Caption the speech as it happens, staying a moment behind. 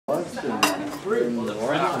Good evening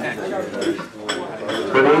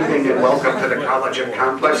and welcome to the College of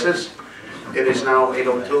Complexes. It is now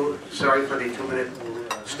 8:02. Sorry for the 2-minute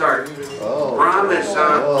start. Bram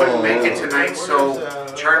couldn't make it tonight,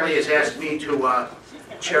 so Charlie has asked me to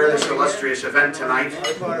chair this illustrious event tonight.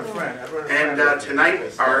 And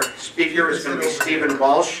tonight our speaker is going to be Stephen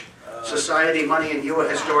Walsh, Society, Money, and You, A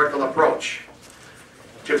Historical Approach.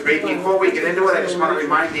 Before we get into it, I just want to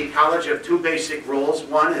remind the college of two basic rules.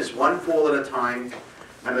 One is one fool at a time,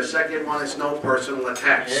 and the second one is no personal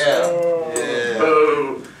attacks.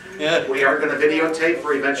 Boo! We are going to videotape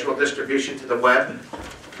for eventual distribution to the web.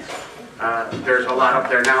 There's a lot up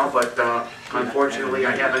there now, but unfortunately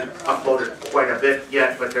I haven't uploaded quite a bit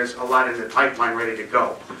yet, but there's a lot in the pipeline ready to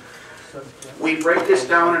go. We break this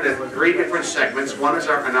down into 3 different segments. One is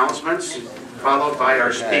our announcements, followed by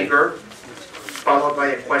our speaker, followed by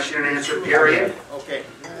a question and answer period,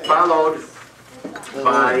 followed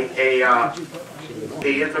by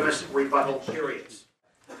the infamous rebuttal periods.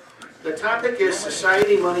 The topic is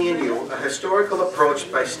Society, Money, and You, A Historical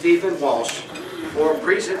Approach by Stephen Walsh for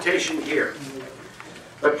presentation here.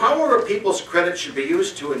 The power of people's credit should be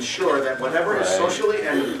used to ensure that whatever is socially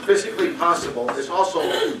and physically possible is also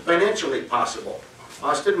financially possible.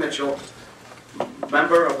 Austin Mitchell,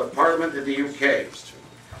 member of the Parliament of the UK.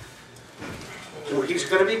 He's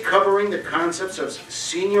going to be covering the concepts of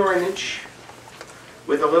seniorage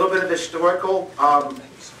with a little bit of historical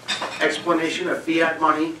explanation of fiat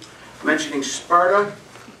money, mentioning Sparta,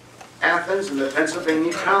 Athens, and the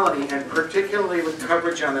Pennsylvania colony, and particularly with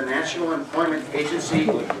coverage on the National Employment Agency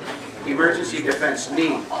Emergency Defense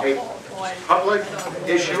Need, a public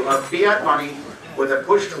issue of fiat money with a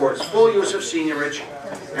push towards full use of seniorage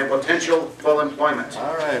and potential full employment.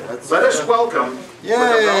 All right, let us welcome, with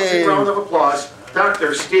a rousing round of applause,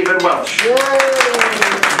 Dr. Stephen Walsh.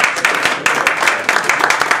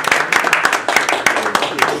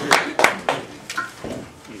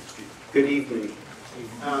 Good evening.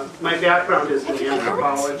 My background is in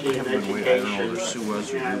anthropology and education,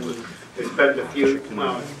 and I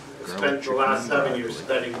spent the last 7 years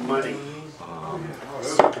studying money.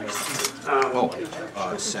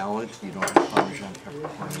 Salad, you don't have Parmesan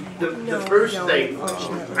pepper. The first thing,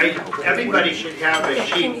 everybody should have a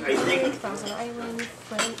sheet. I think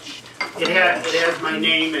it has my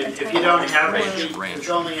name, and if you don't have a sheet, there's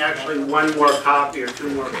only actually 1 more copy or 2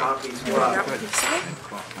 more copies left.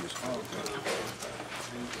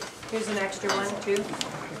 Here's an extra one, too.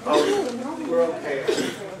 Oh, we're okay.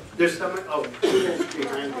 There's someone,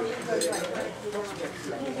 behind you.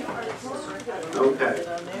 Okay.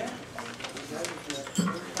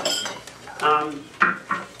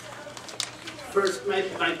 First,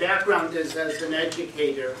 my background is as an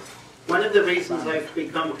educator. One of the reasons I've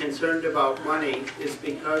become concerned about money is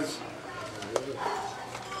because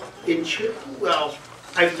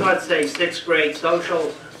I've taught, say, 6th grade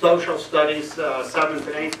social studies, 7th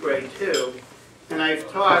and 8th grade too. And I've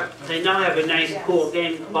taught, they now have a nice cool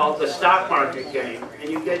game called the stock market game. And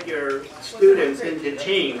you get your students into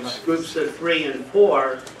teams, groups of 3 and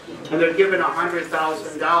 4, and they're given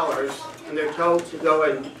 $100,000, and they're told to go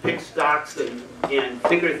and pick stocks and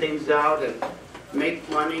figure things out and make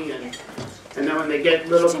money. And then when they get a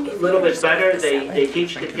little bit better, they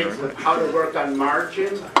teach the kids how to work on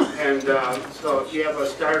margin. And so if you have a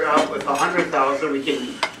start out with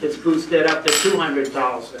 $100,000, let's boost that up to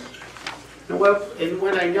 $200,000. And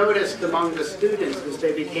what I noticed among the students is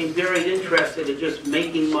they became very interested in just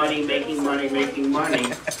making money.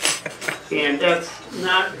 And that's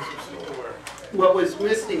not, what was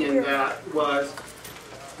missing in that was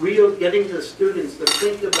getting the students to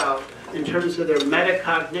think about, in terms of their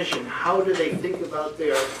metacognition, how do they think about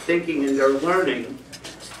their thinking and their learning.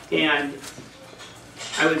 And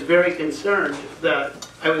I was very concerned that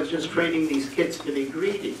I was just training these kids to be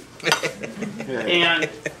greedy. And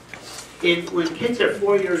when kids are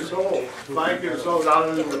 4 years old, 5 years old, out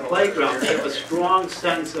on the playground, they have a strong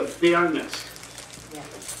sense of fairness.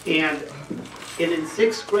 And in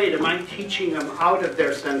 6th grade, am I teaching them out of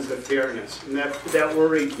their sense of fairness? And that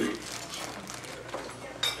worried me.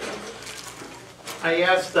 I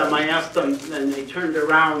asked them, and they turned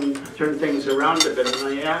things around a bit, and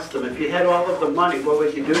I asked them, if you had all of the money, what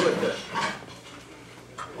would you do with it?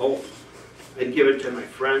 Oh, I'd give it to my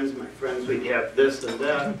friends would have this and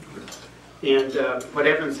that. And what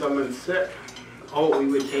happens if someone's sick? Oh, we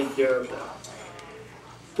would take care of that.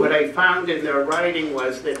 What I found in their writing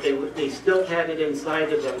was that they still had it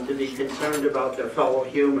inside of them to be concerned about their fellow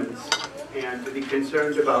humans and to be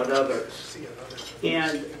concerned about others.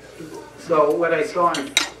 And so what I saw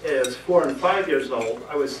as 4 and 5 years old,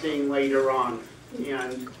 I was seeing later on.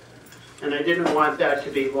 And And I didn't want that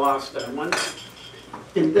to be lost on one.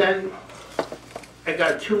 And then I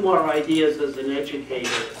got two more ideas as an educator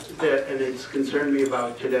and it's concerned me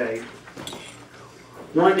about today.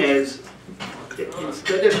 One is,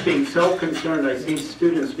 instead of being so concerned, I see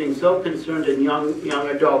students being so concerned and young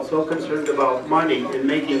adults so concerned about money and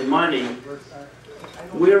making money.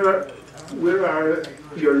 Where are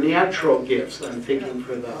your natural gifts, I'm thinking,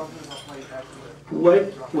 for them?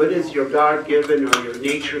 What is your God-given or your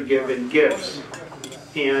nature-given gifts?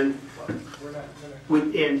 And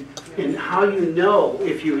how you know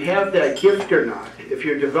if you have that gift or not, if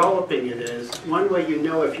you're developing it is, one way you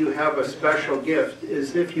know if you have a special gift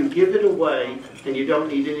is if you give it away and you don't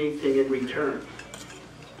need anything in return.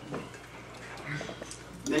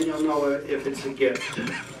 Then you'll know if it's a gift.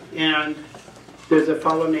 And there's a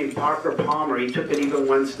fellow named Parker Palmer, he took it even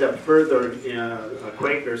one step further, a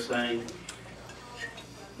Quaker, saying,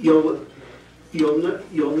 you'll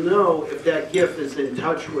know if that gift is in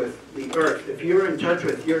touch with the earth. If you're in touch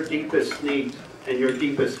with your deepest needs and your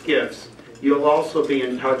deepest gifts, you'll also be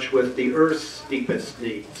in touch with the earth's deepest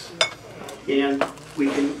needs. And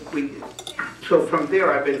so from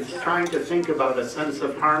there I've been trying to think about a sense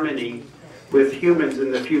of harmony with humans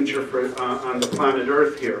in the future on the planet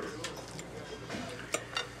Earth here.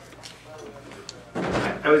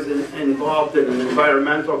 I was involved in an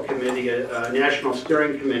environmental committee, a national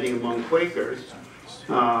steering committee among Quakers.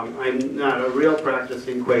 I'm not a real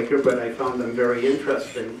practicing Quaker, but I found them very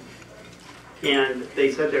interesting. And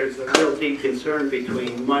they said there's a real deep concern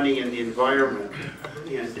between money and the environment,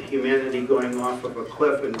 and humanity going off of a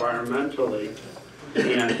cliff environmentally.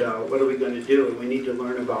 And what are we going to do? And we need to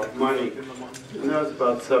learn about money. And that was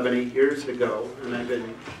about 7, 8 years ago, and I've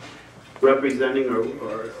been representing or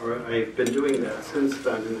I've been doing that since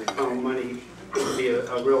then, and I found money to be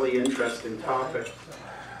a really interesting topic.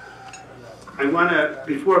 I want to,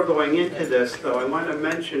 before going into this though, I want to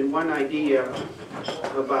mention one idea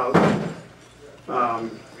about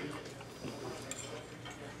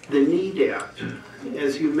the NEED Act.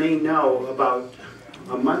 As you may know, about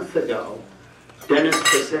a month ago, Dennis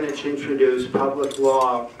Kucinich introduced Public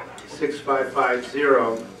Law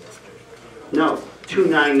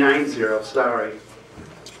 2990, sorry.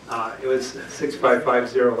 It was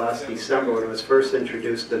 6550 last December when it was first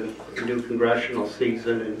introduced in the new congressional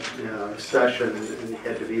season and session, and it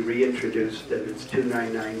had to be reintroduced, and it's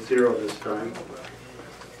 2990 this time.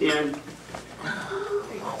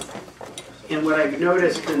 And what I've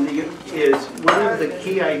noticed is one of the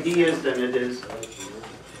key ideas in it is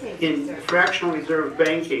in fractional reserve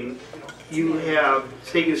banking, you have,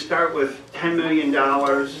 say you start with $10 million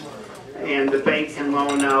and the bank can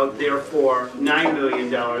loan out, therefore, $9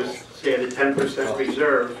 million, say at a 10%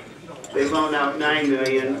 reserve. They loan out $9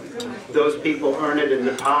 million, those people earn it and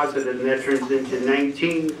deposit it, and that turns into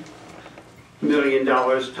 $19 million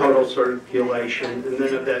total circulation. And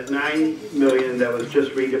then of that $9 million that was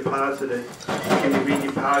just redeposited,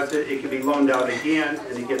 it can be loaned out again,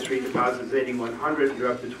 and it gets redeposited as 8,100,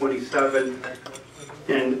 you're up to 27.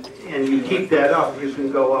 And you keep that up, you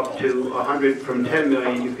can go up to 100 from 10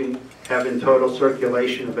 million, you can have in total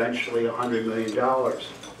circulation eventually $100 million.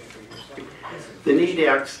 The NEED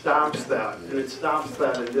Act stops that, and it stops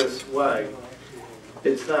that in this way.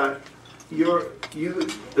 It's that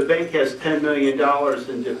the bank has $10 million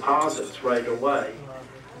in deposits right away,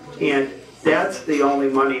 and that's the only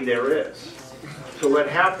money there is. So what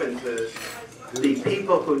happens is, the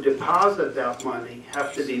people who deposit that money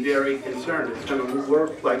have to be very concerned. It's going to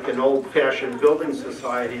work like an old-fashioned building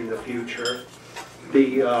society in the future.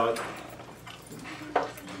 The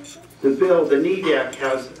NEED Act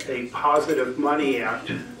has a Positive Money Act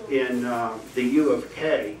in the U of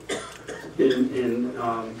K in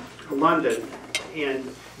London, and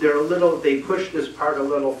they push this part a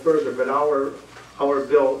little further, but our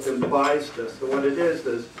bill implies this. So what it is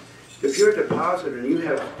if you're a depositor and you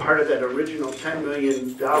have part of that original $10 million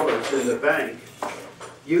in the bank,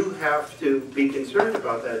 you have to be concerned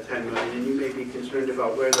about that $10 million, and you may be concerned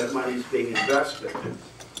about where that money is being invested.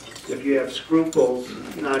 If you have scruples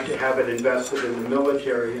not to have it invested in the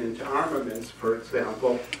military and into armaments, for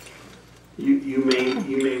example, you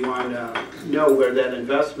may want to know where that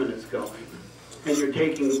investment is going, and you're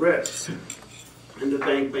taking risks. And the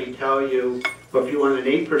bank may tell you, well, if you want an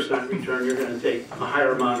 8% return, you're going to take a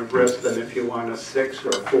higher amount of risk than if you want a 6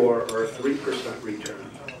 or 4 or 3% return.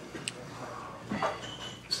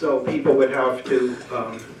 So people would have to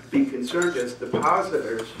be concerned as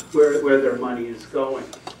depositors where their money is going.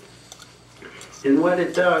 And what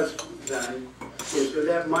it does then is when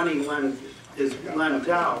that money is lent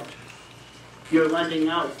out, you're lending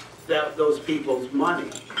out those people's money.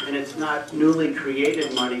 and it's not newly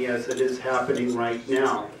created money as it is happening right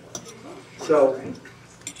now. So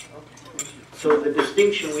the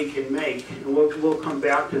distinction we can make, and we'll come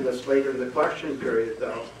back to this later in the question period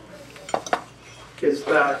though, is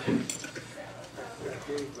that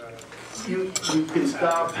you can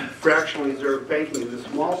stop fractional reserve banking in this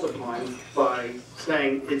multiplying by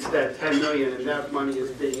saying it's that 10 million and that money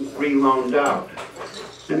is being re-loaned out.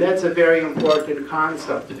 And that's a very important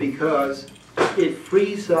concept because it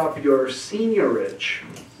frees up your seniorage.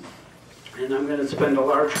 And I'm going to spend a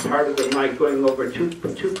large part of the night going over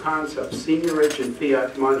two concepts, seniorage and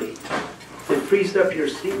fiat money. It frees up your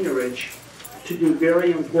seniorage to do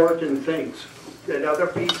very important things. That other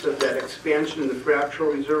piece of that expansion in the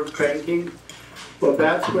fractional reserve banking, well,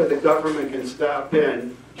 that's where the government can step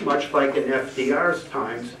in, much like in FDR's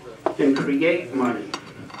times, and create money.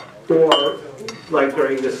 Or like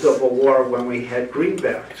during the Civil War when we had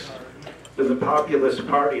greenbacks. And the Populist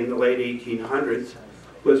Party in the late 1800s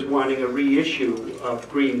was wanting a reissue of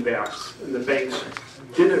greenbacks. And the banks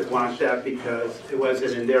didn't want that because it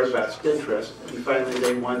wasn't in their best interest. And finally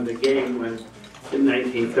they won the game when in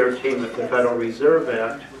 1913 with the Federal Reserve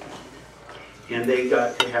Act, and they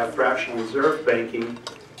got to have fractional reserve banking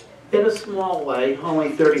in a small way. Only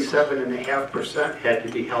 37.5% had to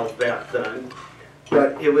be held back then,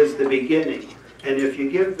 but it was the beginning. And if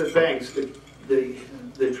you give the banks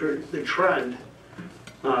the trend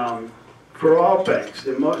for all banks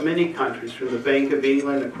in many countries, from the Bank of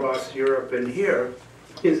England across Europe and here,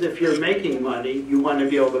 is if you're making money, you want to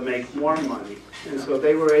be able to make more money. And so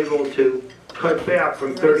they were able to cut back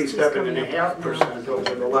from 37.5%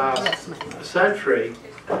 over the last century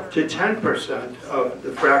to 10% of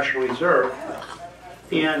the fractional reserve.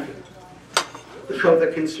 And so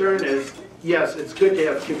the concern is, yes, it's good to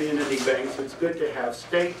have community banks, it's good to have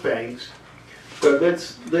state banks, but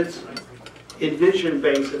let's envision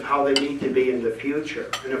banks of how they need to be in the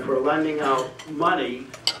future. And if we're lending out money,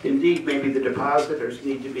 indeed, maybe the depositors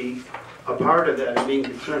need to be a part of that and being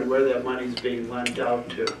concerned where that money is being lent out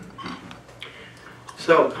to.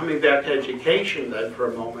 So coming back to education then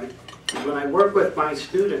for a moment, when I work with my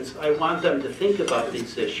students, I want them to think about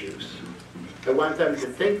these issues. I want them to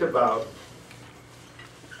think about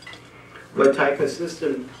what type of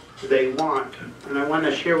system they want. And I want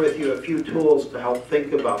to share with you a few tools to help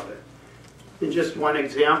think about it. And just one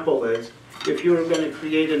example is, if you were going to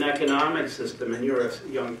create an economic system, and you're a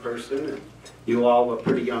young person, and you all are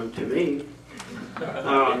pretty young to me,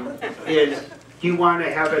 is you want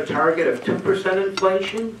to have a target of 2%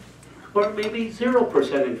 inflation, or maybe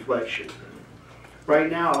 0% inflation. Right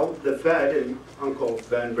now, the Fed and Uncle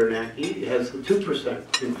Ben Bernanke has a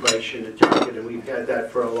 2% inflation target, and we've had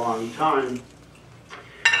that for a long time.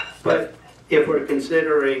 But if we're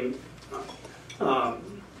considering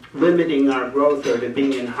limiting our growth or to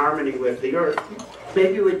being in harmony with the earth,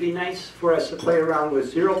 maybe it would be nice for us to play around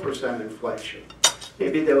with 0% inflation.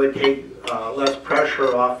 Maybe that would take less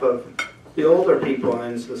pressure off of the older people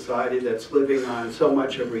in society that's living on so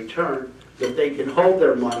much of return that they can hold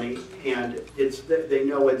their money and they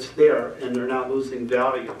know it's there and they're not losing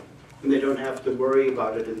value. And they don't have to worry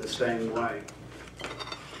about it in the same way.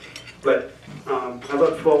 But I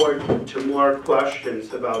look forward to more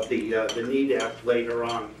questions about the NEED Act later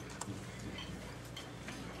on.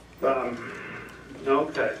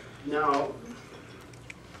 Okay, now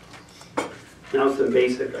some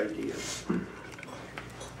basic ideas.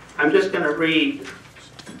 I'm just going to read,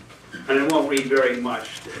 and I won't read very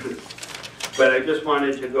much, but I just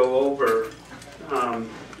wanted to go over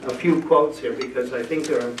a few quotes here because I think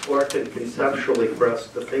they're important conceptually for us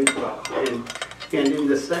to think about. And in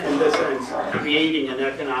this sense, creating an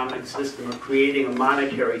economic system or creating a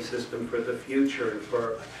monetary system for the future and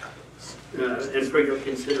for your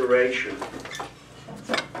consideration.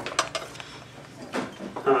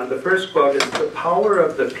 The first quote is, "The power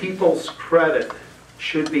of the people's credit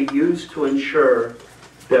should be used to ensure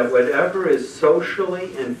that whatever is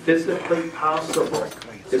socially and physically possible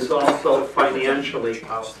is also financially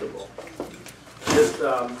possible." This,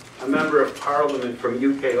 a member of Parliament from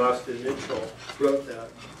UK, Austin Mitchell, wrote that.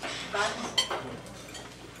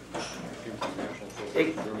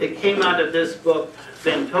 It came out of this book,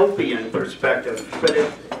 Fantopian Perspective, but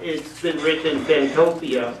it's been written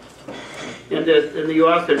Fantopia. And the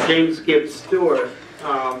author, James Gibbs Stewart,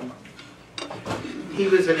 he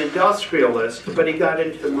was an industrialist, but he got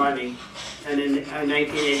into money. And in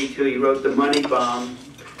 1982, he wrote The Money Bomb.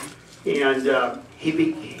 And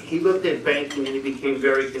he looked at banking and he became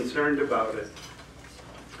very concerned about it.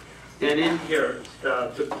 And in here,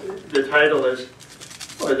 the title is,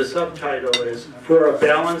 or the subtitle is, "For a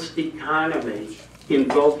Balanced Economy,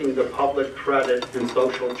 invoking the public credit and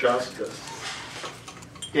social justice.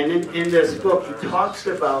 And in this book, he talks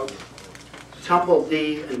about Tumble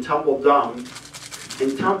Dee and Tumble Dum.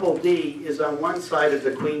 And Tumble Dee is on one side of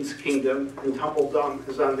the Queen's Kingdom, and Tumble Dum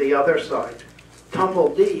is on the other side.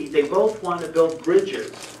 Tumble Dee, they both want to build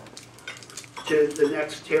bridges to the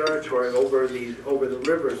next territory over the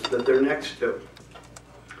rivers that they're next to.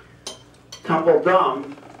 Tumble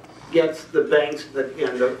Dum gets the banks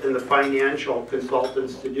and the financial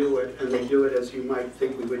consultants to do it, and they do it as you might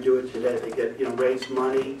think we would do it today. They get, raise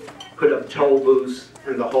money, put up toll booths,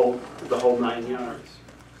 and the whole 9 yards.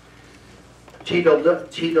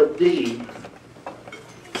 Tweedledee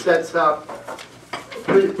sets up,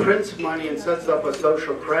 prints money and sets up a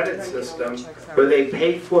social credit system where they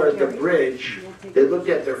pay for the bridge. They looked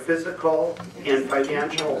at their physical and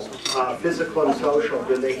financial, physical and social.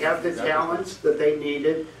 Do they have the talents that they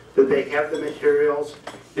needed? Do they have the materials?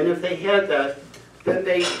 And if they had that, then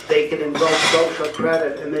they could invoke social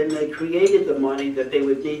credit, and then they created the money that they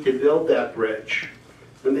would need to build that bridge.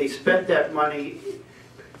 And they spent that money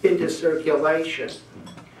into circulation.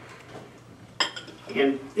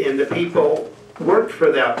 And the people worked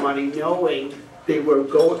for that money knowing they were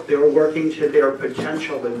working to their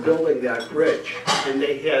potential in building that bridge. And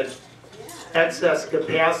they had excess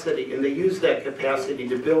capacity, and they used that capacity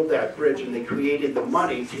to build that bridge, and they created the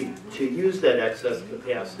money to use that excess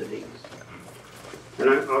capacity. And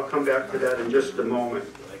I'll come back to that in just a moment.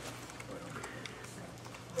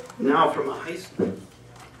 Now from a high school,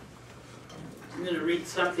 I'm going to read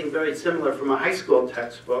something very similar from a high school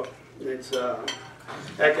textbook. It's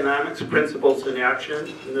Economics Principles in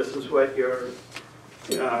Action, and this is what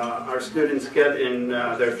our students get in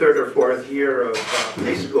their 3rd or 4th year of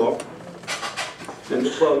high school. And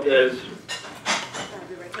the quote is,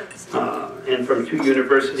 and from 2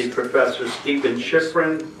 university professors, Stephen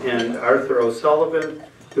Schifrin and Arthur O'Sullivan,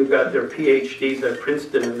 who got their PhDs at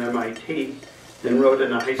Princeton and MIT, and wrote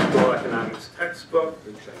in a high school economics textbook,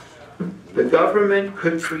 the government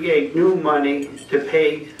could create new money to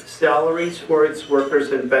pay salaries for its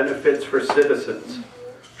workers and benefits for citizens.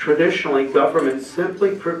 Traditionally, government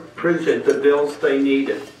simply printed the bills they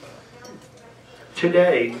needed.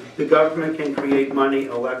 Today, the government can create money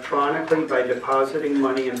electronically by depositing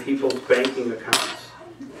money in people's banking accounts.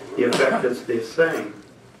 The effect is the same.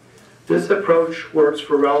 This approach works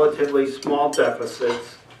for relatively small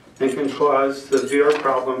deficits and can cause severe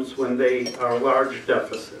problems when they are large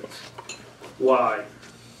deficits. Why?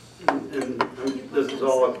 And this is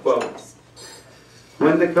all a quote.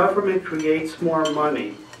 When the government creates more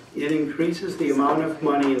money, it increases the amount of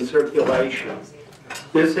money in circulation.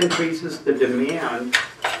 This increases the demand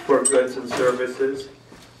for goods and services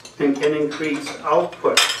and can increase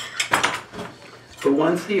output. But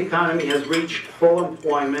once the economy has reached full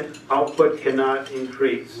employment, output cannot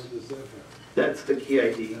increase. That's the key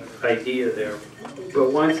idea there.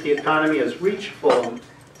 But once the economy has reached full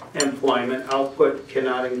employment, output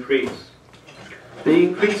cannot increase. The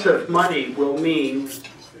increase of money will mean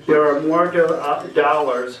there are more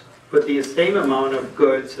dollars for the same amount of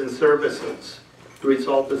goods and services. The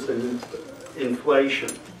result is in inflation.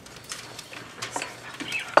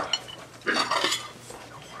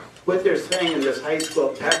 What they're saying in this high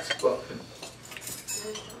school textbook,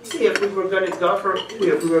 if we were going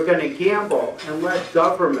to gamble and let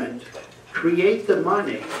government create the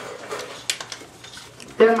money,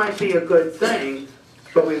 that might be a good thing,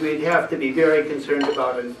 but we'd have to be very concerned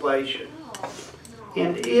about inflation.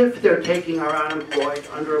 And if they're taking our unemployed,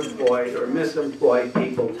 underemployed, or misemployed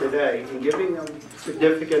people today and giving them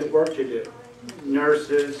significant work to do,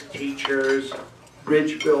 nurses, teachers,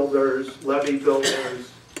 bridge builders, levee builders,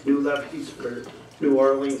 new levees for New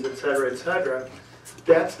Orleans, etc.,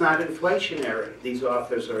 that's not inflationary, these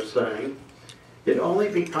authors are saying. It only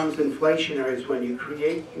becomes inflationary when you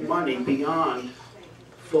create money beyond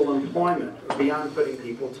full employment, or beyond putting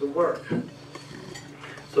people to work.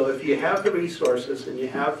 So if you have the resources and you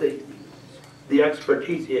have the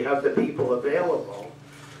expertise, you have the people available,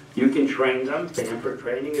 you can train them, pay them for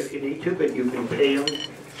training if you need to, but you can pay them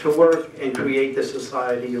to work and create the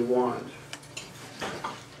society you want.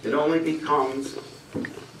 It only becomes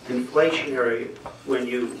inflationary when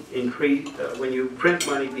you when you print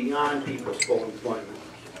money beyond people's full employment.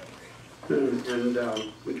 And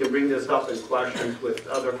we can bring this up in questions with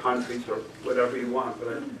other countries or whatever you want,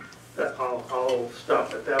 but I'll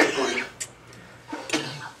stop at that point.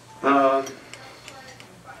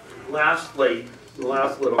 Lastly, the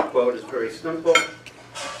last little quote is very simple.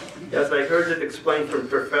 As I heard it explained from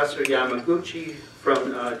Professor Yamaguchi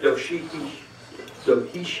from Dohishi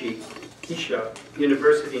Kisha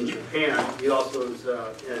University in Japan. He also is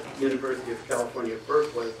at University of California,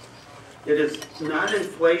 Berkeley. It is not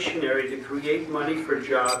inflationary to create money for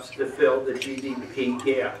jobs to fill the GDP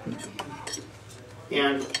gap.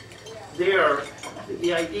 And there,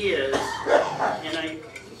 the idea is, and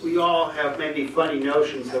we all have maybe funny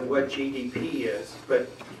notions of what GDP is, but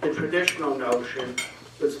the traditional notion,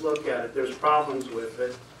 let's look at it. There's problems with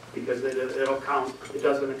it because it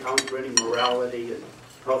doesn't account for any morality and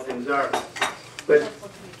how things are. But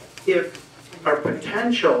if our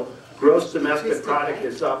potential gross domestic product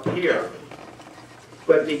is up here,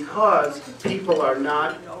 but because people are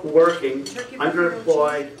not working,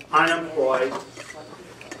 underemployed, unemployed,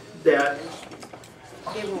 that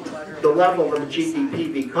the level of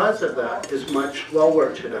GDP because of that is much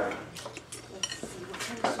lower today.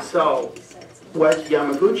 So what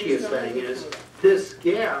Yamaguchi is saying is this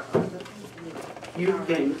gap, you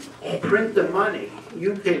can print the money,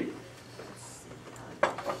 you could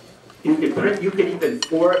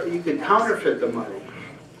counterfeit the money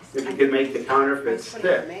if you can make the counterfeit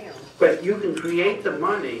stick. But you can create the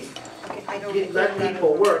money, let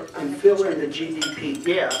people work and fill in the GDP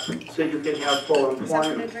gap so you can have full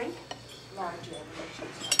employment.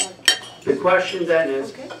 The question then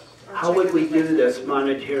is, how would we do this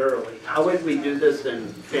monetarily? How would we do this in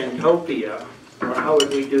Fantopia? Or how would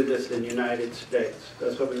we do this in the United States?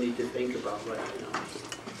 That's what we need to think about right now.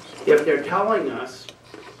 If they're telling us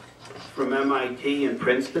from MIT and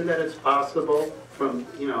Princeton that it's possible, from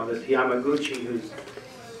this Yamaguchi, who's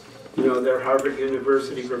their Harvard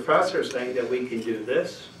University professor, saying that we can do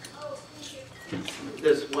this.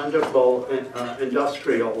 This wonderful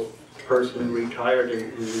industrial person retired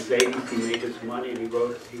in his 80s. He made his money and he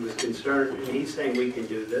was concerned, and he's saying we can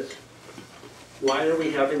do this. Why are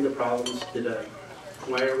we having the problems today?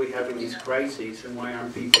 Why are we having these crises, and why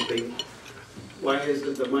aren't people why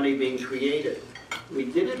isn't the money being created? We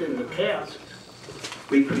did it in the past.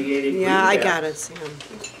 We created greenbacks. Yeah, I got it, Sam.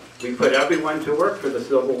 We put everyone to work for the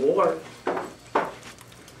Civil War.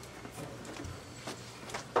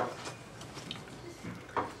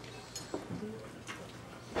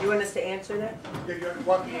 You want us to answer that?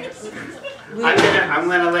 I'm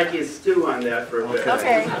gonna let you stew on that for a bit.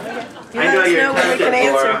 Okay. I know you're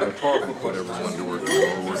tempted, Laura. Put everyone to work in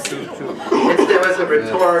World War II, too. There was a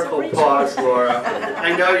rhetorical pause, Laura.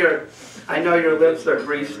 I know your lips are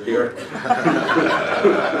greased here.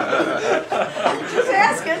 Just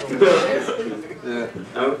asking.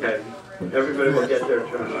 Okay, everybody will get their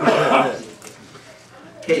turn.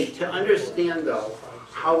 Okay, to understand though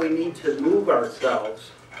how we need to move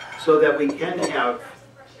ourselves so that we can have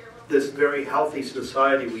this very healthy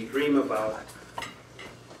society we dream about,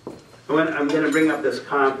 I'm going to bring up this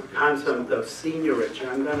concept of seniorage, and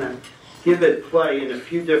I'm going to give it play in a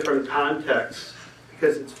few different contexts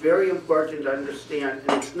because it's very important to understand,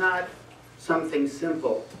 and it's not something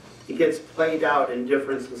simple. It gets played out in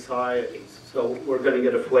different societies, so we're going to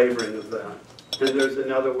get a flavoring of that. And there's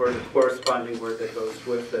another word, a corresponding word that goes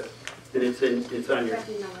with it, and it's on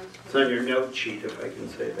your note sheet, if I can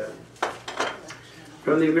say that.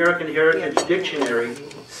 From the American Heritage Dictionary,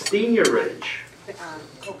 seniorage,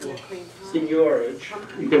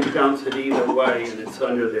 you can pronounce it either way, and it's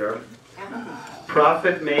under there.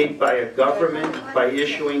 Profit made by a government by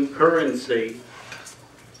issuing currency,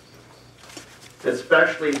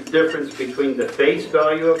 especially the difference between the face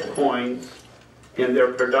value of coins and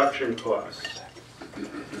their production costs.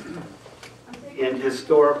 And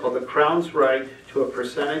historical, the Crown's right to a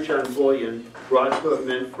percentage on bullion brought to a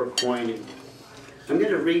mint for coining. I'm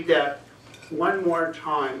going to read that one more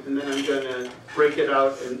time, and then I'm going to break it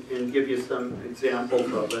out and give you some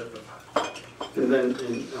examples of it. And then,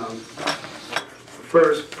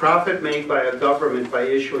 first, profit made by a government by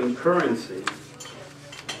issuing currency.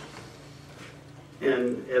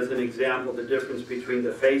 And as an example, the difference between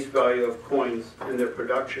the face value of coins and their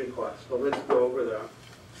production costs. So let's go over that.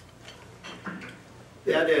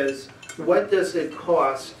 That is, what does it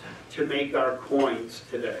cost to make our coins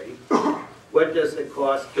today? What does it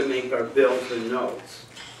cost to make our bills and notes?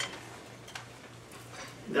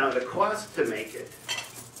 Now, the cost to make it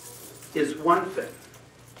is one thing,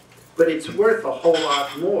 but it's worth a whole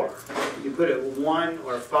lot more. You put a 1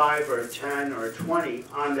 or 5 or a 10 or a 20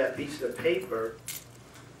 on that piece of paper,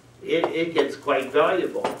 it gets quite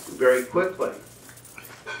valuable very quickly.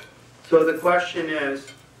 So the question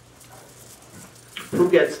is, who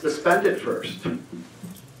gets to spend it first?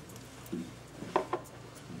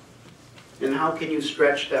 And how can you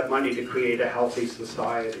stretch that money to create a healthy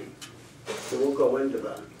society? So we'll go into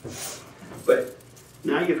that. But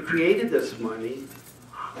now you've created this money,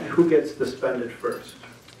 who gets to spend it first?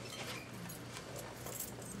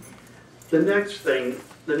 The next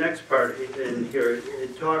part in here,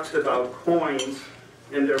 it talks about coins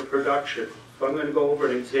and their production. So I'm going to go over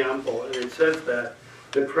an example, and it says that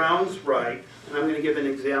the crown's right, and I'm going to give an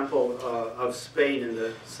example of Spain in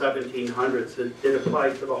the 1700s. It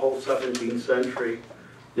applied to the whole 17th century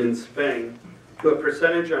in Spain, to a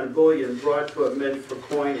percentage on bullion brought to a mint for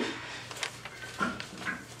coining.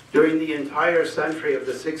 During the entire century of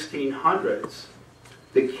the 1600s,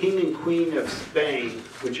 the king and queen of Spain,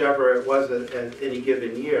 whichever it was at any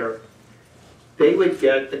given year, they would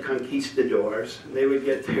get the conquistadors, they would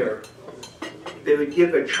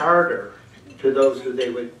give a charter to those who they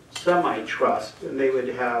would semi-trust, and they would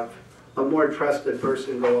have a more trusted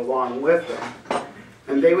person go along with them.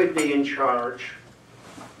 And they would be in charge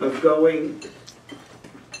of going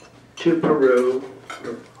to Peru,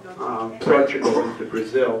 Portugal and to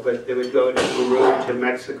Brazil, but they would go to Peru, to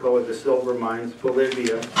Mexico with the silver mines,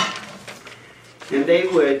 Bolivia, and they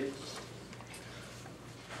would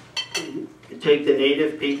take the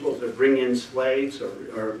native peoples or bring in slaves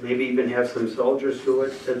or maybe even have some soldiers do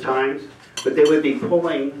it at times, but they would be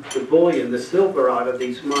pulling the bullion, the silver out of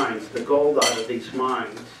these mines, the gold out of these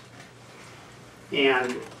mines,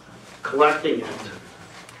 and collecting it.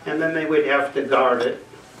 And then they would have to guard it.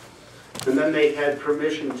 And then they had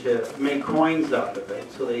permission to make coins out of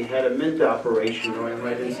it. So they had a mint operation going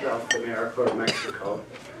right in South America or Mexico.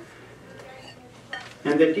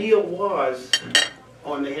 And the deal was,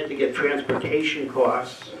 and they had to get transportation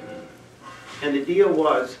costs. And the deal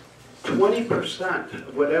was 20%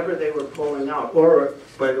 of whatever they were pulling out, or,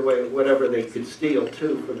 by the way, whatever they could steal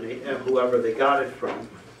too from whoever they got it from,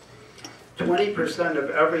 20%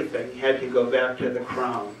 of everything had to go back to the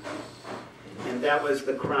crown. And that was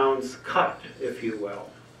the crown's cut, if you will.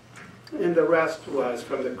 And the rest was,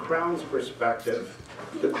 from the crown's perspective,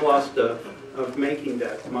 the cost of making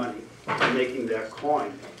that money, making that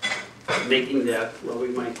coin, making that what we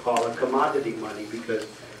might call a commodity money, because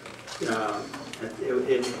it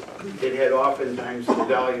had oftentimes the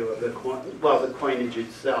value of the coin, well, the coinage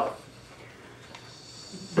itself.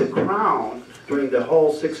 The crown, during the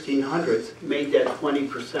whole 1600s, made that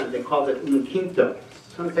 20%. They called it un quinto.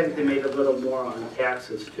 Sometimes they made a little more on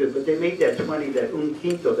taxes too, but they made that un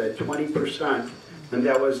quinto, that 20%, and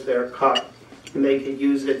that was their cut. And they could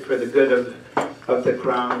use it for the good of the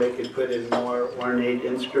crown. They could put in more ornate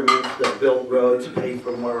instruments, build roads, pay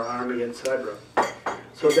for more army, etc.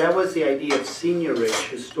 So that was the idea of seigniorage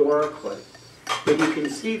historically. But you can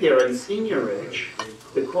see there in seigniorage,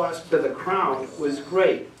 the cost to the crown was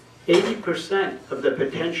great. 80% of the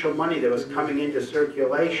potential money that was coming into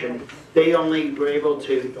circulation, they only were able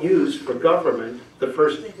to use for government. The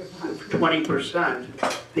first 20%,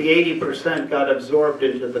 the 80% got absorbed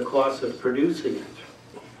into the cost of producing it.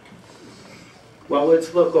 Well,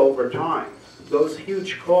 let's look over time. Those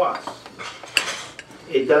huge costs,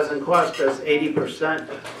 it doesn't cost us 80%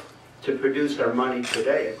 to produce our money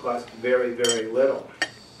today. It costs very, very little.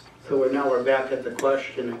 So we're back at the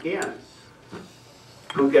question again.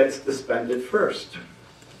 Who gets to spend it first?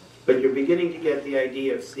 But you're beginning to get the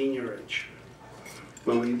idea of seigniorage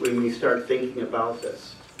when we start thinking about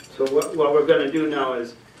this. So what we're going to do now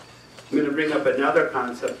is I'm going to bring up another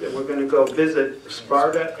concept, and we're going to go visit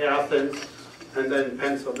Sparta, Athens, and then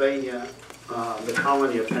Pennsylvania, the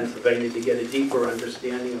colony of Pennsylvania, to get a deeper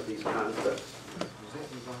understanding of these concepts.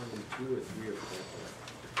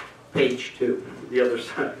 Page 2, the other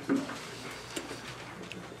side.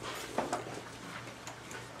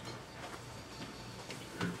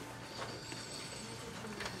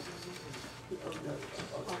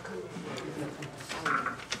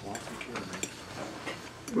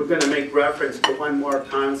 We're going to make reference to one more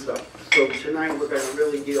concept. So tonight we're going to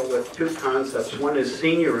really deal with two concepts. One is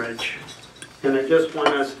seigniorage, and I just want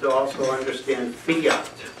us to also understand fiat.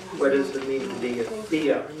 What does it mean to be a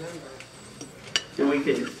fiat? And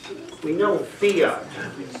we know fiat,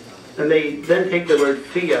 and they then take the word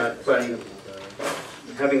fiat by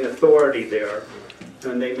having authority there,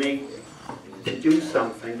 and they make to do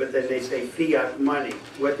something, but then they say fiat money.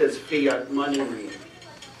 What does fiat money mean?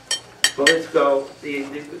 Well, let's go. The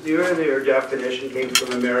earlier definition came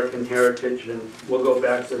from American Heritage, and we'll go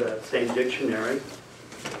back to that same dictionary.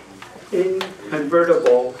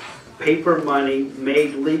 Inconvertible paper money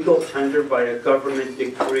made legal tender by a government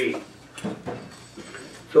decree.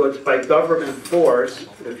 So it's by government force,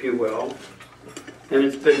 if you will, and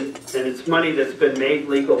it's money that's been made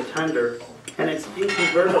legal tender, and it's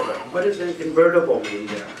inconvertible. What does inconvertible mean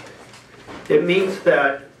there? It means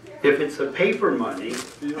that if it's a paper money,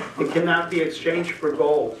 it cannot be exchanged for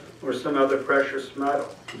gold or some other precious metal.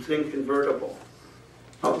 It's inconvertible.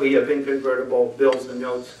 We have inconvertible bills and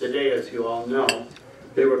notes today, as you all know,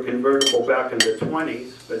 They were convertible back in the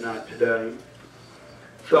 20s, but not today.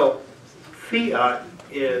 So fiat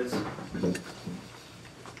is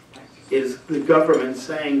the government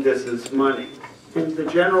saying this is money. And the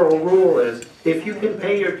general rule is, if you can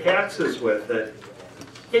pay your taxes with it,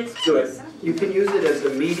 it's good. You can use it as a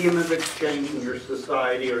medium of exchange in your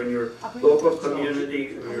society or in your local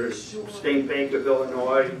community or your State Bank of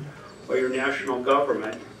Illinois or your national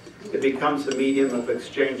government. It becomes a medium of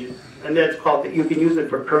exchange. And that's called, you can use it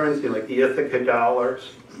for currency like the Ithaca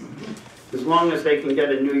dollars. As long as they can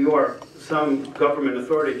get in New York some government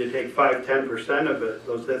authority to take 5–10% of it,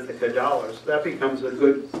 those Ithaca dollars, that becomes a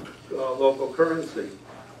good local currency.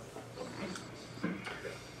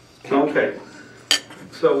 Okay,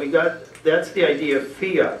 so that's the idea of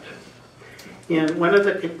fiat. And one of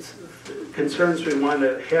the concerns we want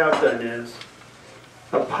to have then is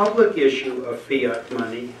a public issue of fiat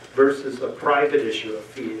money versus a private issue of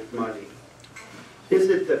fiat money. Is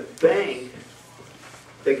it the bank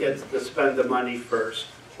that gets to spend the money first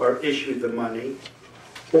or issue the money,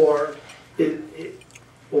 or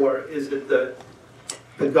is it the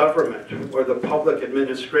government or the public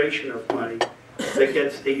administration of money that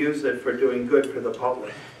gets to use it for doing good for the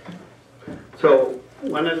public? So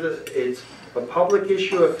it's a public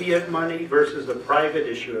issue of fiat money versus a private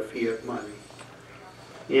issue of fiat money.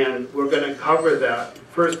 And we're going to cover that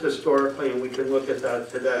first historically, and we can look at that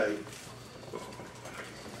today.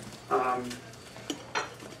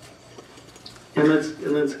 And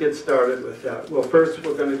let's get started with that. Well, first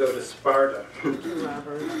we're going to go to Sparta.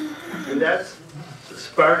 And that's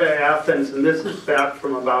Sparta, Athens, and this is back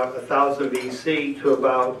from about 1000 BC to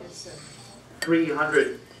about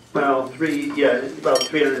 300, about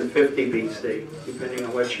 350 BC, depending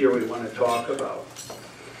on which year we want to talk about.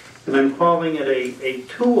 And I'm calling it a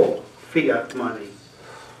tool fiat money.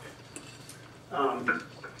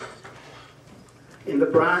 In the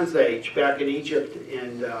Bronze Age, back in Egypt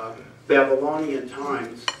and Babylonian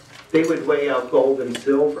times, they would weigh out gold and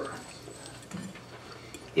silver.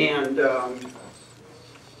 And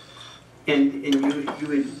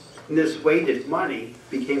this weighted money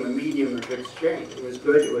became a medium of exchange. It was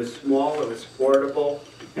good, it was small, it was portable,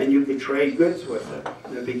 and you could trade goods with it.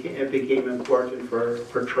 And it became important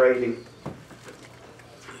for trading.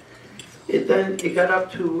 It got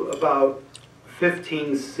up to about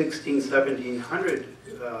 1700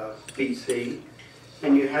 BC,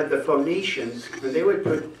 and you had the Phoenicians, and they went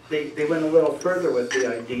a little further with the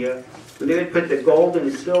idea, and they would put the gold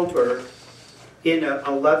and silver in a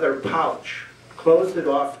leather pouch, close it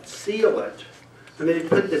off, seal it, and they'd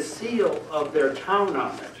put the seal of their town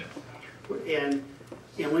on it. And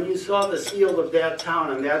when you saw the seal of that town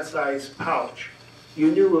on that size pouch, you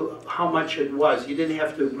knew how much it was. You didn't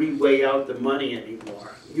have to re-weigh out the money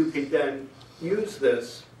anymore. You could then use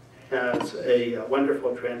this as a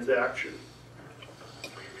wonderful transaction.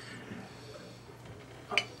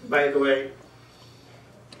 By the way,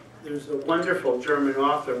 there's a wonderful German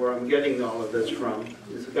author where I'm getting all of this from.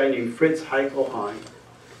 There's a guy named Fritz Heichelheim.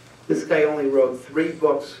 This guy only wrote 3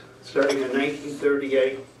 books starting in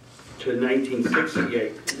 1938 to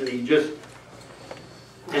 1968.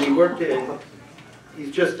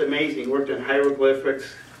 He's just amazing. He worked in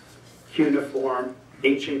hieroglyphics, cuneiform,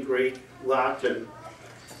 ancient Greek, Latin.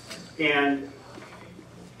 And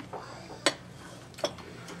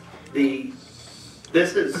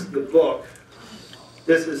this is the book.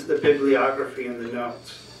 This is the bibliography and the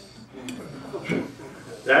notes.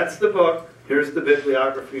 That's the book. Here's the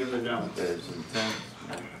bibliography and the notes.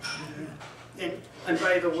 And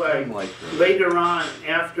by the way, later on,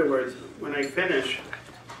 afterwards, when I finish,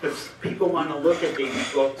 if people want to look at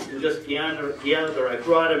these books and just gather, I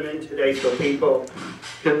brought them in today so people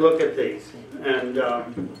can look at these. And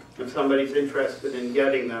if somebody's interested in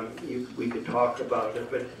getting them, we could talk about it.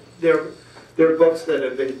 But they're books that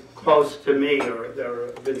have been close to me, or that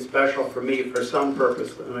have been special for me for some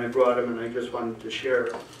purpose, and I brought them, and I just wanted to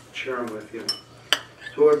share them with you.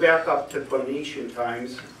 So we're back up to Phoenician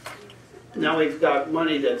times. Now we've got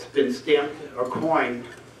money that's been stamped or coined,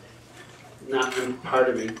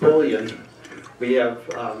 bullion. We have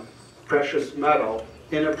precious metal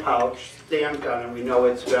in a pouch, stamped on it, we know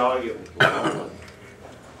its value. Well,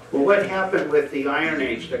 what happened with the Iron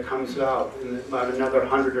Age that comes out in about another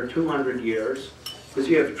 100 or 200 years is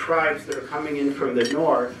you have tribes that are coming in from the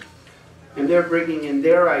north, and they're bringing in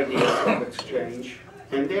their ideas of exchange,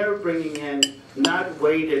 and they're bringing in not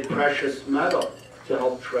weighted precious metal to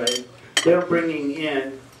help trade. They're bringing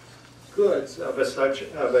in goods of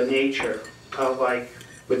a nature like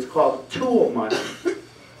what's called tool money.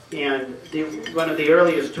 And one of the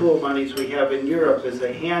earliest tool monies we have in Europe is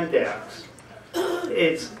a hand axe.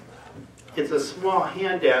 It's it's a small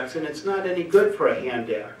hand axe, and it's not any good for a hand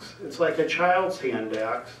axe. It's like a child's hand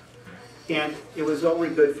axe, and it was only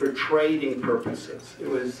good for trading purposes. It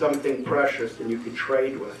was something precious, and you could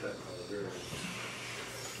trade with it.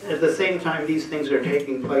 At the same time these things are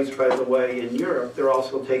taking place, by the way, in Europe, they're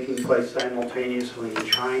also taking place simultaneously in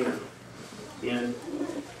China. And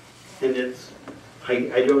it's,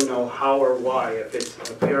 I don't know how or why, if it's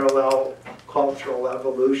a parallel cultural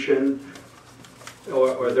evolution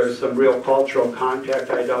or there's some real cultural contact,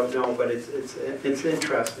 I don't know, but it's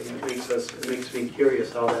interesting. It makes me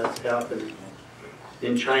curious how that's happening.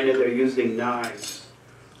 In China, they're using knives.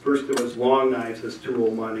 First, there was long knives as tool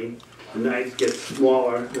money. The knives get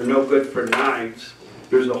smaller. They're no good for knives.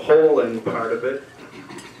 There's a hole in part of it,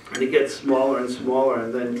 and it gets smaller and smaller,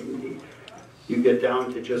 and then you get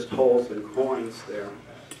down to just holes and coins there.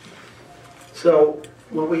 So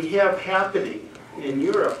what we have happening in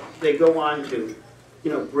Europe, they go on to,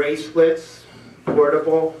 bracelets,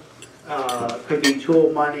 portable, could be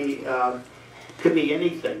tool money, could be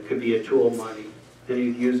anything, could be a tool money, and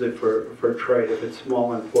you use it for trade if it's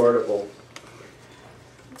small and portable.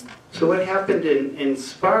 So what happened in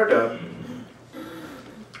Sparta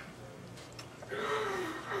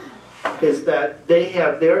is that they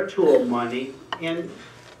have their tool money,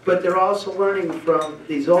 but they're also learning from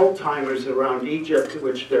these old-timers around Egypt,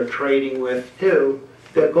 which they're trading with too,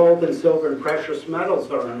 that gold and silver and precious metals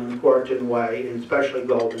are an important way, and especially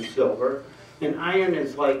gold and silver. And iron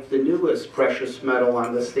is like the newest precious metal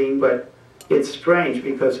on the scene, but it's strange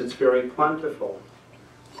because it's very plentiful.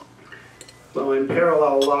 Well, in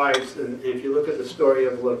parallel lives, and if you look at the story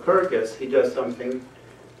of Lycurgus, he does something,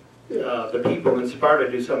 the people in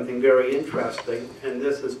Sparta do something very interesting, and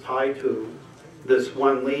this is tied to this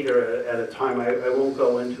one leader at a time. I won't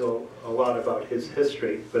go into a lot about his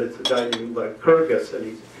history, but it's a guy named Lycurgus,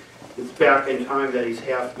 and it's back in time that he's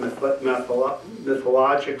half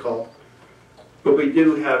mythological, but we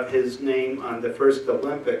do have his name on the first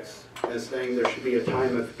Olympics as saying there should be a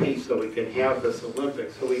time of peace so we can have this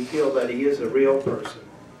Olympics. So we feel that he is a real person.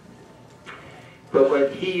 But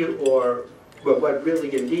what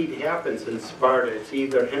really indeed happens in Sparta, it's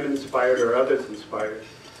either him inspired or others inspired.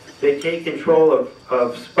 They take control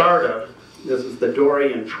of Sparta. This is the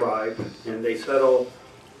Dorian tribe, and they settle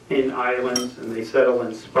in islands, and they settle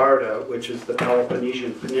in Sparta, which is the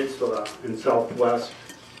Peloponnesian Peninsula in southwest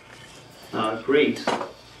Greece.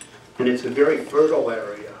 And it's a very fertile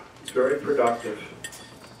area. It's very productive.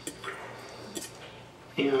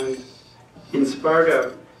 And in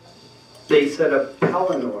Sparta, they set up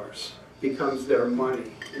Pellinors, becomes their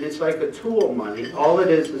money. And it's like a tool money. All it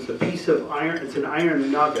is a piece of iron, it's an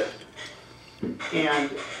iron nugget.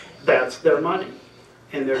 And that's their money.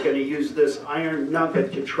 And they're going to use this iron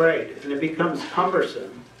nugget to trade. And it becomes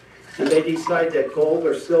cumbersome. And they decide that gold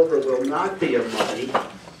or silver will not be a money.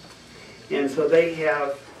 And so they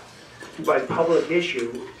have, by public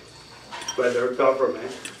issue, by their government,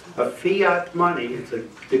 a fiat money. It's a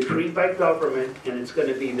decree by government, and it's going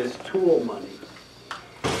to be this tool money.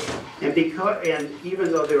 And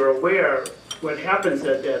even though they were aware what happens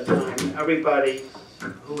at that time, everybody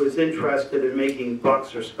who is interested in making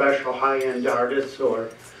bucks or special high-end artists or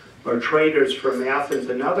traders from Athens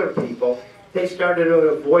and other people, they started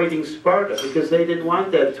avoiding Sparta because they didn't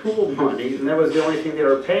want that tool money, and that was the only thing they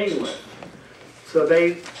were paying with. So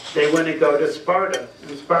they went to go to Sparta,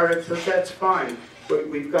 and Sparta said, that's fine.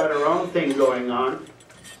 We've got our own thing going on,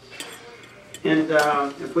 and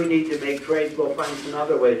if we need to make trades, we'll find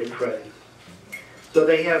another way to trade. So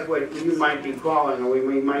they have what you might be calling, or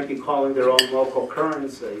we might be calling their own local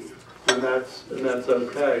currency, and that's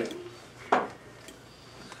okay.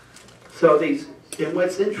 So and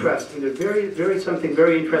what's interesting, there's something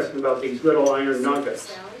very interesting about these little iron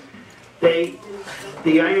nuggets. The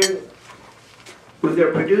iron, when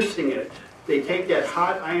they're producing it, they take that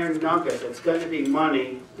hot iron nugget that's going to be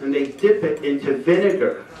money, and they dip it into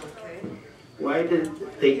vinegar. Why did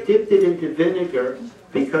they dipped it into vinegar?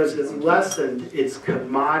 Because it lessened its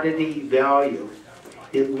commodity value.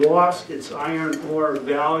 It lost its iron ore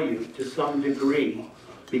value to some degree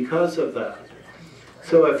because of that.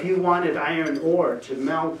 So if you wanted iron ore to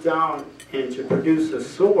melt down and to produce a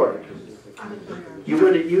sword, you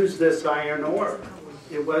wouldn't use this iron ore.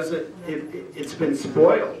 It's been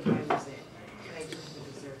spoiled.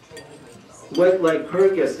 What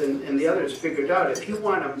Lycurgus and the others figured out, if you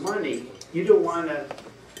want a money, you don't want a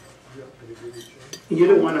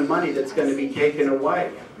money that's going to be taken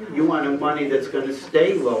away. You want a money that's going to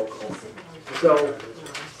stay local. So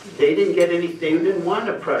they didn't want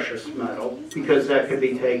a precious metal because that could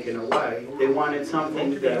be taken away. They wanted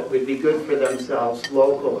something that would be good for themselves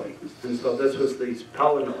locally. And so this was these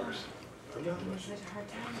Pellinors.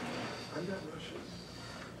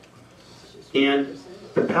 And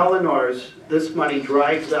the Pellinors, this money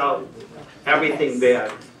drives out everything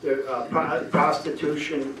bad.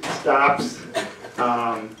 Prostitution stops.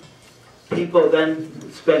 People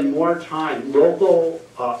then spend more time. Local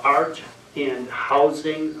art and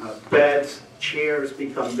housing, beds, chairs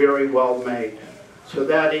become very well made. So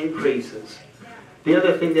that increases. The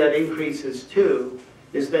other thing that increases too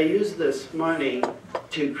is they use this money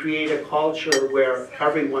to create a culture where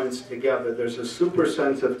everyone's together. There's a super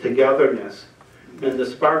sense of togetherness. And the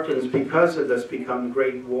Spartans, because of this, become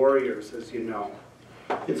great warriors, as you know.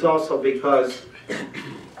 It's also because,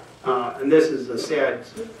 and this is the sad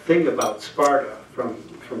thing about Sparta from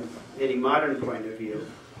any modern point of view,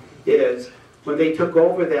 is when they took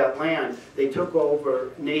over that land, they took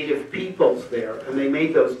over native peoples there, and they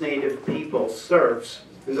made those native peoples serfs,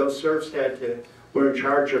 and those serfs were in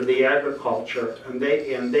charge of the agriculture, and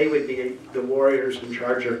they would be the warriors in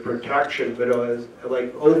charge of protection, but as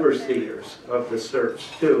like overseers of the serfs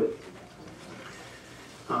too.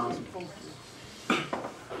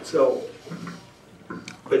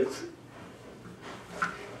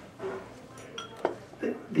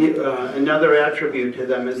 Another attribute to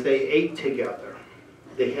them is they ate together.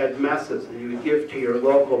 They had messes, and you would give to your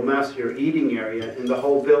local mess your eating area, and the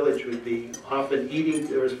whole village would be often eating.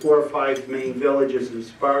 There was 4 or 5 main villages in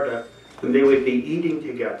Sparta, and they would be eating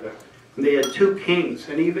together. And they had 2 kings,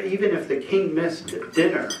 and even if the king missed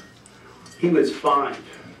dinner, he was fined,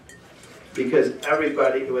 because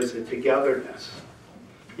everybody, it was a togetherness.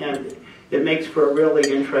 And it makes for a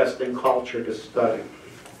really interesting culture to study.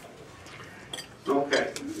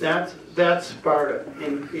 Okay, that's Sparta.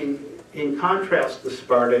 In contrast to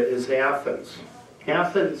Sparta is Athens.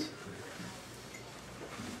 Athens,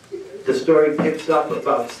 the story picks up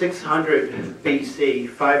about 600 BC,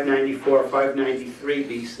 594, 593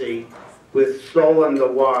 BC, with Solon the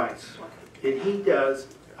Wise. And he does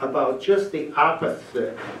about just the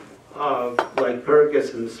opposite of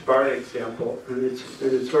Lycurgus and the Sparta example, and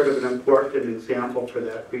it's sort of an important example for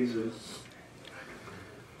that reason.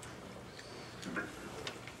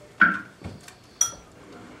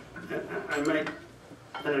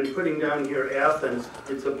 And I'm putting down here Athens,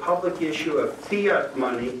 it's a public issue of fiat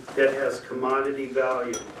money that has commodity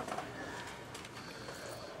value.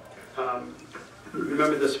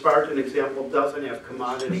 Remember, the Spartan example doesn't have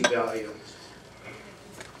commodity value.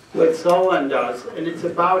 What Solon does, and it's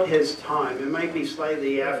about his time, it might be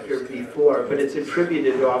slightly after before, but it's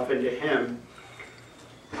attributed often to him.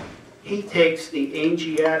 He takes the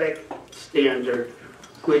Asiatic standard,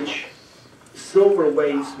 which silver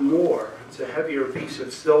weighs more. It's a heavier piece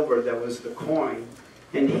of silver that was the coin,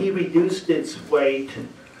 and he reduced its weight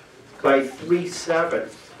by 3/7,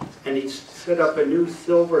 and he set up a new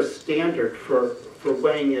silver standard for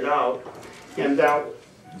weighing it out, and that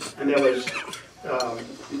was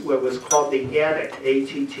what was called the Attic,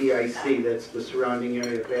 A-T-T-I-C, that's the surrounding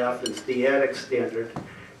area of Athens, the Attic standard.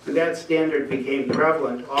 And that standard became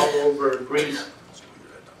prevalent all over Greece,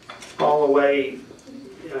 all the way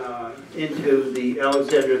into the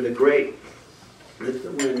Alexander the Great,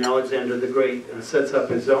 when Alexander the Great sets up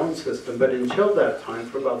his own system. But until that time,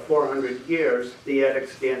 for about 400 years, the Attic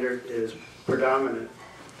standard is predominant.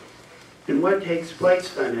 And what takes place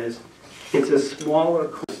then is, it's a smaller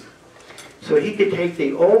coin. So he could take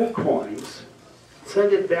the old coins,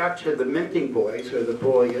 send it back to the minting boys, or the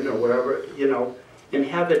bullion, or wherever, and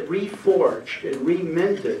have it reforged and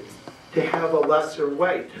reminted to have a lesser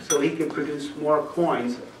weight, so he could produce more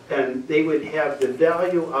coins, and they would have the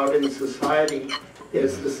value out in society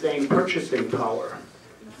is the same purchasing power.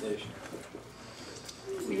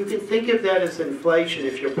 You can think of that as inflation.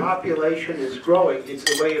 If your population is growing,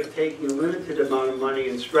 it's a way of taking a limited amount of money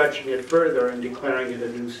and stretching it further and declaring it a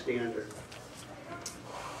new standard.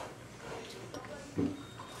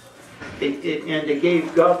 And it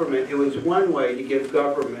gave government, it was one way to give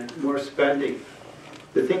government more spending.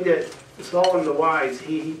 The thing that Solon the Wise,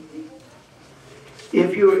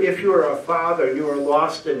 if you were a father and you were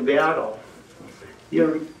lost in battle,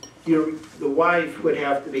 the wife would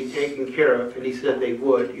have to be taken care of, and he said they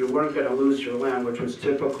would. You weren't going to lose your land, which was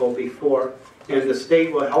typical before, and the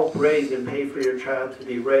state will help raise and pay for your child to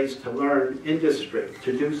be raised to learn industry,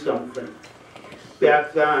 to do something.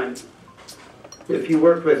 Back then, if you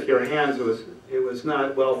worked with your hands, it was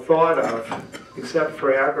not well thought of, except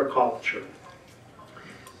for agriculture.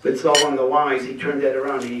 But Solon the Wise, he turned that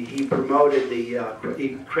around. He promoted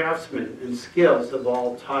the craftsmen and skills of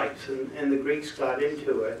all types, and the Greeks got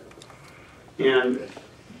into it. And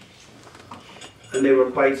And they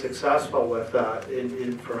were quite successful with that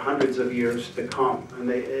for hundreds of years to come. And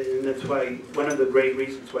that's why, one of the great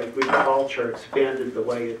reasons why Greek culture expanded the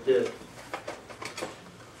way it did.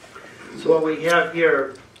 So what we have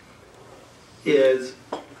here is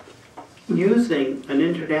using an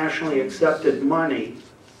internationally accepted money,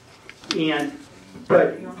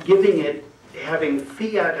 but giving it, having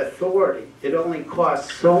fiat authority. It only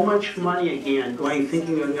costs so much money, again,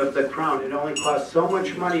 thinking of the crown, it only costs so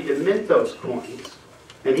much money to mint those coins,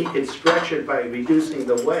 and he could stretch it by reducing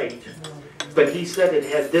the weight, but he said it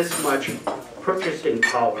had this much purchasing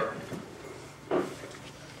power.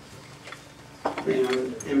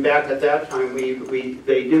 And back at that time,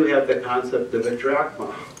 they do have the concept of a drachma,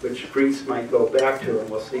 which Greece might go back to, and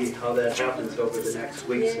we'll see how that happens over the next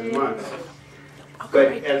weeks and months.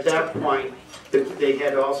 But at that point, they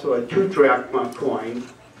had also a 2 drachma coin,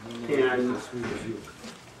 and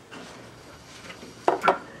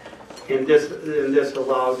this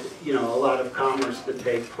allowed, a lot of commerce to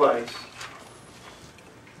take place.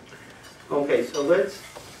 Okay, so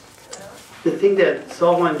the thing that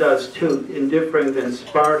Solon does too, in different than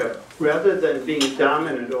Sparta, rather than being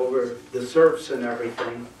dominant over the serfs and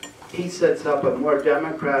everything, he sets up a more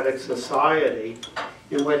democratic society.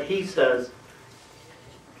 And what he says,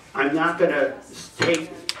 I'm not going to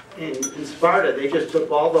take, in Sparta, they just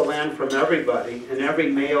took all the land from everybody, and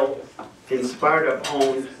every male in Sparta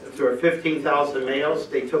owned, if there were 15,000 males,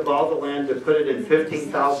 they took all the land and put it in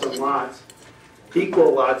 15,000 lots,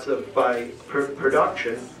 equal lots by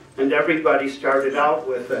production, and everybody started out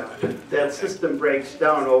with that. That system breaks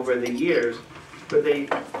down over the years, but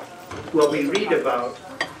what we read about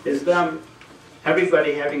is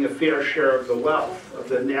everybody having a fair share of the wealth, of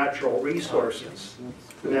the natural resources.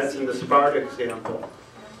 And that's in the Sparta example.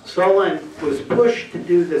 Solon was pushed to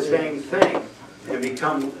do the same thing and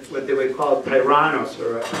become what they would call tyrannos,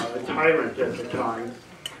 or a tyrant at the time.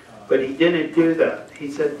 But he didn't do that.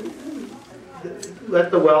 He said,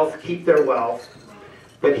 let the wealth keep their wealth.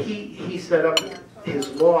 But he set up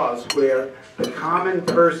his laws where the common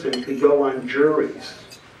person could go on juries.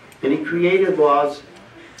 And he created laws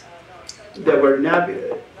that were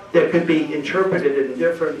that could be interpreted in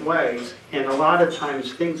different ways, and a lot of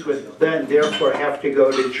times things would then therefore have to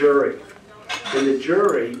go to jury. And the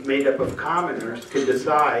jury, made up of commoners, could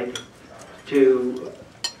decide to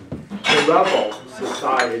level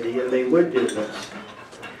society, and they would do this.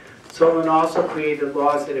 Solon also created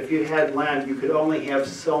laws that if you had land, you could only have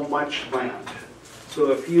so much land.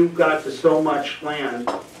 So if you got to so much land,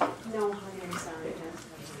 No, honey, I'm sorry.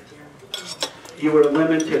 you were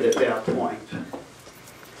limited at that point.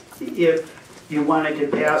 If you wanted to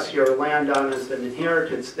pass your land on as an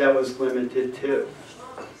inheritance, that was limited too.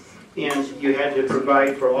 And you had to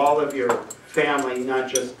provide for all of your family, not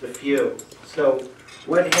just a few. So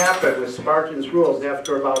what happened with Spartans' rules,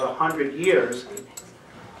 after about 100 years,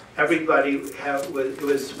 it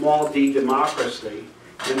was small d democracy,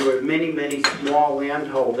 and there were many, many small land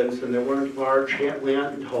holdings, and there weren't large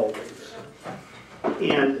land holdings.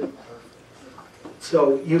 And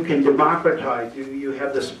so you can democratize. You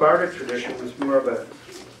have the Sparta tradition, which is more of a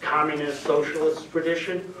communist, socialist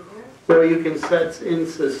tradition, where you can set in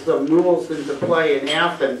some rules into play in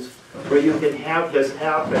Athens, where you can have this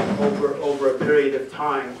happen over a period of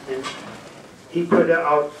time. And he put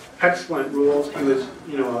out excellent rules. He was,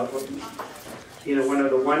 he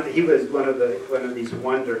was one of these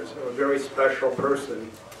wonders, a very special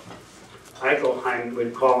person. Eichelheim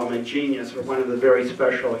would call him a genius, or one of the very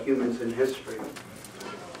special humans in history.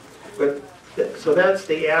 So that's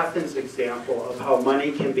the Athens example of how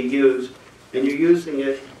money can be used, and you're using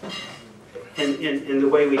it in the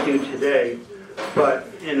way we do today, but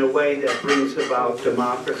in a way that brings about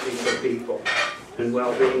democracy for people and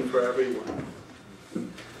well-being for everyone.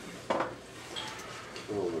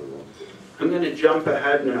 I'm going to jump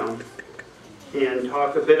ahead now and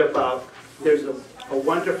talk a bit about, there's a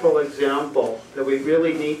wonderful example that we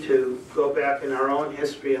really need to go back in our own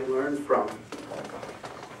history and learn from.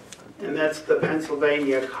 And that's the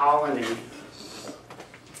Pennsylvania colony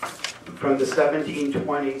from the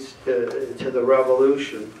 1720s to the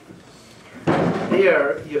Revolution.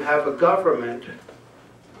 There you have a government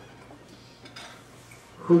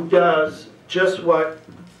who does just what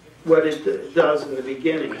it does in the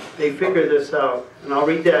beginning. They figure this out, and I'll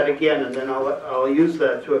read that again, and then I'll use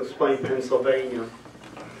that to explain Pennsylvania.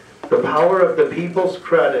 The power of the people's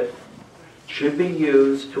credit should be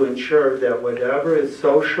used to ensure that whatever is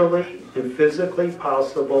socially and physically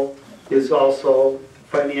possible is also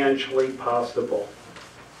financially possible.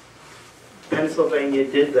 Pennsylvania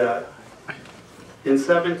did that. In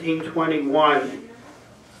 1721,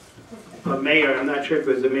 a mayor, I'm not sure if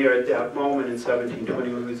it was a mayor at that moment in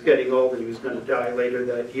 1720 when he was getting old and he was going to die later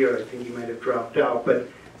that year. I think he might have dropped out, but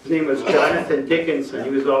his name was Jonathan Dickinson.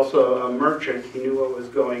 He was also a merchant. He knew what was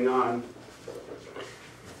going on.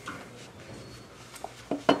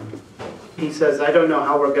 He says, I don't know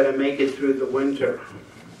how we're going to make it through the winter.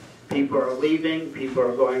 People are leaving, people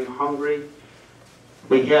are going hungry.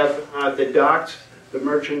 We have the docks, the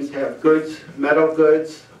merchants have goods, metal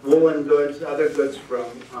goods, woolen goods, other goods from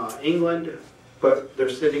England, but they're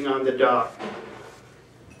sitting on the dock.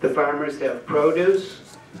 The farmers have produce.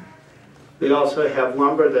 We also have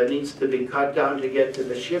lumber that needs to be cut down to get to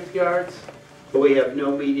the shipyards, but we have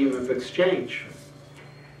no medium of exchange.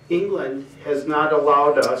 England has not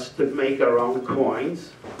allowed us to make our own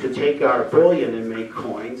coins, to take our bullion and make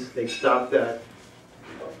coins. They stopped that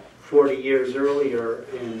 40 years earlier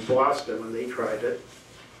in Boston when they tried it.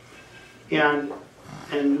 And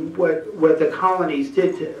what the colonies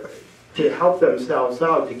did to help themselves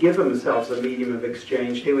out, to give themselves a medium of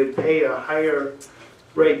exchange, they would pay a higher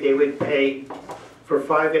rate. They would pay for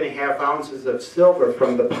 5.5 ounces of silver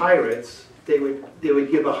from the pirates. They would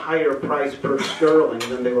give a higher price per sterling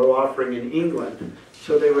than they were offering in England.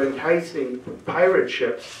 So they were enticing pirate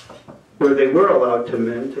ships where they were allowed to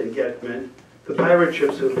mint and get mint. The pirate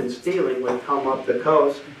ships who had been stealing would come up the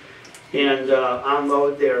coast and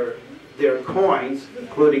unload their coins,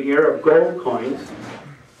 including Arab gold coins.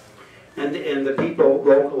 And the people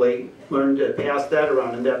locally learned to pass that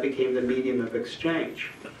around, and that became the medium of exchange.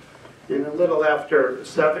 And a little after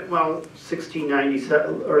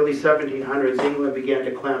 1697, early 1700s, England began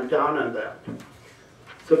to clamp down on that.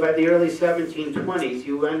 So by the early 1720s,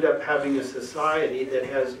 you end up having a society that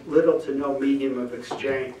has little to no medium of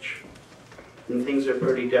exchange. And things are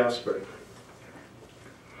pretty desperate.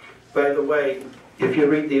 By the way, if you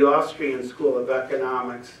read the Austrian School of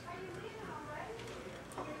Economics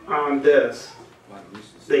on this,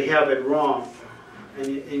 they have it wrong. And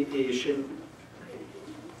you shouldn't.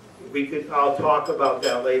 I'll talk about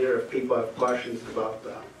that later if people have questions about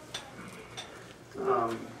that.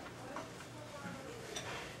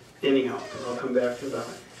 Anyhow, I'll come back to that.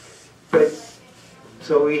 But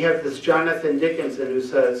so we have this Jonathan Dickinson who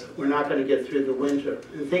says we're not going to get through the winter,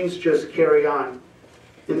 and things just carry on.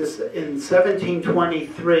 In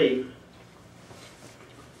 1723,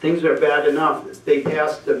 things are bad enough. They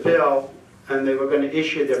passed a bill and they were going to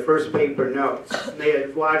issue their first paper notes. They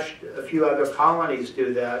had watched a few other colonies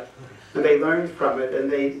do that, and they learned from it, and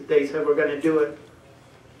they said, we're going to do it,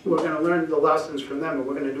 we're going to learn the lessons from them, and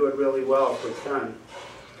we're going to do it really well if we can.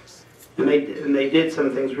 And they did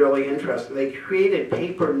some things really interesting. They created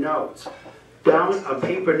paper notes, a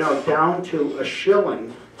paper note down to a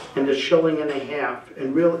shilling and a shilling and a half,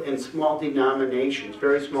 in small denominations,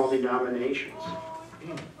 very small denominations.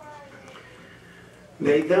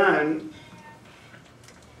 They then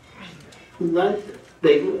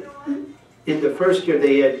in the first year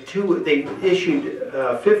they issued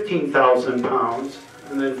 15,000 pounds,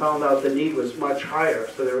 and then found out the need was much higher,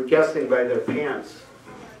 so they were guessing by their pants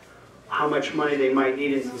how much money they might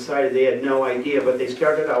need in society. They had no idea, but they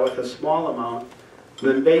started out with a small amount. And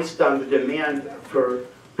then based on the demand for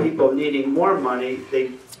people needing more money,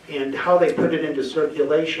 and how they put it into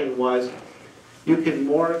circulation was you could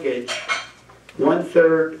mortgage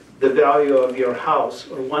 1/3 the value of your house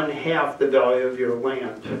or 1/2 the value of your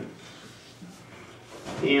land.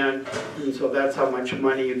 And so that's how much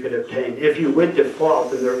money you could obtain. If you would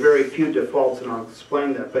default, and there are very few defaults, and I'll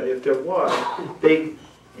explain that, but if there was,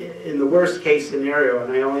 in the worst case scenario,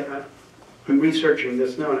 and I'm researching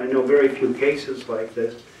this now, and I know very few cases like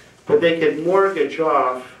this, but they could auction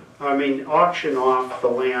off the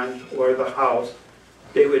land or the house.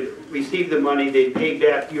 They would receive the money, they'd pay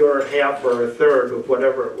back your half or a third of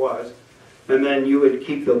whatever it was, and then you would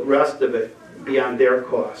keep the rest of it beyond their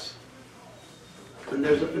costs. And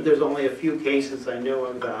there's only a few cases I know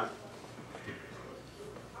of that.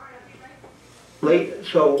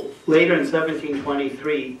 So later in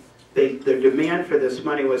 1723, their demand for this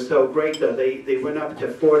money was so great that they went up to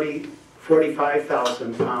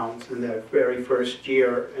 45,000 pounds in that very first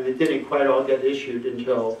year, and it didn't quite all get issued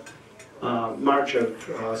until March of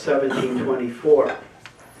 1724.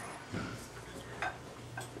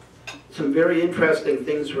 Some very interesting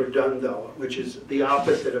things were done, though, which is the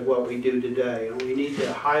opposite of what we do today. And we need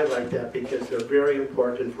to highlight that because they're very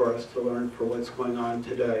important for us to learn for what's going on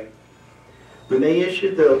today. When they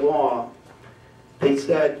issued their law, they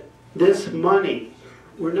said, this money,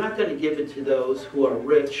 we're not going to give it to those who are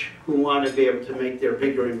rich, who want to be able to make their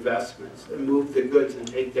bigger investments and move the goods and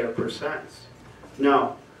take their percents.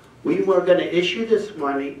 No, we were going to issue this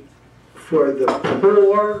money for the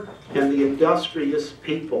poor and the industrious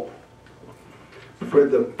people. for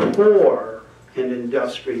the poor and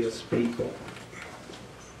industrious people.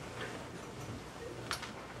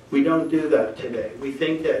 We don't do that today. We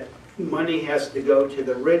think that money has to go to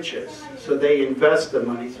the richest, so they invest the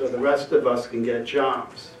money so the rest of us can get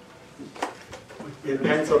jobs. In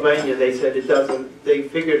Pennsylvania, they said it doesn't, they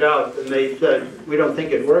figured out, and they said, we don't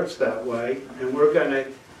think it works that way, and we're gonna,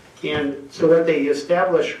 and so what they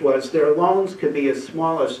established was their loans could be as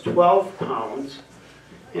small as 12 pounds,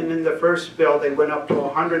 and in the first bill, they went up to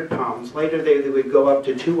 100 pounds. Later, they would go up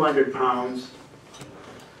to 200 pounds.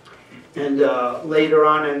 And later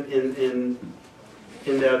on in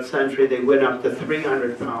that century, they went up to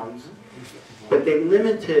 300 pounds. But they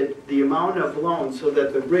limited the amount of loans so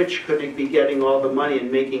that the rich couldn't be getting all the money and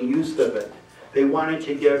making use of it. They wanted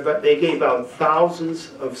to give, but they gave out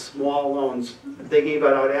thousands of small loans. They gave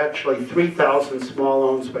out actually 3,000 small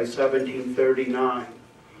loans by 1739.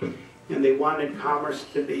 And they wanted commerce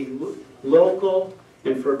to be local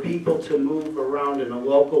and for people to move around in a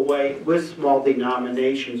local way with small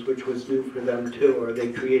denominations, which was new for them too, or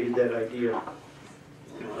they created that idea.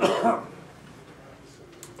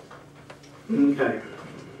 Okay.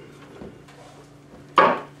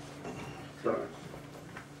 Sorry.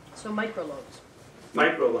 So microloans.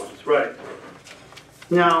 Microloans, right.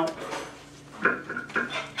 Now,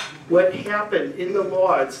 what happened in the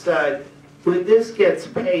law, it said, when this gets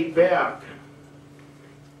paid back,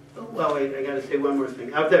 well, wait, I gotta say one more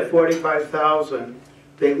thing. Of that 45,000,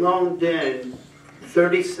 they loaned in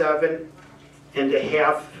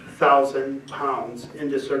 37,500 pounds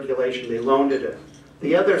into circulation. They loaned it in.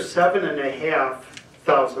 The other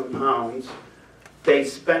 7,500 pounds, they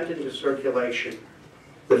spent into circulation.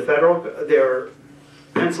 Their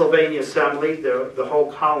Pennsylvania Assembly, the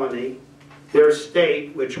whole colony, their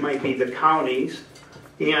state, which might be the counties,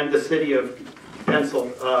 and the city of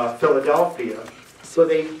Philadelphia. So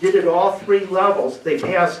they did it all three levels. They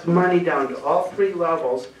passed money down to all three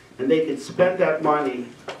levels, and they could spend that money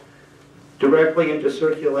directly into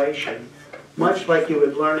circulation. Much like you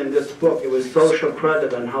would learn in this book, it was social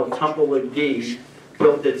credit on how Tumblewood D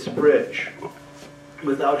built its bridge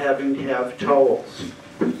without having to have tolls.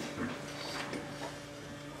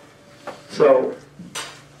 So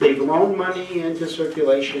they've loaned money into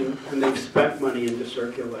circulation, and they've spent money into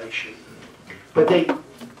circulation. But the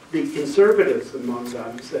conservatives among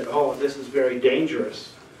them said, oh, this is very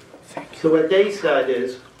dangerous. So what they said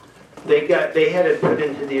is, they had it put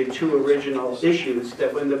into the two original issues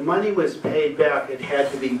that when the money was paid back, it had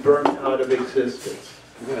to be burnt out of existence.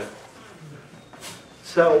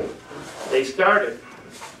 So they started.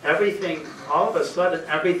 Everything, all of a sudden,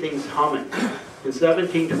 everything's humming. In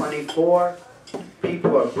 1724,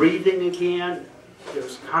 people are breathing again.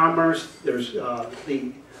 There's commerce. There's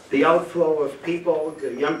the outflow of people.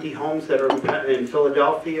 The empty homes that are in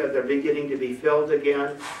Philadelphia, they're beginning to be filled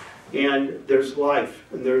again. And there's life,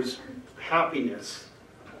 and there's happiness.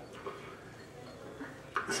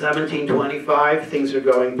 1725, things are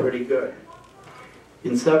going pretty good.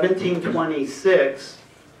 In 1726,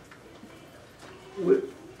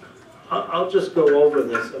 I'll just go over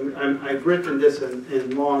this. I've written this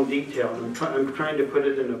in long detail. I'm trying to put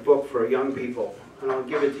it in a book for young people, and I'll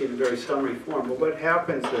give it to you in a very summary form. But what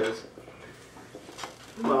happens is,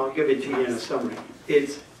 well, I'll give it to you in a summary.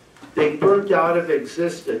 They burnt out of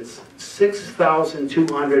existence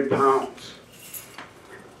 6,200 pounds.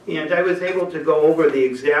 And I was able to go over the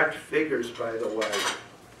exact figures, by the way.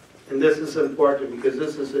 And this is important because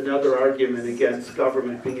this is another argument against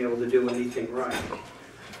government being able to do anything right.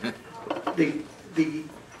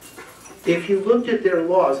 If you looked at their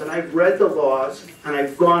laws, and I've read the laws, and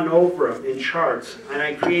I've gone over them in charts, and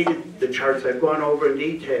I created the charts, I've gone over in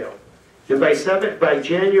detail. And by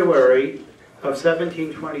January of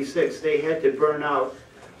 1726, they had to burn out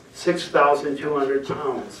 6,200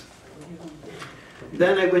 pounds.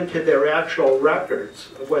 Then I went to their actual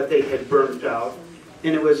records of what they had burnt out,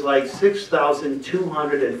 and it was like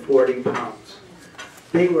 6,240 pounds.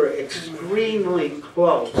 They were extremely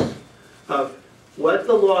close of what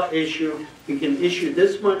the law issued. We can issue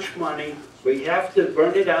this much money, we have to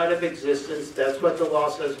burn it out of existence, that's what the law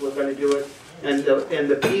says we're going to do it, and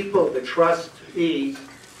the people, the trustees,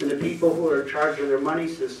 and the people who are in charge of their money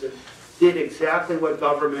system did exactly what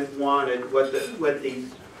government wanted, what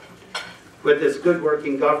this good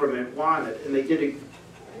working government wanted, and they did it,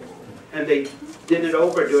 and they didn't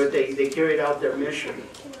overdo it. They carried out their mission.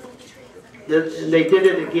 And they did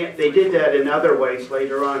it again. They did that in other ways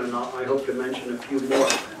later on, and I hope to mention a few more.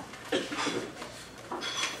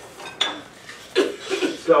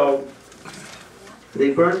 So they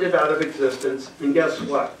burned it out of existence, and guess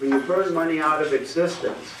what? When you burn money out of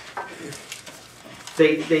existence,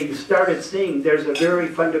 they started seeing there's a very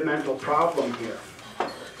fundamental problem here.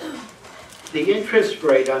 The interest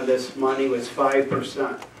rate on this money was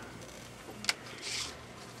 5%.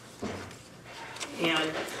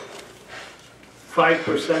 And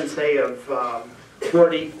 5%, say, of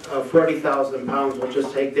 40,000 pounds, we'll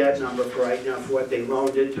just take that number for right now for what they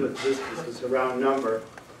loaned into existence, it's a round number,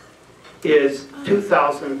 is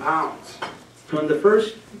 2,000 pounds. So in the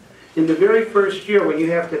very first year, when you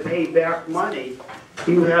have to pay back money,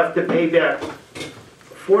 you have to pay back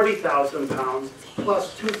 40,000 pounds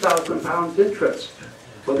plus 2,000 pounds interest.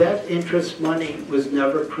 Well, that interest money was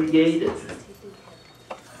never created.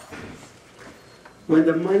 When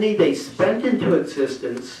the money they spent into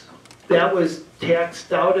existence, that was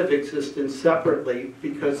taxed out of existence separately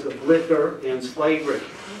because of liquor and slavery.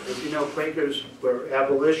 As you know, Quakers were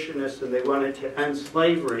abolitionists and they wanted to end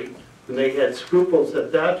slavery. And they had scruples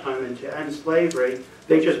at that time, and to end slavery,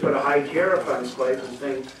 they just put a high tariff on slaves and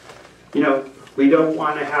saying, you know, we don't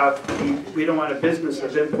want a business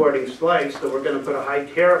of importing slaves, so we're going to put a high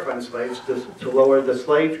tariff on slaves to lower the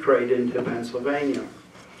slave trade into Pennsylvania.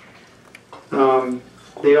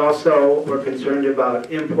 They also were concerned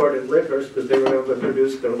about imported liquors because they were able to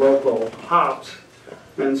produce their local hops,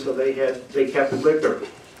 and so they kept liquor.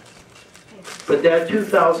 But that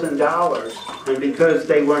 $2,000, and because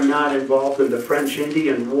they were not involved in the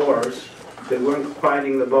French-Indian Wars, they weren't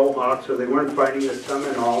fighting the Mohawks or they weren't fighting the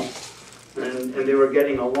Seminoles, and they were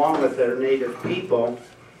getting along with their native people,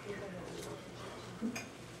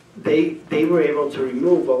 they were able to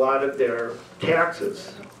remove a lot of their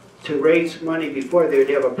taxes. To raise money before, they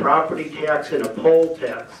would have a property tax and a poll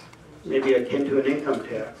tax, maybe akin to an income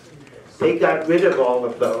tax. They got rid of all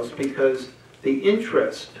of those because the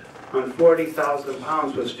interest on 40,000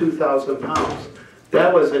 pounds was 2,000 pounds.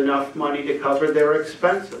 That was enough money to cover their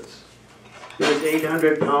expenses. It was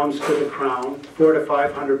 800 pounds to the Crown, 400 to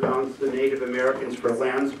 500 pounds to the Native Americans for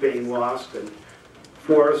lands being lost, and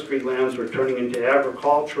forestry lands were turning into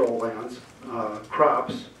agricultural lands,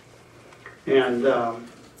 crops. And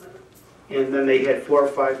then they had 400 or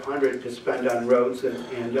 500 to spend on roads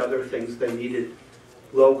and other things they needed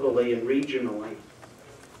locally and regionally.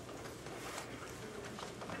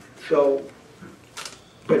 So,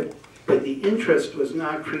 but the interest was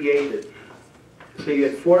not created. So you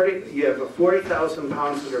have 40,000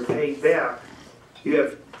 pounds that are paid back. You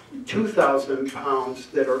have 2,000 pounds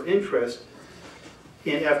that are interest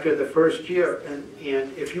after the first year. And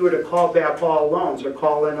if you were to call back all loans or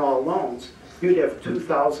call in all loans, you'd have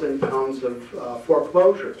 2,000 pounds of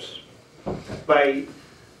foreclosures. By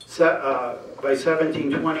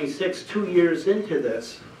 1726, 2 years into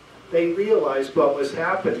this, they realized what was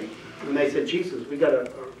happening, and they said, "Jesus, we gotta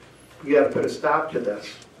put a stop to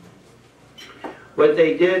this." What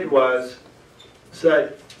they did was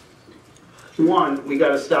said, one, we got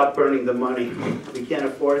to stop burning the money. We can't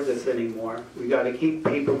afford this anymore. We got to keep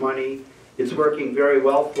paper money. It's working very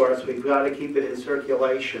well for us. We've got to keep it in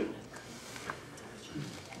circulation.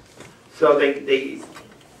 So they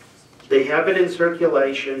have it in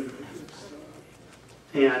circulation,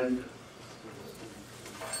 and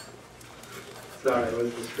sorry, I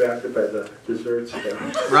was distracted by the desserts there.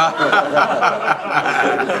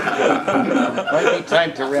 Might be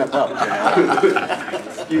time to wrap up.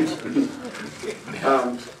 Excuse me.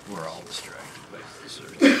 We're all distracted by this.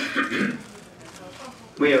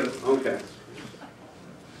 We have, okay.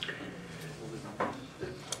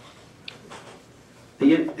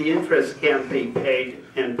 The interest can't be paid,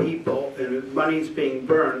 and money's being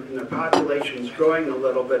burned, and the population's growing a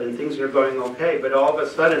little bit, and things are going okay, but all of a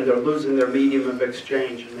sudden they're losing their medium of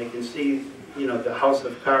exchange, and they can see, you know, the house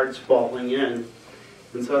of cards falling in.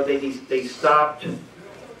 And so they stopped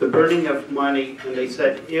the burning of money, and they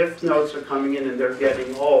said, if notes are coming in and they're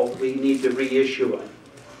getting old, we need to reissue them.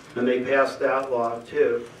 And they passed that law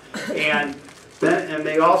too. And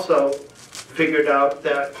they also figured out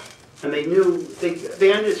that, and they knew, they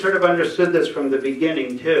sort of understood this from the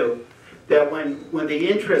beginning too, that when the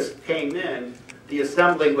interest came in, the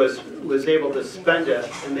assembly was able to spend it,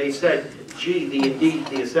 and they said, gee,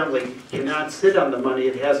 the assembly cannot sit on the money,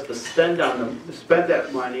 it has to spend that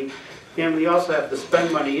money, and we also have to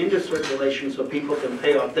spend money into circulation so people can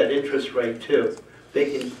pay off that interest rate too. They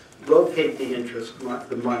can rotate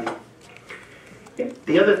the money.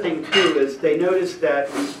 The other thing too is they noticed that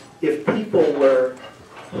if people were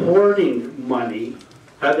hoarding money,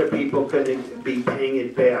 other people could be paying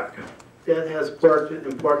it back. That has important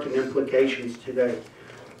implications today.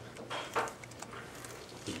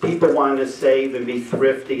 People want to save and be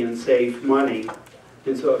thrifty and save money.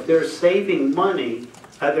 And so if they're saving money,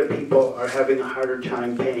 other people are having a harder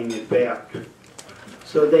time paying it back.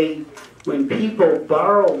 So when people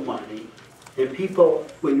borrow money, and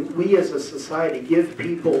when we as a society give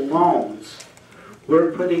people loans, we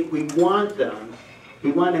want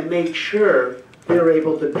to make sure they're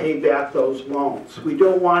able to pay back those loans. We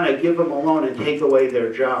don't want to give them a loan and take away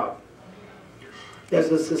their job.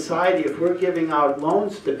 As a society, if we're giving out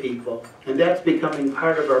loans to people, and that's becoming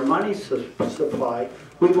part of our money supply,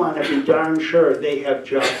 we want to be darn sure they have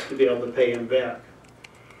jobs to be able to pay them back.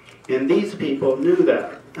 And these people knew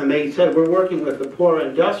that. And they said, we're working with the poor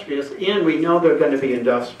industrious, and we know they're going to be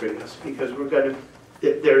industrious, because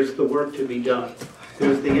there's the work to be done.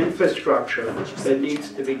 There's the infrastructure that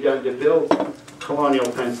needs to be done to build colonial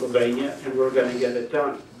Pennsylvania, and we're going to get it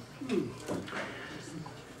done.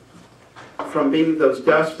 From being those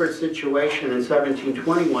desperate situation in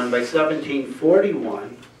 1721, by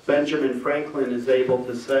 1741, Benjamin Franklin is able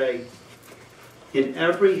to say, in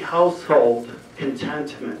every household,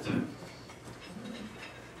 contentment.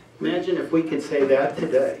 Imagine if we could say that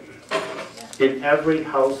today. In every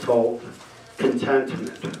household,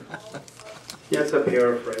 contentment. That's a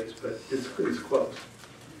paraphrase, but it's close.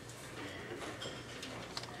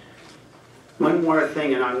 One more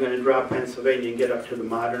thing, and I'm going to drop Pennsylvania and get up to the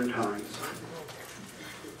modern times,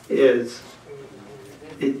 is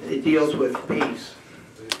it deals with peace.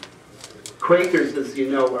 Quakers, as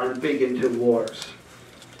you know, aren't big into wars.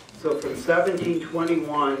 So from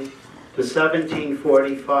 1721 to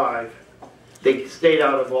 1745, they stayed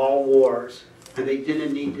out of all wars, and they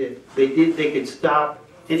didn't need to. They could stop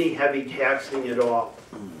any heavy taxing at all.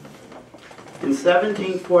 In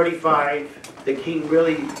 1745, the king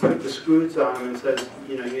really put the screws on him and says,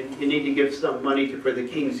 you need to give some money for the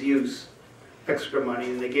king's use, extra money,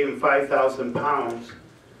 and they gave him 5,000 pounds.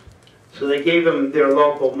 So they gave him their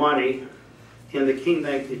local money, and the king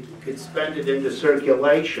then could spend it into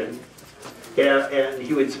circulation, and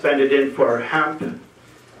he would spend it in for hemp,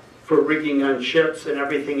 for rigging on ships, and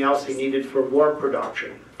everything else he needed for war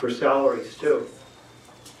production, for salaries too.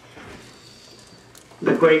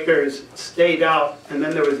 The Quakers stayed out, and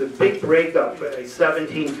then there was a big breakup in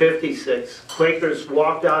 1756. Quakers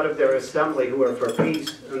walked out of their assembly who were for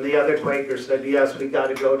peace, and the other Quakers said, yes, we got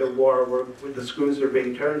to go to war. The screws are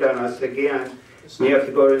being turned on us again. We have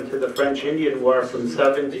to go into the French-Indian War from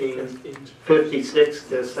 1756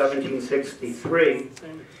 to 1763.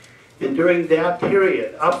 And during that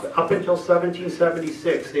period, up until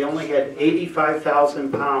 1776, they only had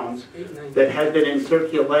 85,000 pounds that had been in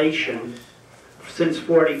circulation since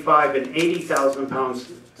 45, and 80,000 pounds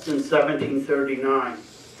since 1739.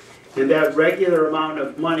 And that regular amount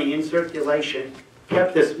of money in circulation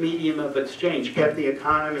kept this medium of exchange, kept the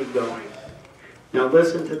economy going. Now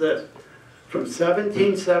listen to this. From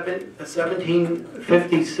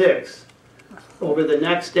 1756, over the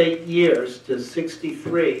next 8 years to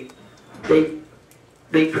 63, they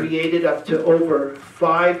created up to over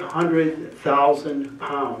 500,000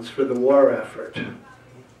 pounds for the war effort.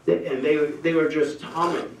 And they were just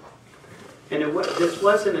humming. And it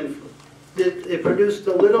produced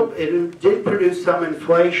it did produce some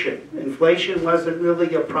inflation. Inflation wasn't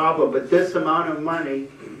really a problem, but this amount of money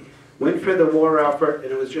went for the war effort,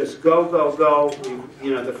 and it was just go, go, go.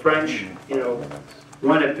 The French,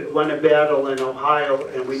 won a battle in Ohio,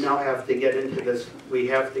 and we now have to get into this. We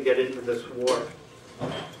have to get into this war.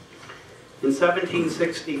 In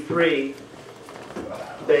 1763,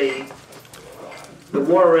 the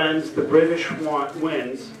war ends. The British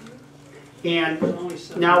wins, and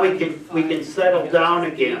now we can settle down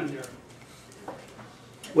again.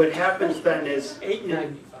 What happens then is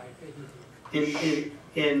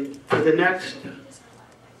for the next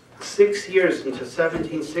 6 years into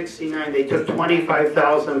 1769, they took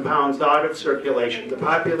 25,000 pounds out of circulation. The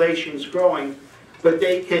population's growing, but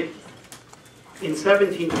they could. In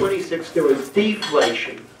 1726, there was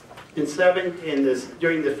deflation.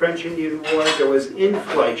 During the French-Indian War, there was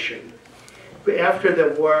inflation. But after the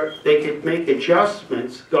war, they could make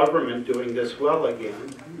adjustments. Government doing this well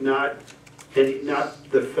again, not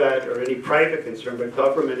the Fed or any private concern, but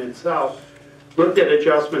government itself looked at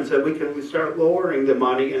adjustments that we start lowering the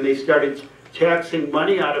money, and they started taxing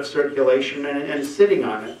money out of circulation and sitting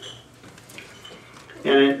on it.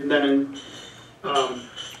 And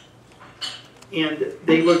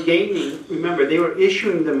they were gaining. Remember, they were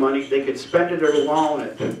issuing the money. They could spend it or loan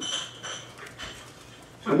it.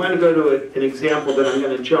 I'm going to go to an example that I'm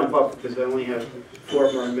going to jump up because I only have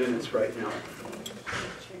 4 more minutes right now.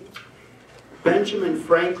 Benjamin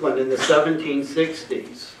Franklin in the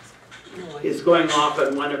 1760s is going off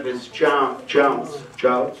on one of his jauns.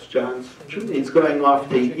 He's going off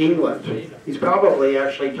to England. He's probably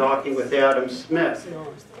actually talking with Adam Smith.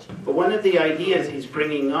 But one of the ideas he's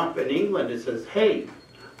bringing up in England is says, hey,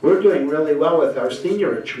 We're doing really well with our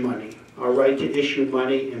seniorage money, our right to issue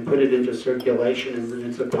money and put it into circulation, and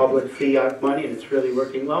it's a public fiat money, and it's really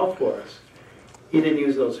working well for us. He didn't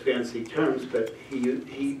use those fancy terms, but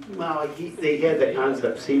they had the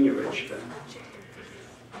concept seniorage then.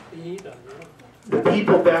 The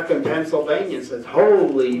people back in Pennsylvania says,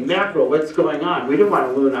 holy mackerel, what's going on? We don't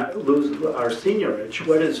want to lose our seniorage.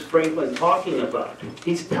 What is Franklin talking about?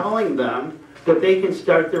 He's telling them that they can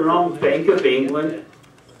start their own Bank of England.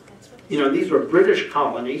 You know, these were British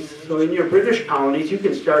colonies. So in your British colonies, you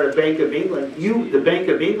can start a Bank of England. The Bank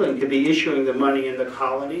of England could be issuing the money in the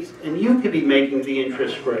colonies, and you could be making the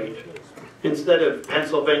interest rate. Instead of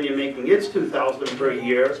Pennsylvania making its $2,000 per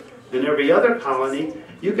year, and every other colony,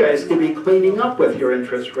 you guys could be cleaning up with your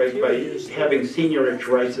interest rate by having seniorage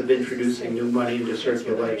rights of introducing new money into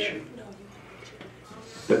circulation.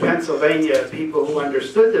 The Pennsylvania people who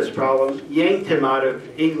understood this problem yanked him out of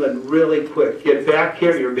England really quick. Get back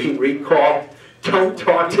here, you're being recalled. Don't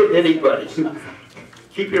talk to anybody.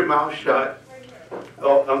 Keep your mouth shut,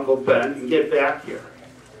 oh, Uncle Ben, and get back here.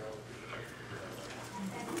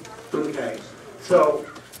 Okay, so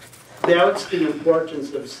that's the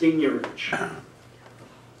importance of seniorage.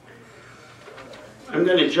 I'm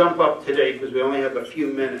going to jump up today because we only have a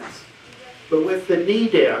few minutes. But with the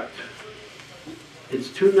NEED Act, it's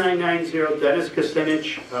 2990, Dennis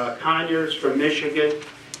Kucinich, Conyers from Michigan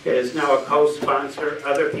is now a co-sponsor.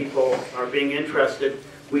 Other people are being interested.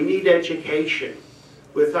 We need education.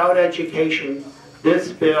 Without education,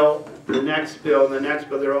 this bill, the next bill, and the next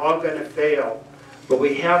bill, they're all going to fail. But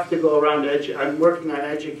we have to go around, I'm working on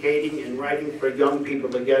educating and writing for young people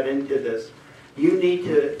to get into this. You need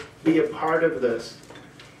to be a part of this.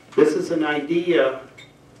 This is an idea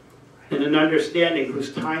and an understanding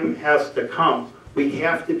whose time has to come. We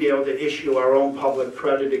have to be able to issue our own public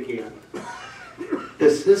credit again.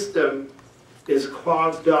 The system is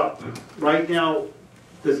clogged up. Right now,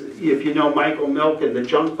 if you know Michael Milken, the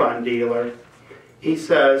junk bond dealer, he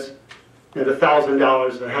says, at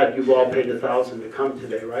 $1,000 a head, you've all paid $1,000 to come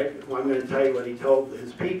today, right? Well, I'm going to tell you what he told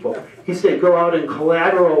his people. He said, go out and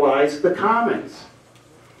collateralize the commons.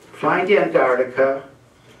 Find Antarctica,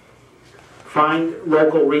 find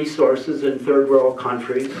local resources in third world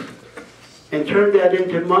countries, and turn that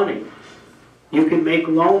into money. You can make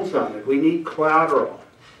loans on it. We need collateral.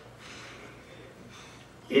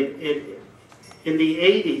 In the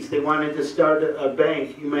 80s, they wanted to start a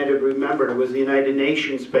bank. You might have remembered, it was the United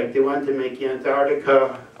Nations Bank. They wanted to make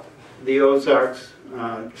Antarctica, the Ozarks,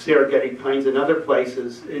 Serengeti Plains, and other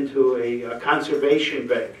places into a conservation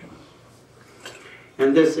bank.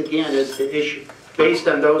 And this, again, is the issue. Based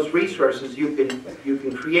on those resources, you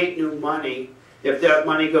can create new money. If that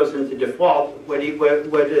money goes into default, what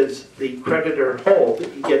does the creditor hold?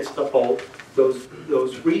 He gets to hold those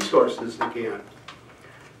resources again.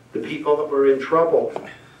 The people that were in trouble.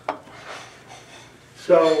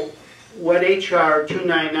 So what HR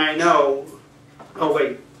 2990, oh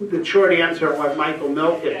wait, the short answer on what Michael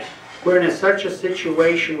Milken, we're in such a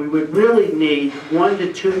situation we would really need 1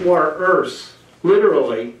 to 2 more Earths,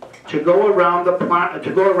 literally, to go around the planet,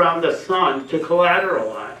 to go around the sun to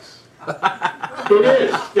collateralize. It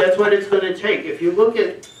is. That's what it's going to take. If you look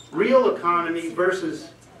at real economy versus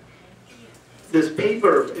this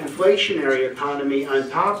paper inflationary economy on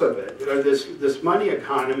top of it, or this money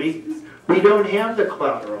economy, we don't have the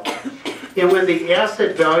collateral. And when the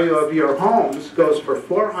asset value of your homes goes for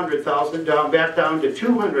 $400,000 back down to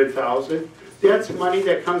 $200,000, that's money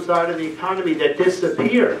that comes out of the economy that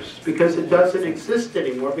disappears because it doesn't exist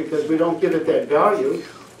anymore because we don't give it that value.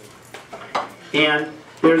 And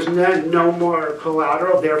there's no more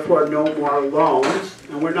collateral, therefore no more loans,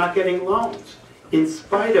 and we're not getting loans. In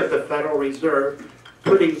spite of the Federal Reserve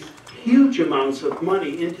putting huge amounts of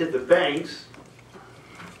money into the banks,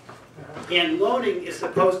 and loaning is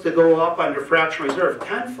supposed to go up under fractional reserve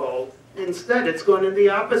tenfold. Instead, it's going in the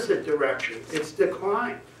opposite direction. It's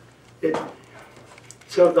declined.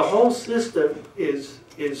 So the whole system is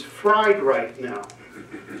fried right now.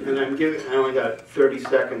 And I only got 30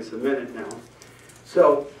 seconds a minute now.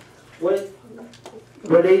 So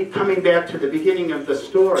coming back to the beginning of the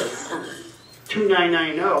story,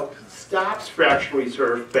 2990 stops fractional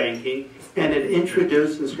reserve banking, and it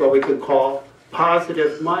introduces what we could call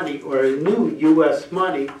positive money, or a new U.S.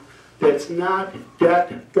 money that's not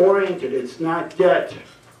debt-oriented. It's not debt.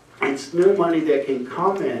 It's new money that can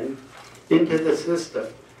come into the system.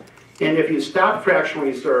 And if you stop fractional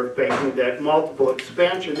reserve banking, that multiple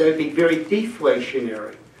expansion, that would be very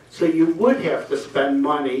deflationary. So you would have to spend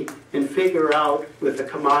money and figure out, with the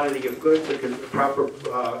commodity of goods, the proper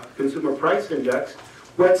consumer price index,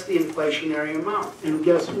 what's the inflationary amount. And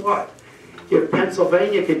guess what? if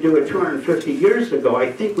Pennsylvania could do it 250 years ago,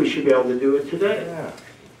 I think we should be able to do it today. Yeah.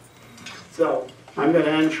 So, I'm going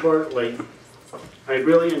to end shortly. I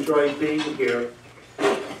really enjoyed being here.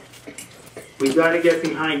 We've got to get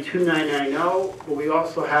behind 2990, but we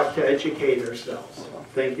also have to educate ourselves.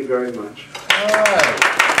 Thank you very much. All right.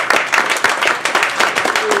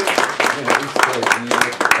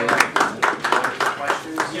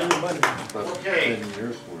 Okay.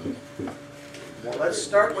 Well, let's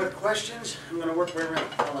start with questions. I'm going to work right around.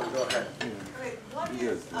 Ellen, go ahead. Okay, what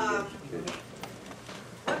is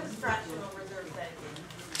fractional reserve banking?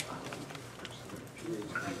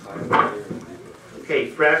 Okay,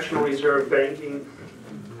 fractional reserve banking.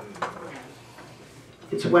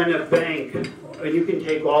 It's when a bank, and you can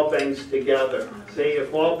take all banks together. Say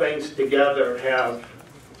if all banks together have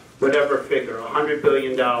whatever figure, $100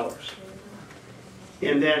 billion.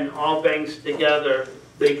 And then all banks together,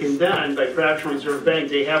 they can then, by fractional reserve bank,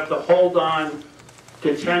 they have to hold on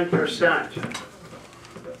to 10%.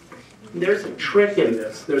 There's a trick in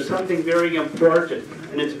this. There's something very important,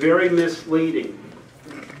 and it's very misleading.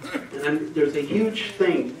 And there's a huge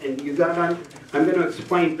thing, and I'm going to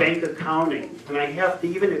explain bank accounting, and I have to,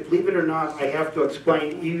 believe it or not, I have to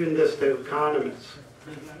explain even this to economists.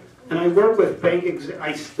 And I work with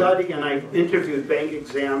I study and I've interviewed bank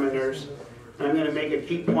examiners, and I'm going to make a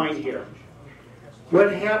key point here.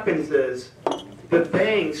 What happens is, the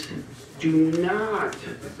banks do not,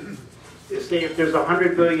 say if there's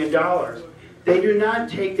 $100 billion, they do not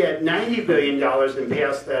take that $90 billion and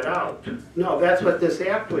pass that out. No, that's what this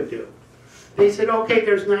act would do. They said, okay,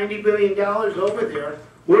 there's $90 billion over there.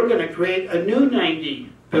 We're going to create a new $90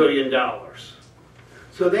 billion.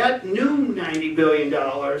 So that new $90 billion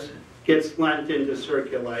gets lent into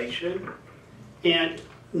circulation. And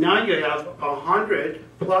now you have 100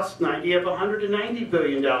 plus 90, you have $190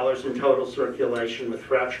 billion in total circulation with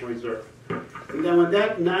fractional reserve. And then when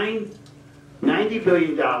that $90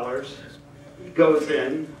 billion goes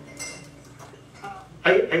in,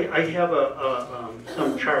 I have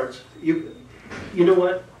some charts. You know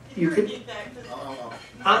what? You could.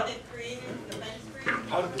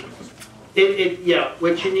 Yeah.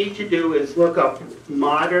 What you need to do is look up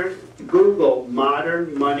Google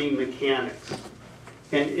modern money mechanics,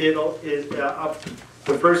 and up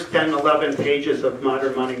the first 10, 11 pages of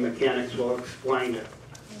modern money mechanics will explain it.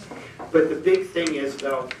 But the big thing is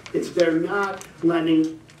though, they're not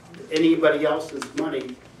lending anybody else's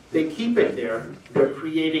money. They keep it there. They're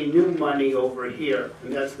creating new money over here,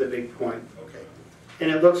 and that's the big point. Okay. And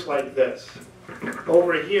it looks like this.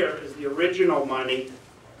 Over here is the original money,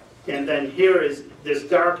 and then here is this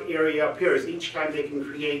dark area up here is each time they can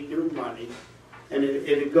create new money. And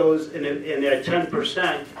it goes, and at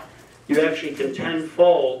 10%, you actually can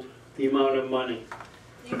tenfold the amount of money.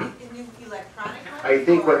 You can do electronic money? I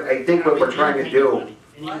think what we're trying to do,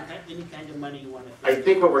 Any kind of money you want to. I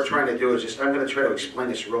think what we're trying to do is just, I'm going to try to explain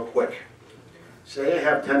this real quick. Say I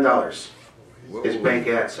have $10 is bank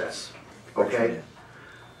access, okay?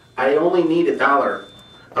 I only need $1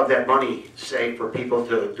 of that money, say, for people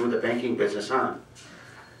to do the banking business on.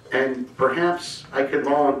 And perhaps I could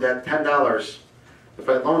loan that $10, if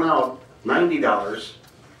I loan out $90,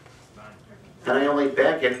 and I only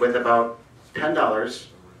back it with about $10,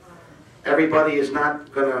 everybody is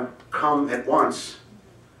not going to come at once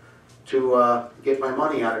to get my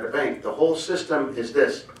money out of the bank. The whole system is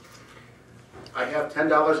this. I have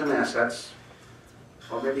 $10 in assets,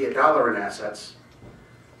 or maybe $1 in assets,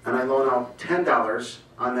 and I loan out $10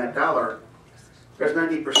 on that dollar. There's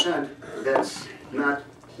 90% that's not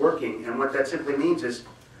working, and what that simply means is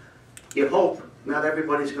you hope not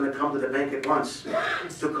everybody's going to come to the bank at once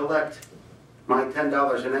to collect my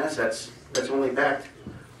 $10 in assets that's only backed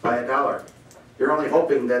by $1. You're only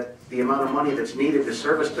hoping that the amount of money that's needed to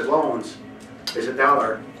service the loans is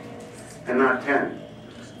 $1 and not 10.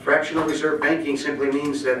 Fractional reserve banking simply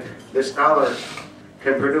means that this dollar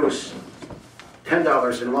can produce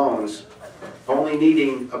 $10 in loans, only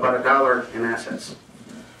needing about $1 in assets.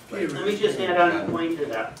 Let me just add on a point to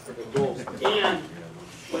that. And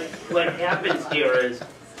what happens here is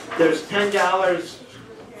there's $10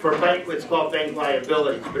 for bank, what's called bank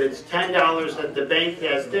liabilities, but it's $10 that the bank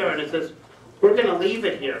has there, and it says, we're going to leave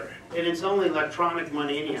it here. And it's only electronic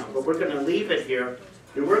money anyhow, but we're going to leave it here,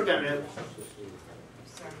 and we're going to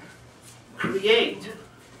create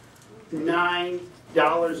 $9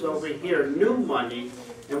 over here, new money,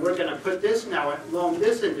 and we're going to put this now, loan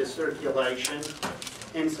this into circulation,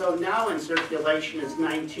 and so now in circulation is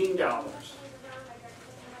 $19.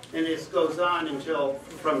 And this goes on until,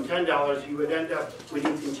 from $10, you would end up, when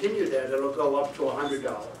you continue that, it'll go up to $100.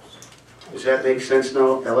 Does that make sense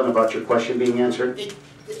now, Ellen, about your question being answered?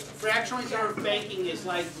 fractional reserve banking is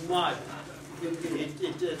like mud.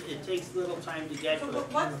 It takes little time to get to it.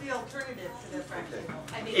 But what's the alternative to the fractional?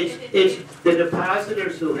 I mean, It's the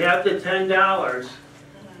depositors who have the $10,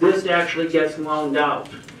 this actually gets loaned out.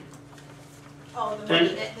 Oh, the money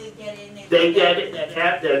and that they get in. They get it,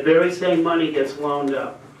 that very same money gets loaned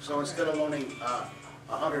out. So instead of loaning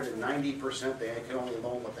 190%, they can only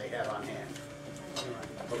loan what they have on hand.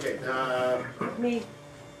 Okay, Me,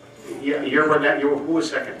 Yeah, who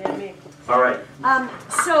was second? yeah, me. All right.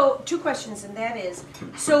 So, two questions, and that is,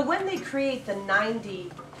 so when they create the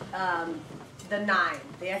 90,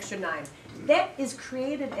 the extra 9, that is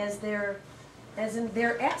created as in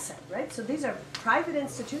their asset, right? So these are private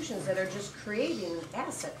institutions that are just creating an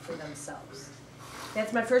asset for themselves.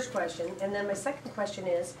 That's my first question, and then my second question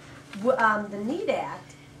is, the NEED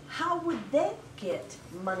Act, how would they get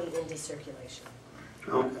money into circulation?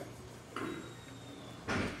 Okay.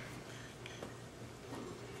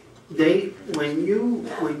 When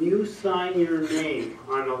you sign your name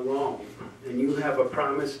on a loan and you have a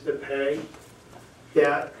promise to pay,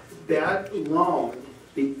 that loan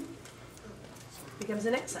Becomes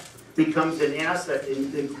an asset. becomes an asset,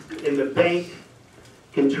 and the bank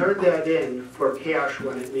can turn that in for cash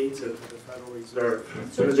when it needs it for the Federal Reserve,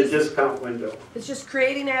 So through it's the just- discount window, It's just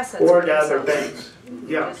creating assets. or for to other themselves.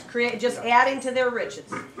 banks. Yeah. Just adding to their riches.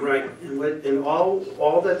 Right, and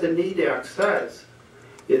all that the NEED Act says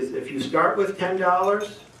is if you start with $10,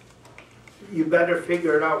 you better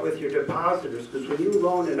figure it out with your depositors, because when you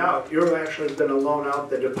loan it out, you're actually gonna loan out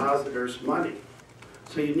the depositors' money.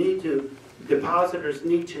 So depositors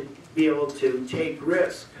need to be able to take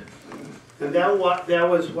risk. And that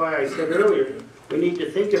was why I said earlier, we need to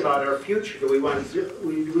think about our future. Do we want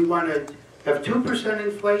to have 2%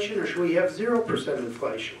 inflation, or should we have 0%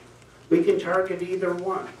 inflation? We can target either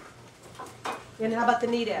one. And how about the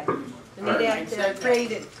NEED Act? The NEED Act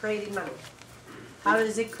created money. How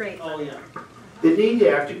does it create Oh, money? yeah. The NEED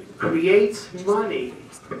Act creates money.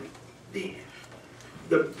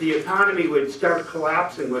 The economy would start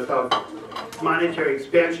collapsing without monetary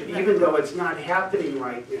expansion, even though it's not happening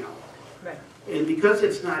right now. Right. And because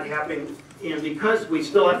it's not happening, and because we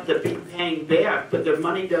still have to be paying back, but the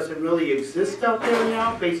money doesn't really exist out there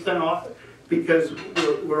now based on all, because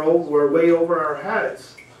we're way over our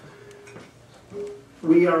heads.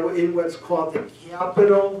 We are in what's called the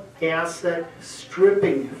capital asset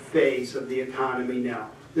stripping phase of the economy now.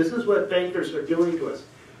 This is what bankers are doing to us.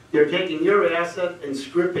 They're taking your asset and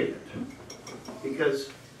stripping it, because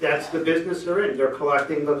that's the business they're in. They're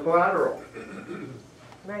collecting the collateral.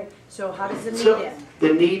 Right. So how does the NEED So Act?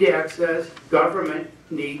 the NEED Act says government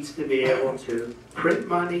needs to be able to print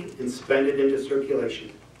money and spend it into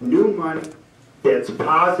circulation. New money that's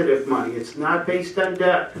positive money. It's not based on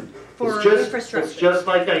debt. For It's just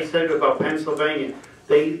like I said about Pennsylvania.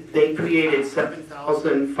 They created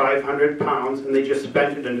 7,500 pounds and they just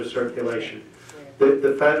spent it into circulation.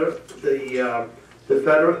 The federal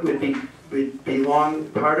would belong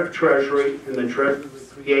part of Treasury, and the Treasury would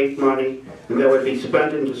create money, and that would be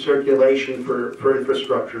spent into circulation for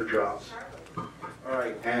infrastructure jobs. all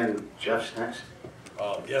right, and Jeff's next.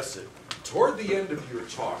 Yes, toward the end of your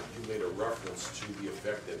talk, you made a reference to the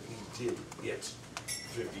effect that we did it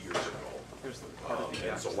 50 years ago.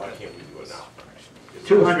 And so why can't we do it now?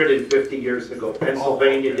 250 years ago,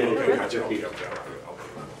 Pennsylvania did it.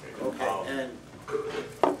 Okay, And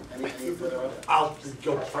any further? I'll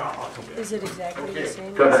go, I'll come back. Is it exactly the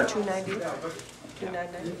same Go ahead. as 290?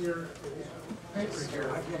 299? Your paper here,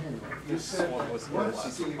 you said, once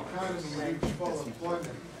the economy reached full employment,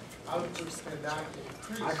 outputs cannot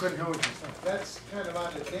increase. I couldn't hear what you said. That's kind of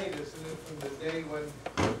out of date, isn't it, from the day when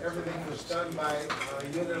everything was done by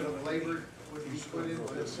a unit of labor would be put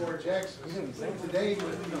into the storage axis. Today,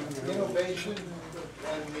 with the innovation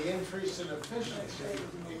and the increase in efficiency,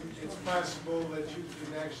 it's possible that you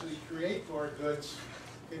can actually create more goods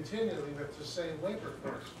continually with the same labor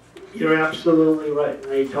force. You're absolutely right.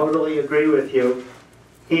 I totally agree with you.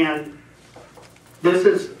 And this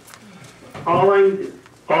is, all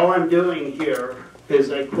I'm doing here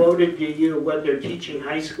is I quoted to you what they're teaching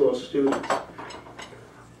high school students.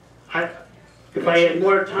 If I had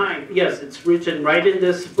more time, yes, it's written right in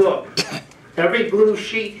this book. Every blue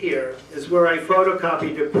sheet here is where I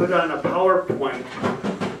photocopied to put on a PowerPoint.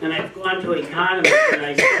 And I've gone to economists, and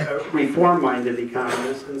I reform-minded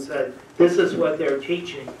economists, and said, this is what they're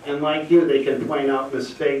teaching. And like you, they can point out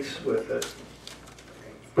mistakes with it.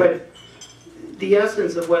 But the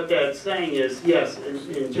essence of what that's saying is, yes,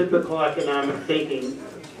 in typical economic thinking,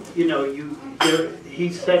 you know,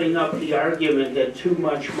 he's setting up the argument that too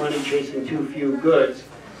much money chasing too few goods,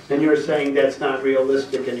 And you're saying that's not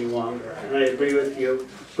realistic any longer, and I agree with you.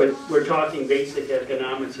 But we're talking basic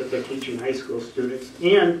economics if they're teaching high school students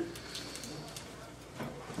and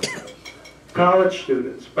college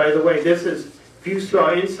students. By the way, this is, if you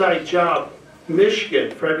saw Inside Job,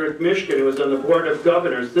 Michigan, Frederick, Michigan, who was on the Board of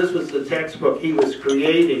Governors, this was the textbook he was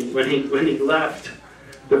creating when he left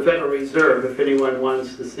the Federal Reserve. If anyone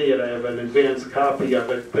wants to see it, I have an advanced copy of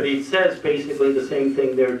it. But he says basically the same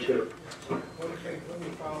thing there too. Okay, let me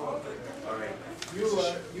follow up. All right.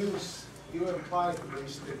 You implied at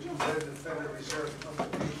least that you read the Federal Reserve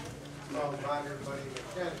publication called Modern Money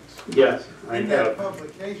Mechanics. Yes, I In that have.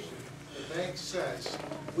 publication, the bank says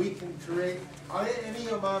we can create any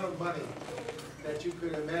amount of money that you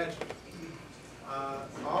could imagine.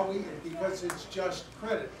 Because it's just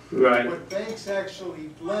credit. Right. What banks actually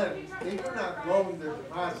lend, they do not loan their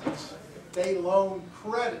deposits. They loan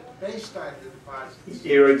credit based on the deposits.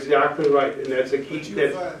 You're exactly right, and that's a key.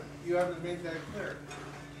 But you haven't made that clear.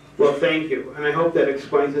 Well, thank you, and I hope that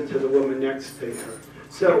explains it to the woman next to her.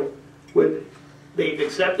 So, they've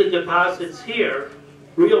accepted deposits here,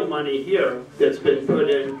 real money here that's been put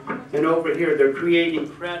in, and over here they're creating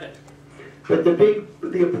credit. But the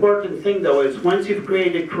important thing though is once you've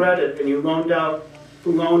created credit and you loaned out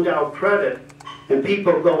credit, and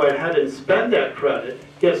people go ahead and spend that credit,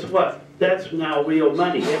 guess what? That's now real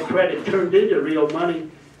money. That credit turned into real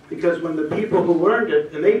money because when the people who earned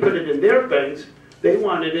it and they put it in their banks, they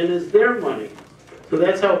want it in as their money. So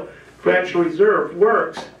that's how fractional reserve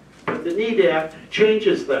works. But the NEED Act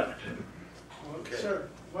changes that. Okay. Sir,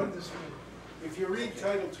 what does this mean? If you read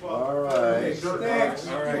Title 12. All right. Next. Next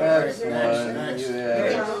one, you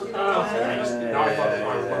have.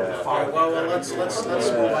 Well, let's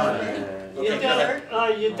move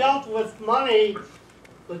on. You dealt with money,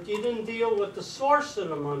 but you didn't deal with the source of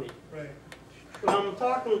the money. Right. What I'm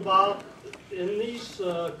talking about in these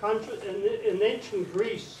countries, in ancient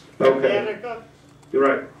Greece, Okay. Attica, You're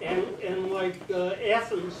right. and like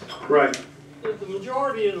Athens, Right. the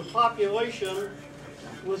majority of the population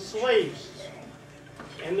was slaves.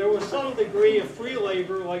 And there was some degree of free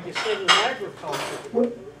labor, like you said, in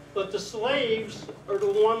agriculture. But the slaves are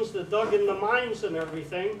the ones that dug in the mines and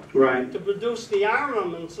everything Right. to produce the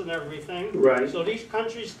armaments and everything. Right. So these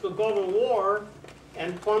countries could go to war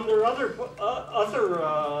and plunder other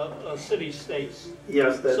city-states.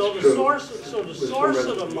 Yes, that's So the true. source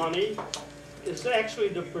of the money is actually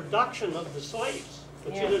the production of the slaves.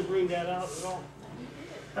 But you didn't bring that out at all.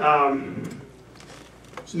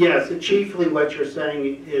 Yes, chiefly what you're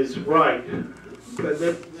saying is right, but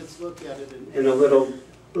Let's look at it in a little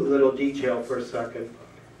detail for a second.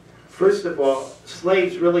 First of all,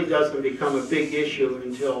 slaves really doesn't become a big issue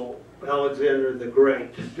until Alexander the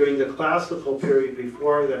Great. During the classical period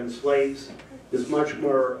before then, slaves is much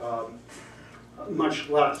more, much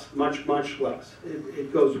less.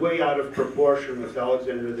 It goes way out of proportion with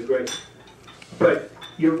Alexander the Great. But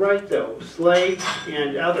you're right though, slaves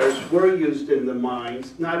and others were used in the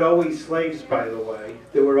mines, not always slaves by the way,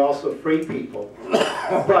 there were also free people,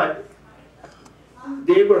 but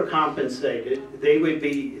they were compensated, they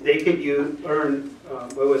could earn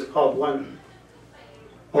what was called one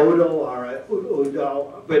odal or a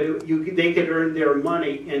udal, but they could earn their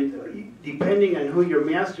money, and depending on who your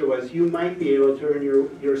master was, you might be able to earn your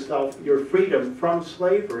freedom from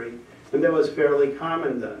slavery, and that was fairly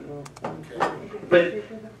common then. But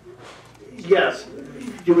yes,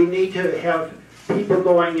 do we need to have people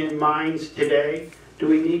going in mines today? Do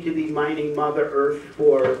we need to be mining Mother Earth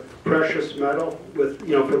for precious metal with, for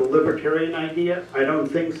the libertarian idea? I don't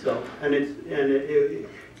think so. And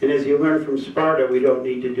as you learn from Sparta, we don't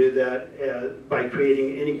need to do that by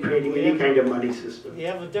creating any kind of money system. You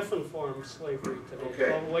have a different form of slavery today, Okay.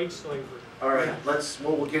 called wage slavery. All right,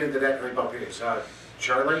 we'll get into that right about here.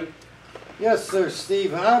 Charlie? Yes, sir,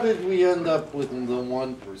 Steve, how did we end up with the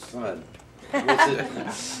 1%? Was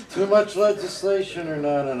it too much legislation or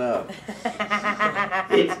not enough?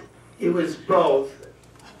 It was both.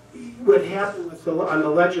 What happened on the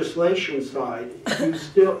legislation side,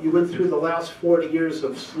 you went through the last 40 years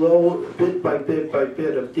of slow, bit by bit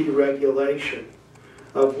of deregulation,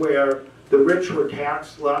 of where the rich were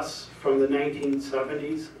taxed less from the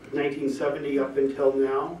 1970 up until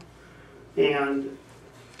now, and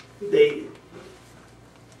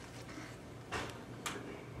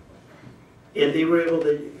they were able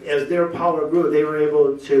to, as their power grew, they were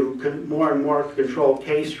able to more and more control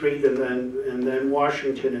K Street and then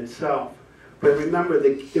Washington itself. But remember,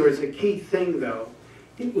 there was a key thing though.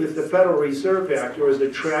 With the Federal Reserve Act, there was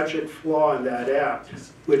a tragic flaw in that act,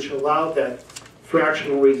 which allowed that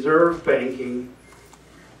fractional reserve banking,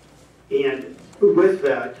 and with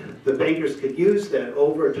that, the bankers could use that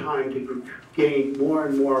over time to gain more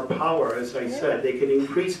and more power. As I said, they could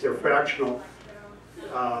increase their fractional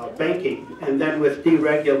banking. And then with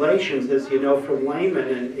deregulations, as you know from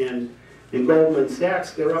Lehman and Goldman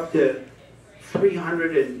Sachs, they're up to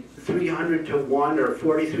 300 to 1 or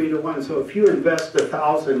 43 to 1. So if you invest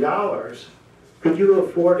 $1,000, could you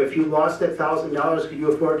afford, if you lost that $1,000, could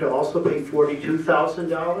you afford to also pay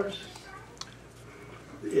 $42,000?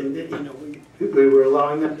 And you know, we were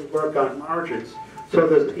allowing them to work on margins. So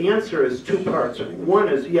the answer is two parts. One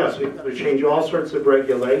is, yes, we've got to change all sorts of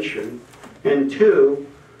regulation. And two,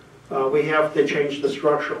 we have to change the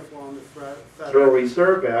structural form of the Federal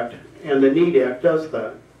Reserve Act, and the NEED Act does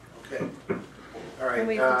that. Okay. All And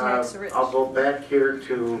we right, have to tax the rich. I'll go back here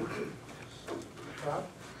to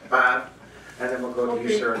Bob, and then we'll go to you,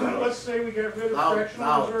 Okay, sir. let's say we got rid of Now-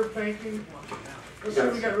 fractional reserve banking. Let's say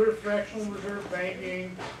we got rid of fractional reserve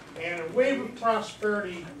banking, and a wave of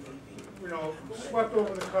prosperity, you know, swept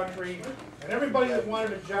over the country, and everybody that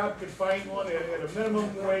wanted a job could find one at a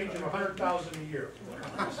minimum wage of $100,000 a year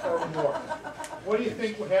or more. What do you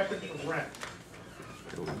think would happen to rent?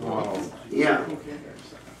 Yeah. Who cares?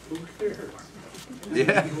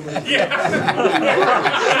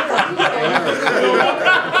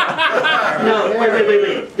 No,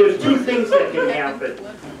 wait. There's two things that can happen.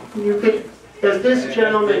 You could, as this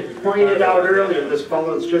gentleman pointed out earlier, this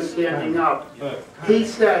fellow's just standing up, he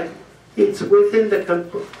said it's within the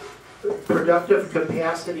productive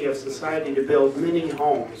capacity of society to build many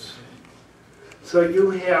homes. So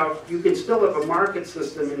you can still have a market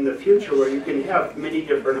system in the future where you can have many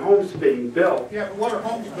different homes being built. Yeah, but what are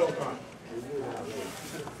homes built on?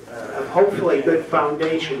 Hopefully good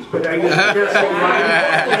foundations, but are you suggesting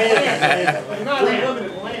land? Not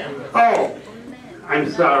unlimited land. Oh, I'm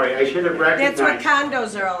sorry, I should have recognized. That's what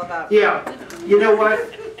condos are all about. Yeah, you know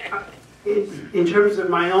what? In terms of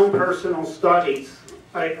my own personal studies,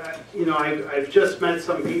 I've just met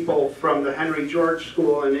some people from the Henry George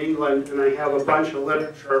School in England, and I have a bunch of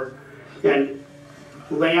literature. And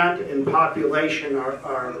land and population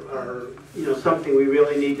are something we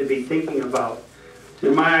really need to be thinking about.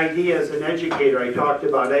 And my idea as an educator, I talked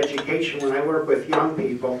about education when I work with young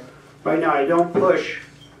people. Right now, I don't push.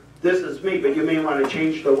 This is me, but you may want to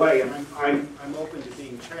change the way, and I'm open to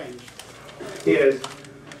being changed. Is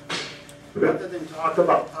rather than talk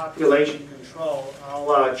about population control,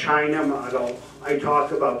 China model, I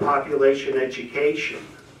talk about population education,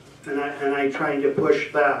 and I'm trying to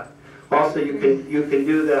push that. Also, you can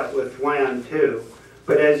do that with land too.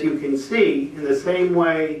 But as you can see, in the same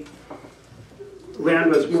way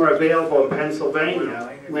land was more available in Pennsylvania,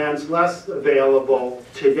 land's less available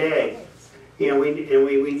today. And we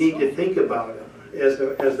need to think about it as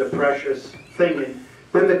a precious thing. And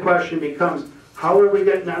then the question becomes, how are we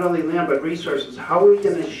getting not only land but resources? How are we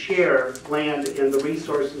going to share land and the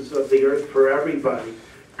resources of the earth for everybody?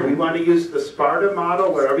 Do we want to use the Sparta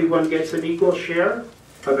model where everyone gets an equal share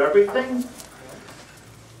of everything?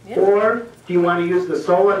 Yeah. Or do you want to use the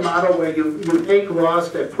Solon model where you make laws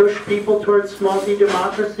that push people towards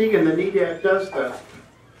multi-democracy, and the NEED Act does that?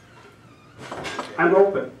 I'm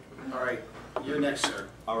open. All right, you're next, sir.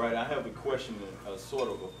 All right, I have a question, sort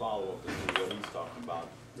of a follow-up to what he's talking about.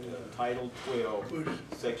 Title 12,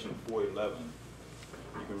 Section 411,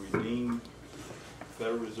 you can redeem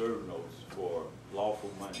Federal Reserve notes for lawful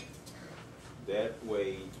money. That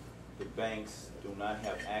way, the banks do not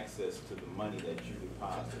have access to the money that you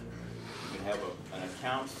deposit. You can have an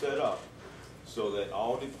account set up so that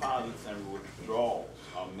all deposits and withdrawals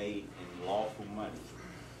are made in lawful money.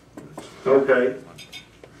 Okay.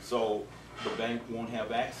 So the bank won't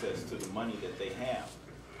have access to the money that they have.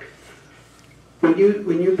 When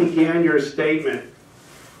you began your statement,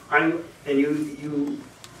 and you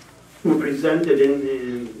presented in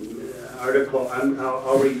the article,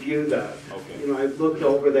 I'll review that. Okay. You know, I've looked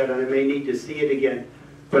over that, and I may need to see it again.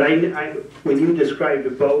 But when you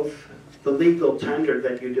described both the legal tender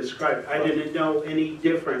that you described, I didn't know any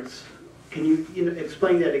difference. Can you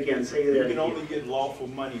explain that again? Say that again. You can only get lawful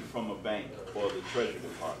money from a bank or the Treasury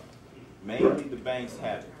Department. Mainly the banks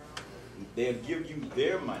have it. They'll give you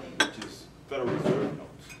their money, which is Federal Reserve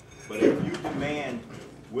notes. But if you demand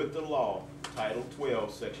with the law, Title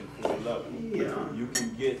 12, Section 411, you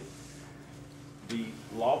can get the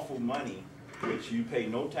lawful money, which you pay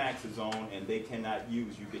no taxes on and they cannot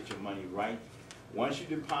use. You get your money right. Once you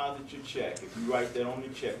deposit your check, if you write that on the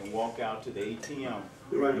check and walk out to the ATM,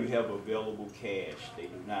 you have available cash. They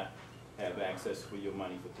do not have access for your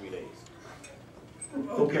money for 3 days.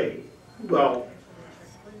 Okay, well,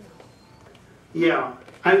 yeah,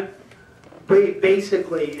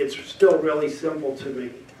 basically it's still really simple to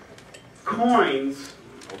me. coins,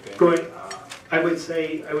 Okay. I would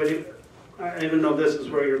say, I don't know if this is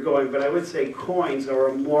where you're going, but I would say coins are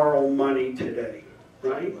a moral money today,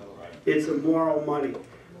 right? It's a moral money.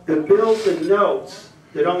 The bills and notes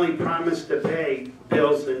that only promise to pay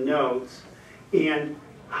bills and notes, and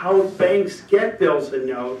how banks get bills and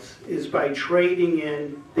notes is by trading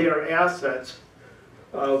in their assets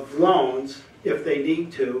of loans, if they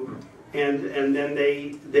need to, and then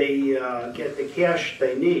they get the cash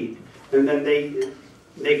they need. And then they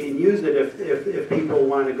can use it if people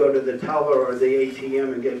want to go to the teller or the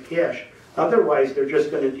ATM and get cash. Otherwise, they're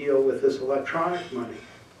just going to deal with this electronic money.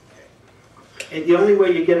 And the only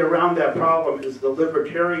way you get around that problem is the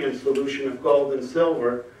libertarian solution of gold and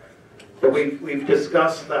silver. But we've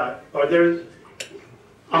discussed that.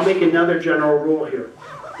 I'll make another general rule here.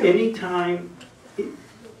 Anytime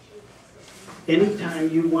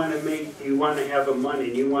you want to have a money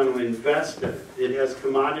and you want to invest in it, it has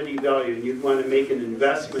commodity value, and you want to make an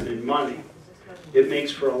investment in money, it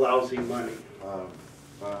makes for a lousy money.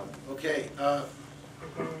 Okay, go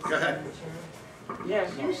ahead.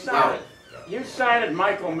 Yes, you cited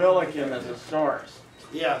Michael Milliken as a source.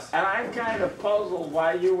 Yes. And I'm kind of puzzled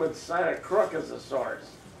why you would cite a crook as a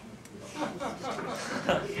source.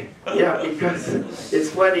 Yeah, because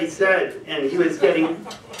it's what he said, and he was getting,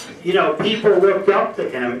 people looked up to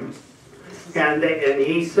him, and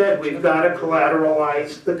he said, we've got to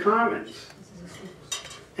collateralize the commons.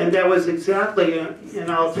 And that was exactly,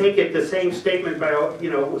 and I'll take it, the same statement by,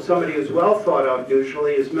 somebody who's well thought of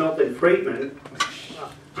usually is Milton Friedman.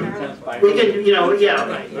 We can,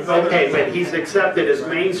 okay, but he's accepted as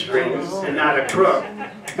mainstream and not a crook.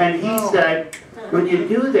 And he said, when you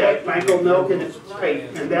do that, Michael Milliken is right,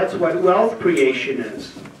 and that's what wealth creation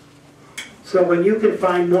is. So when you can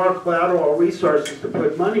find more collateral resources to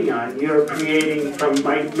put money on, you're creating, from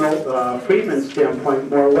Mike Friedman's standpoint,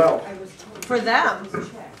 more wealth. For them.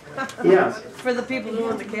 Yes. For the people who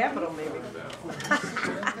own the capital, maybe.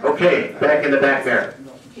 Okay, back in the back there.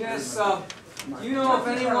 Yes, do you know if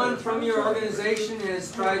anyone from your organization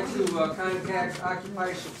has tried to contact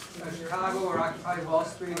Occupy Chicago or Occupy Wall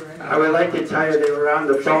Street or anything? I would like to tell you they were on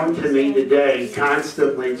the phone to me today,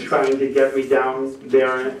 constantly trying to get me down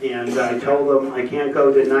there, and I told them I can't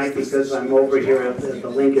go tonight because I'm over here at the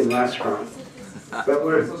Lincoln restaurant. But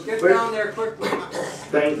So get down there quickly.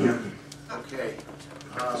 Thank you. Okay,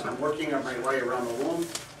 I'm working on my way around the room,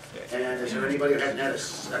 and is there anybody who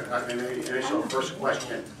hasn't had an initial first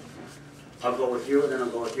question? I'll go with you, and then I'll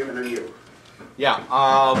go with you, and then you. Yeah,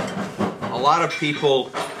 a lot of people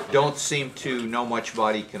don't seem to know much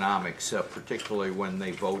about economics, particularly when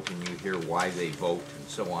they vote and you hear why they vote and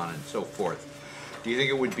so on and so forth. Do you think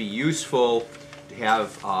it would be useful to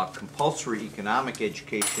have compulsory economic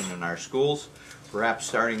education in our schools, perhaps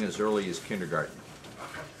starting as early as kindergarten?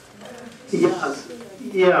 Yes,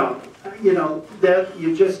 yeah, that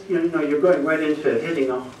you're going right into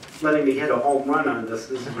letting me hit a home run on this.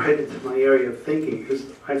 This is right into my area of thinking, because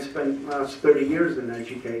I've spent the last 30 years in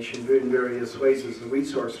education in various ways as a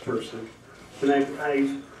resource person.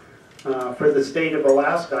 And for the state of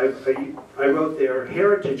Alaska, I wrote their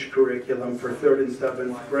heritage curriculum for 3rd and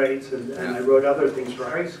 7th grades, and I wrote other things for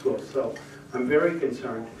high school, so I'm very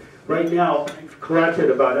concerned. Right now, I've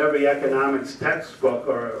collected about every economics textbook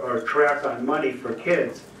or track on money for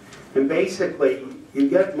kids, and basically, you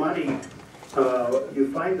get money.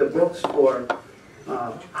 You find the books for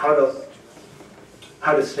how to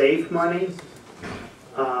save money.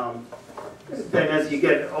 Then as you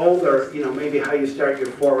get older, maybe how you start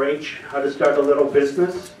your 4-H, how to start a little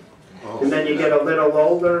business. And then you get a little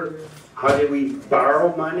older, how do we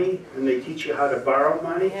borrow money? And they teach you how to borrow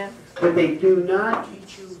money. But they do not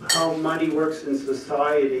teach you how money works in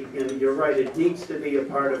society. And you're right, it needs to be a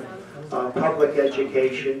part of public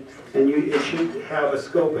education, and it should have a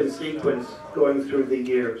scope and sequence going through the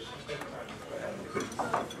years.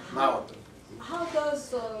 Now, How does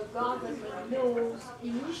the government know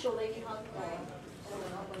initially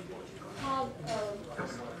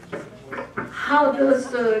how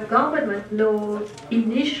does the government know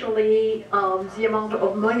initially the amount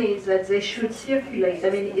of money that they should circulate? I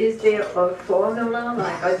mean, is there a formula,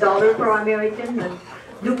 like $1 per American? And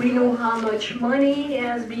do we know how much money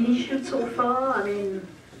has been issued so far? I mean,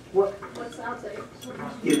 what's out there?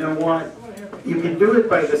 You know what? You can do it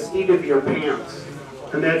by the seat of your pants.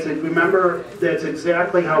 And remember, that's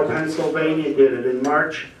exactly how Pennsylvania did it. In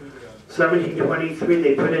March 1723,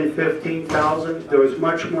 they put in 15,000. There was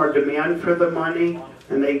much more demand for the money,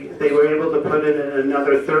 and they were able to put in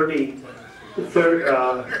another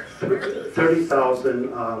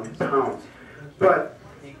 30,000 pounds. But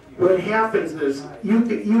what happens is you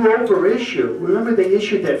overissue. Remember, they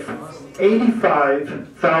issued that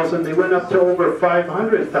 85,000, they went up to over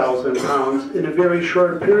 500,000 pounds in a very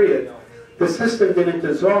short period. The system didn't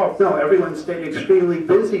dissolve. No, everyone stayed extremely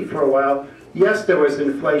busy for a while. Yes, there was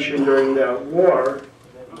inflation during that war.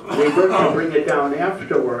 They worked to bring it down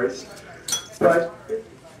afterwards, but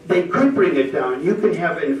they could bring it down. You can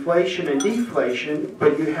have inflation and deflation,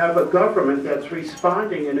 but you have a government that's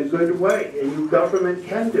responding in a good way, and your government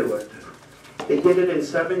can do it. They did it in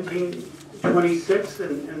 1726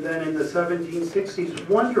 and then in the 1760s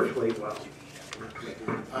wonderfully well.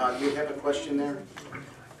 You have a question there?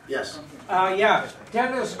 Yes. Yeah,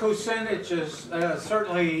 Dennis Kucinich is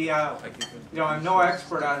certainly, I'm no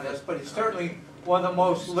expert on this, but he's certainly one of the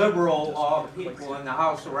most liberal people in the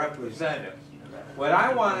House of Representatives. What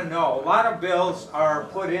I want to know, a lot of bills are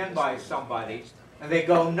put in by somebody and they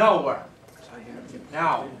go nowhere.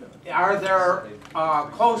 Now, are there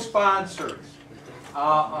co-sponsors,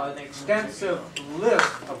 an extensive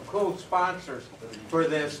list of co-sponsors for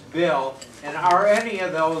this bill, and are any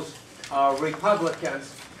of those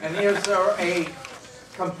Republicans, and is there a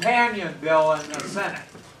companion bill in the Senate?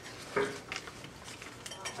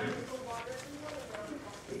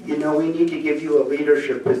 You know, we need to give you a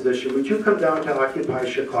leadership position. Would you come down to Occupy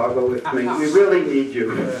Chicago with me? We really need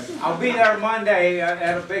you. I'll be there Monday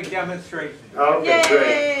at a big demonstration. Okay,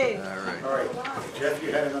 great. All right. Jeff,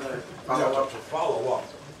 you had another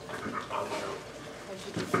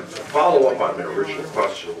Follow up on the original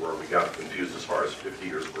question where we got confused as far as 50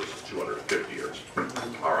 years versus 250 years.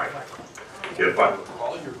 All right. If I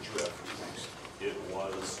recall your drift, it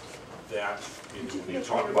was that when you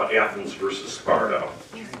talk about Athens versus Sparta,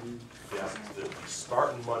 that the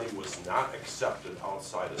Spartan money was not accepted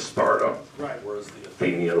outside of Sparta, whereas the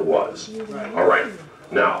Athenian was. All right.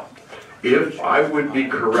 Now, if I would be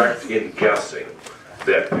correct in guessing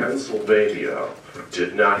that Pennsylvania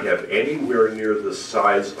did not have anywhere near the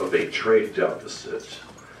size of a trade deficit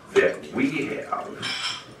that we have,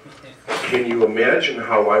 can you imagine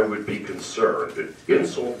how I would be concerned that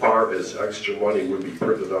insofar as extra money would be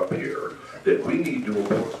printed up here, that we need to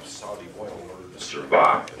import Saudi oil in order to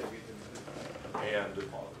survive, and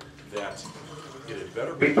that it had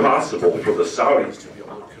better be possible for the Saudis to be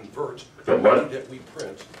able to convert the money that we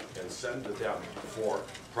print and send to them for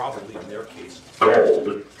probably, in their case,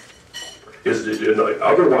 gold. Is that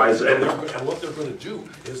otherwise, and what they're going to do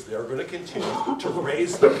is they're going to continue to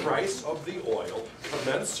raise the price of the oil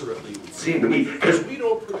commensurately, it would seem to me, because we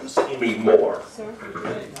don't produce any more.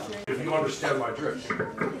 If you understand my drift.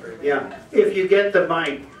 Yeah, if you get the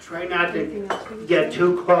mic, try not to get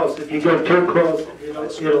too close. If you get too close,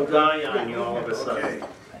 it'll die on you all of a sudden.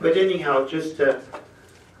 But anyhow, just to,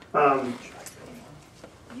 You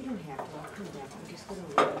don't have to, I'll come back, I'm just gonna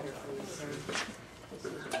leave it here for you, sir.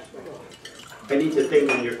 I need to think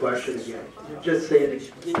on your question again. Just say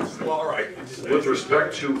it. Well, all right. With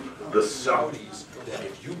respect to the Saudis, that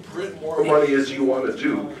if you print more money as you want to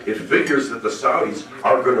do, it figures that the Saudis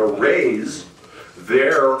are going to raise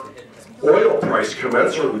their oil price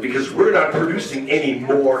commensurately because we're not producing any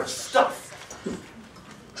more stuff.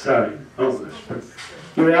 Sorry. Oh,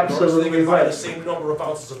 you're absolutely right. The same number of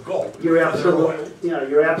ounces of gold. You're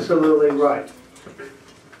absolutely right.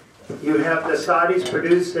 You have the Saudis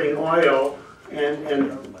producing oil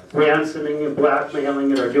and ransoming and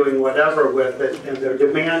blackmailing it or doing whatever with it, and they're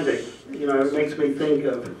demanding. You know, it makes me think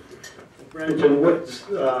of Brenton Woods.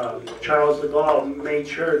 Charles de Gaulle made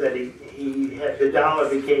sure that he had the dollar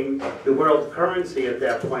became the world currency at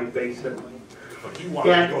that point, basically. But he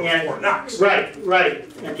wanted to go to Fort Knox. Right.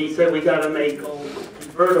 And he said we got to make gold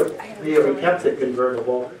convertible. We kept it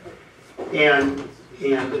convertible, and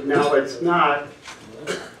now it's not.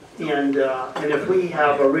 And if we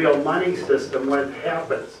have a real money system, what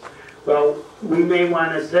happens? Well, we may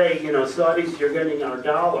want to say, you know, Saudis, you're getting our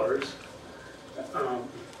dollars.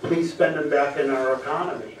 Please spend them back in our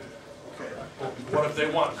economy. What if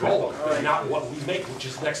they want gold, but not what we make, which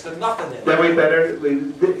is next to nothing in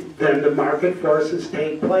Then then the market forces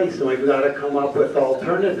take place, and we've got to come up with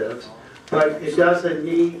alternatives. But it doesn't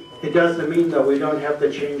mean though we don't have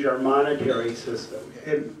to change our monetary system.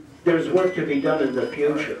 There's work to be done in the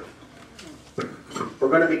future. We're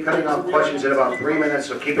going to be cutting off questions in about 3 minutes,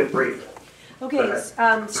 so keep it brief. Okay,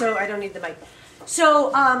 so I don't need the mic.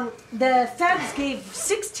 So the feds gave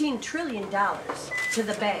 $16 trillion to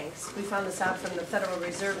the banks. We found this out from the Federal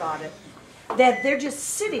Reserve audit. That they're just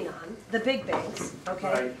sitting on, the big banks,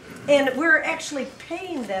 okay? Right. And we're actually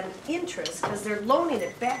paying them interest because they're loaning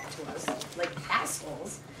it back to us like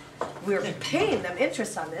assholes. We're paying them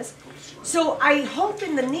interest on this. So I hope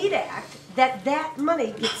in the NEAT Act that that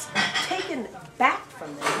money gets taken back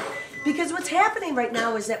from them. Because what's happening right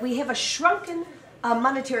now is that we have a shrunken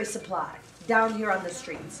monetary supply down here on the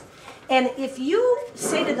streets. And if you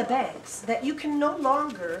say to the banks that you can no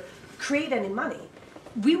longer create any money,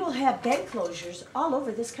 we will have bank closures all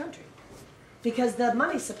over this country. Because the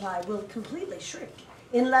money supply will completely shrink.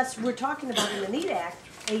 Unless we're talking about in the NEAT Act,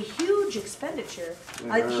 a huge expenditure,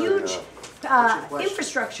 a huge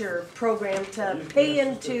infrastructure program to pay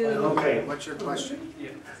into. Okay, what's your question?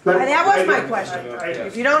 That was my question.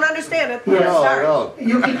 If you don't understand it, sorry.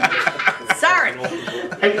 Sorry.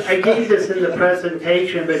 I gave this in the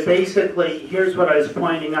presentation, but basically, here's what I was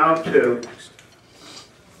pointing out to.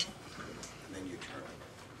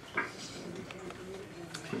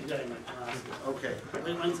 Okay.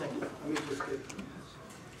 Wait 1 second. Let me just get...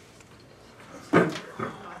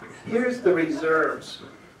 Here's the reserves.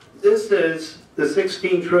 This is the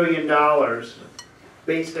 $16 trillion.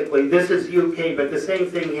 Basically, this is UK, but the same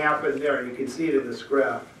thing happened there. You can see it in this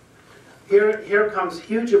graph. Here comes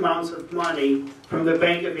huge amounts of money from the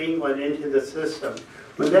Bank of England into the system.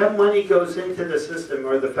 When that money goes into the system,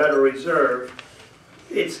 or the Federal Reserve,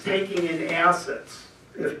 it's taking in assets.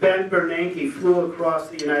 If Ben Bernanke flew across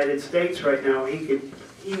the United States right now, he could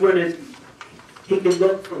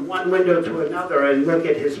look from one window to another and look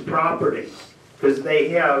at his property, because they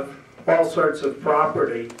have all sorts of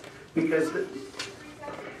property.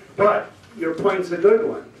 But your point's a good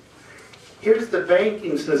one. Here's the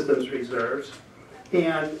banking system's reserves,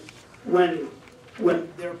 and when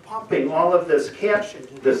they're pumping all of this cash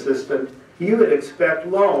into the system, you would expect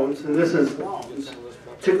loans, and this is loans,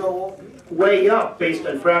 to go way up based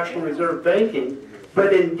on fractional reserve banking,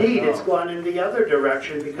 but indeed it's gone in the other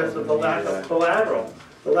direction because of the lack of collateral.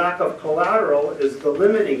 The lack of collateral is the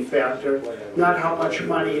limiting factor, not how much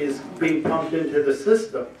money is being pumped into the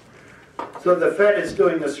system. So the Fed is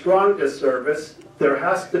doing a strong disservice. There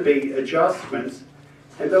has to be adjustments,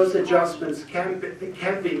 and those adjustments can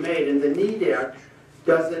be made, and the NEAT Act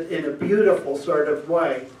does it in a beautiful sort of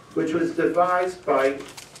way, which was devised by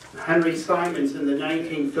Henry Simons in the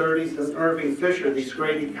 1930s and Irving Fisher, these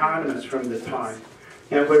great economists from the time.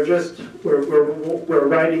 And we're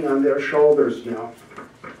riding on their shoulders now.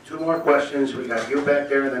 Two more questions. We got you back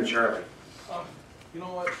there and then Charlie. You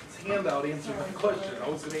know what? This handout answered my question. I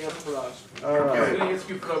was going to ask for us. All right. I was going to ask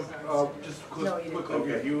you for just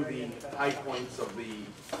quickly review the high points of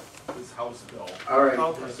this House bill. All right.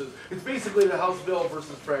 It's basically the House bill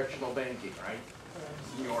versus fractional banking, right?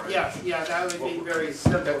 Yes, yeah, that would be very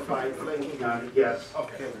simplified thinking on it, yes.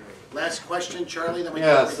 Okay. Last question, Charlie, then we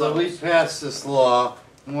Yeah, so we passed this law,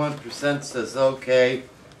 1% says okay,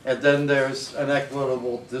 and then there's an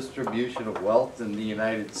equitable distribution of wealth in the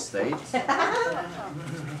United States.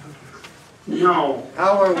 No.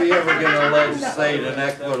 How are we ever going to legislate an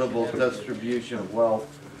equitable distribution of wealth?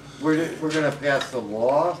 We're going to pass a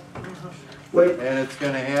law, and it's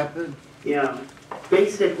going to happen? Yeah.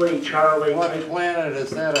 Basically, Charlie... What planet is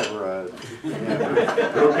that ever on?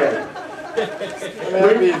 Okay.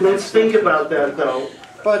 Let's think about that, though.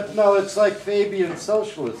 But no, it's like Fabian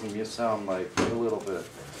socialism, you sound like, a little bit.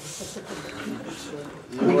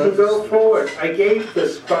 We can go forward. I gave the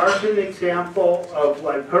Spartan example of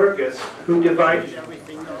Lycurgus, who divided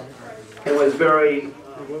everything up and was very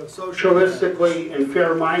socialistically and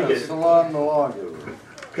fair-minded. Solon.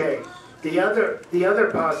 Okay. The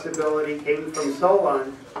other possibility came from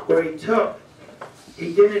Solon, where he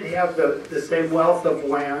didn't have the same wealth of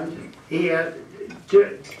land. He had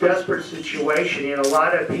a desperate situation. He had a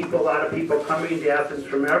lot of people coming to Athens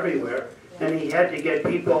from everywhere, and he had to get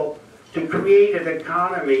people to create an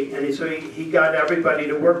economy, and so he got everybody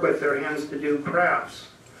to work with their hands to do crafts.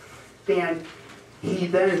 And he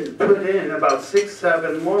then put in about 6,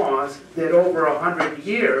 7 laws that over 100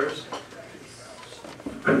 years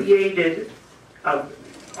created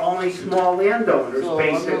only small landowners, so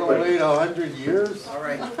basically. I'm going to wait 100 years? All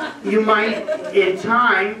right. You might, in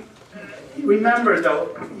time, remember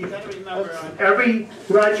though, you got to remember on every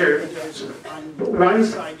ledger, on one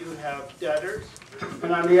side you have debtors,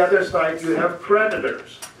 and on the other side you have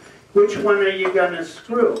creditors. Which one are you going to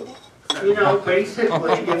screw? You know,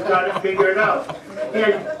 basically, you've got to figure it out.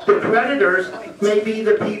 And the creditors may be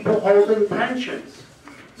the people holding pensions.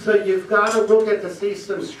 So you've got to look at the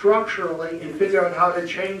system structurally and figure out how to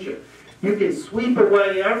change it. You can sweep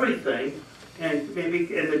away everything, and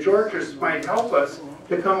the Georgians might help us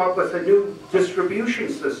to come up with a new distribution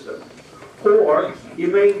system. Or you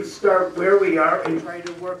may start where we are and try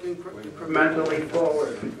to work incrementally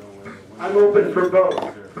forward. I'm open for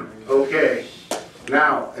both. Okay.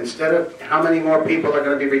 Now, instead of how many more people are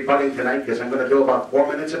going to be rebutting tonight, because I'm going to do about 4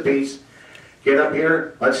 minutes apiece. Get up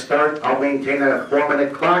here, let's start. I'll maintain a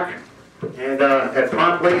 4-minute clock. And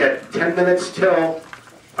promptly at 10 minutes till,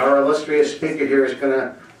 our illustrious speaker here is going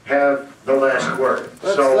to have the last word.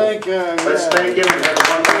 Let's So thank him. let's thank him and have a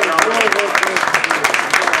wonderful round.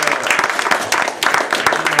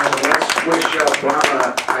 Let's wish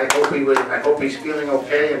Brahma, I hope he's feeling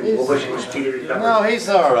okay, and we'll wish him a speedy recovery. No, he's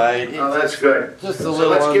all right. Oh, that's good. Just a So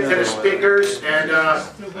little let's get to under the the speakers and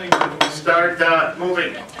start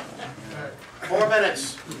moving. 4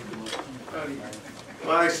 minutes.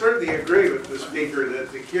 Well, I certainly agree with the speaker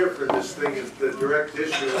that the cure for this thing is the direct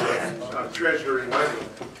issue of treasury money.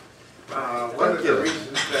 One of the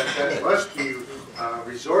reasons that must be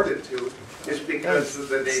resorted to is because of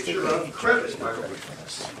the nature of credit money.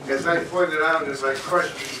 As I pointed out in my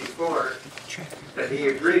question before, and he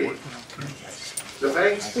agreed, the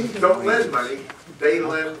banks don't lend money, they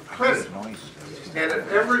lend credit. And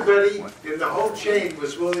if everybody in the whole chain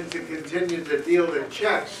was willing to continue to deal in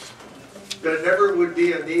checks, there never would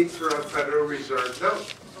be a need for a Federal Reserve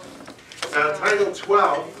note. Now, Title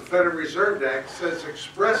 12, the Federal Reserve Act, says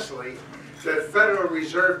expressly that Federal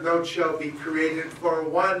Reserve notes shall be created for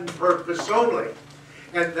one purpose only,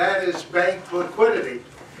 and that is bank liquidity.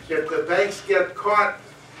 If the banks get caught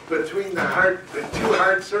between the two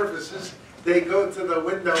hard surfaces, they go to the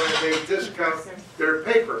window and they discount their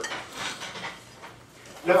paper.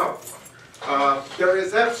 Now, there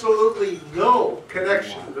is absolutely no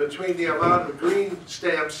connection between the amount of green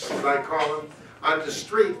stamps, as I call them, on the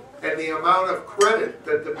street and the amount of credit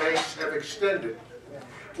that the banks have extended.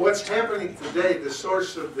 What's happening today, the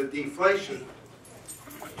source of the deflation,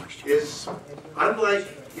 is unlike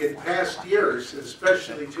in past years,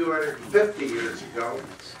 especially 250 years ago,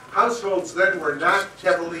 households then were not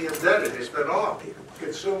heavily indebted, if at all.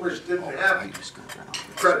 Consumers didn't have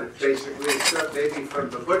credit, basically, except maybe from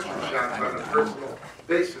the butcher shop on a personal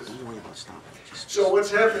basis. So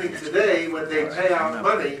what's happening today, when they pay out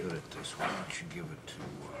money,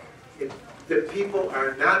 the people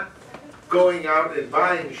are not going out and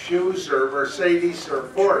buying shoes or Mercedes or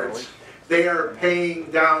Fords. They are paying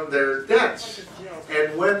down their debts.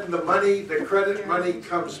 And when the money, the credit money,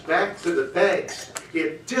 comes back to the banks,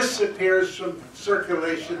 it disappears from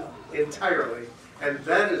circulation entirely. And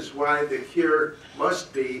that is why the cure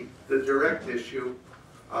must be the direct issue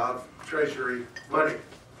of Treasury money,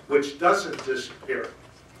 which doesn't disappear.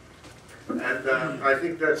 And I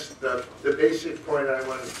think that's the basic point I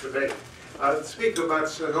wanted to make. I'll speak about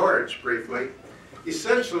seigniorage briefly.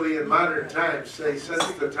 Essentially, in modern times, say since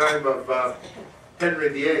the time of Henry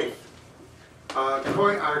VIII,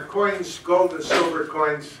 our coins, gold and silver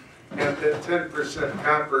coins, have been 10%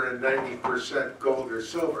 copper and 90% gold or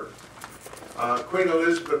silver. Queen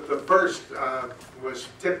Elizabeth I was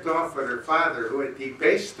tipped off at her father, who had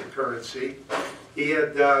debased the currency. He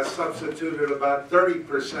had substituted about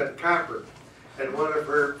 30% copper. And one of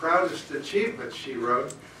her proudest achievements, she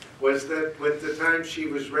wrote, was that with the time she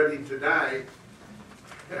was ready to die,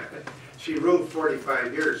 she ruled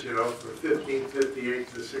 45 years, you know, from 1558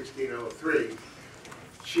 to 1603.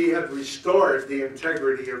 She had restored the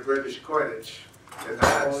integrity of British coinage. And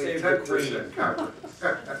not only 10% copper.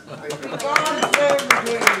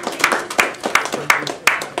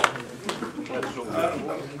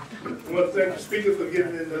 Well, thank the speaker for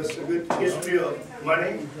giving us a good history of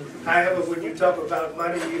money. However, when you talk about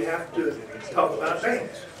money, you have to talk about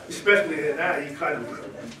banks, especially in our economy.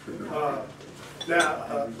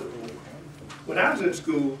 When I was in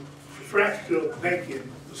school, fractional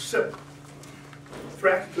banking was simple.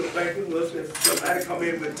 Fractional banking was if somebody come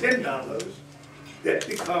in with $10, that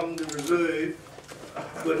become the reserve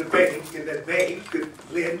for the bank, and that bank could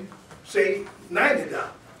lend, say,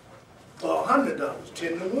 $90 or $100,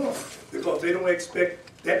 10 to 1, because they don't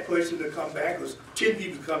expect that person to come back, or 10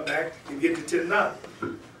 people to come back and get the $10.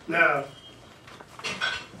 Now,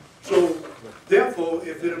 so therefore,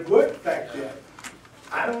 if it worked like that,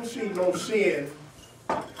 I don't see no sin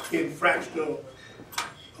in fractional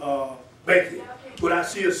banking. What I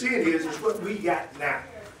see a sin is what we got now.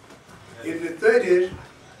 And the third is,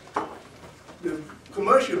 the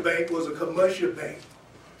commercial bank was a commercial bank.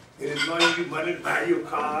 And it's money to buy your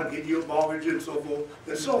car, get your mortgage and so forth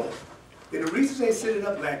and so on. And the reason they set it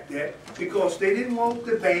up like that, because they didn't want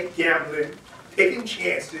the bank gambling, taking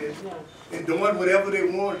chances, and doing whatever they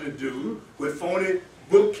wanted to do with phony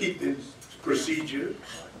bookkeeping procedure.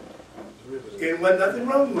 And wasn't nothing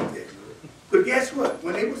wrong with it. But guess what?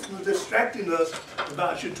 When they was distracting us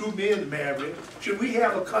about should two men marry, should we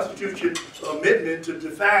have a constitution amendment to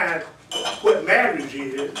define what marriage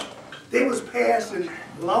is, they was passing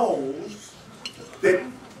laws that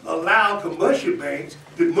allow commercial banks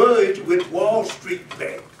to merge with Wall Street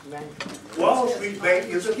Bank. Wall Street Bank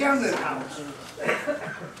is a gambling house.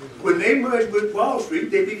 When they merged with Wall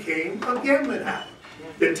Street, they became a gambling house.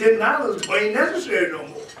 The $10 ain't necessary no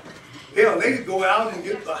more. Hell, they could go out and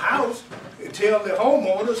get a house and tell the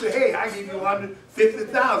homeowner, say, hey, I give you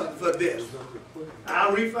 $150,000 for this.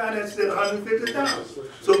 I'll refinance it at $150,000.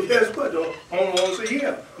 So guess what? The homeowner say,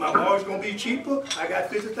 yeah, my mortgage gonna be cheaper. I got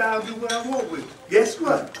 $50,000 to do what I want with it. Guess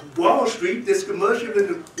what? Wall Street, this commercial in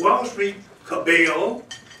the Wall Street cabal,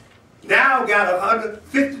 now got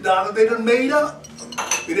 $150 they done made up.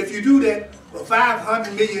 And if you do that for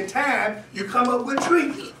 500 million times, you come up with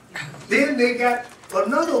treason. Then they got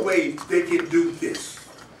another way they can do this.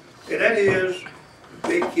 And that is,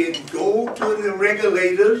 they can go to the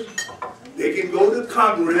regulators, they can go to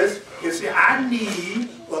Congress and say, I need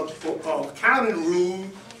a accounting rule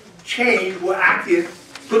change where I can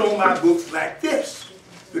put on my books like this.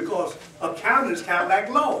 Because accounting is kind of like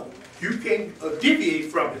law. You can't deviate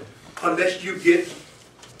from it unless you get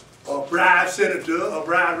a bribe senator, a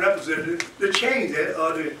bribe representative to change that,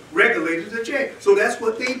 or the regulators to change. So that's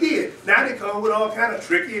what they did. Now they come with all kind of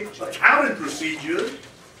tricky accounting procedures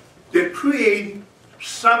that create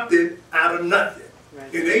something out of nothing.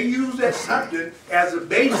 Right. And they use that something as a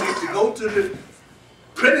basic to go to the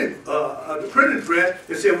printing press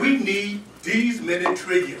and say, we need these many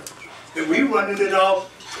trillions. And we running it off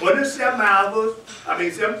 27 hours,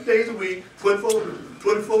 7 days a week,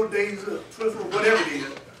 24 days, 24, whatever it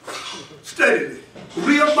is. Studied it.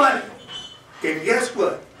 Real money. And guess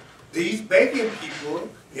what? These banking people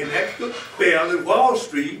in that bell in Wall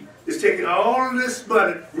Street is taking all of this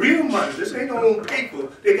money, real money, this ain't no paper.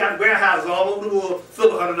 They got warehouses all over the world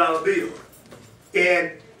full of $100 bills.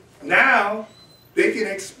 And now they can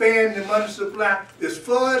expand the money supply as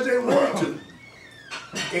far as they want to.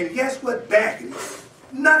 And guess what backing it?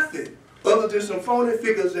 Nothing other than some phony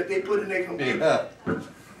figures that they put in their computer. Yeah.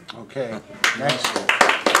 Okay, next.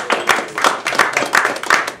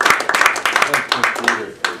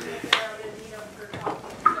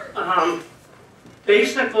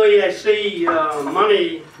 Basically, I see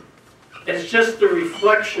money as just a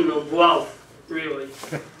reflection of wealth, really.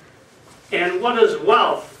 And what is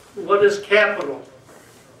wealth? What is capital?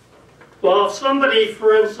 Well, if somebody,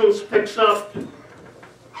 for instance, picks up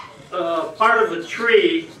part of a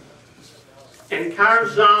tree and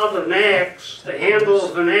carves out an axe, the handle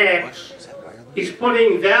of an axe, he's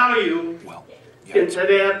putting value into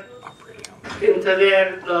that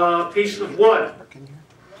piece of wood.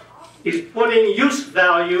 He's putting use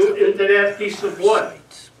value into that piece of wood.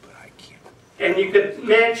 And you could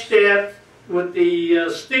match that with the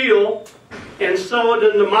steel and sell it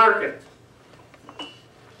in the market.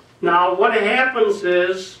 Now what happens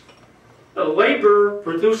is labor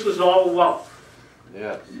produces all wealth.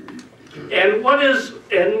 Yes. And what is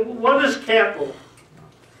capital?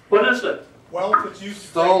 What is it? Wealth that's used to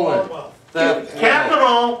Stolen. wealth.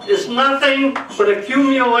 Capital is nothing but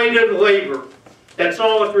accumulated labor. That's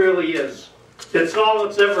all it really is. That's all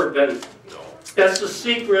it's ever been. That's the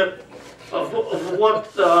secret of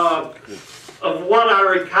what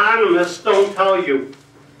our economists don't tell you.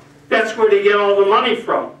 That's where they get all the money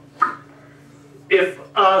from. If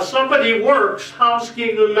somebody works, how's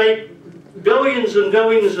he going to make billions and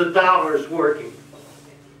billions of dollars working?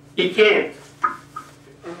 He can't.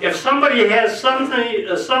 If somebody has somebody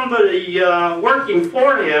working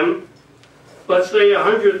for him, let's say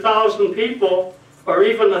 100,000 people, or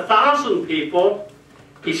even 1,000 people,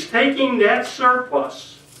 he's taking that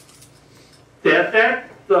surplus that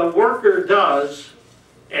the worker does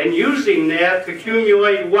and using that to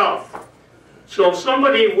accumulate wealth. So if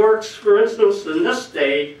somebody works, for instance, in this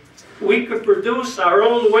day, we could produce our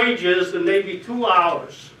own wages in maybe 2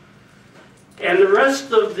 hours. And the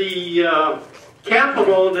rest of the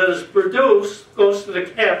capital that is produced goes to the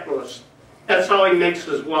capitalist. That's how he makes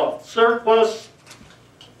his wealth. Surplus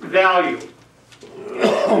value.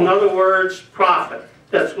 In other words, profit.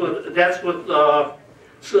 That's what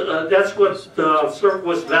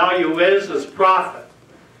surplus value is profit.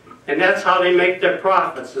 And that's how they make their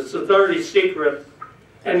profits. It's a dirty secret.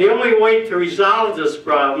 And the only way to resolve this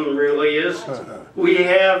problem really is we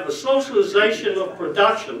have the socialization of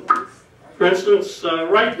production. For instance,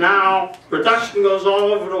 right now, production goes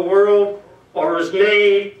all over the world or is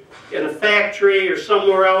made in a factory or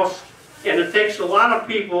somewhere else, and it takes a lot of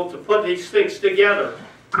people to put these things together.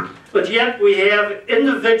 But yet we have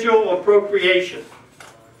individual appropriation.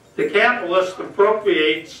 The capitalist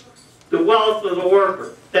appropriates the wealth of the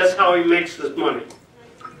worker. That's how he makes his money.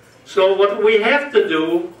 So what we have to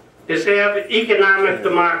do is have economic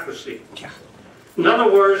democracy. In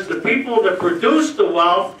other words, the people that produce the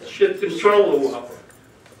wealth should control the wealth.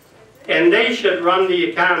 And they should run the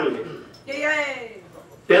economy. Yay!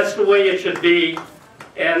 That's the way it should be.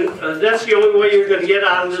 And that's the only way you're going to get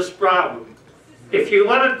out of this problem. If you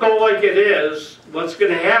let it go like it is, what's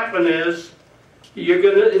going to happen is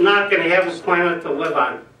you're not going to have a planet to live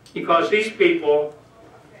on. Because these people,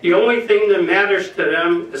 the only thing that matters to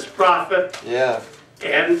them is profit. Yeah.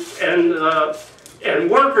 And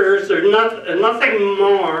workers are nothing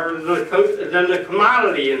more than a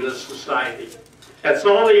commodity in this society. That's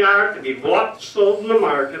all they are, to be bought, sold in the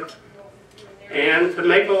market, and to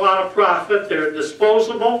make a lot of profit. They're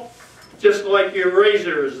disposable, just like your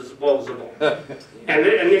razor is disposable. And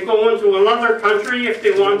they go into another country if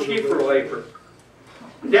they want cheaper labor.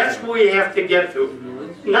 That's what we have to get to.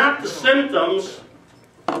 Not the symptoms,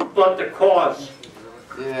 but the cause.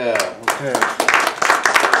 Yeah. Okay.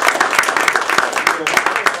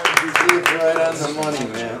 It's right on the money,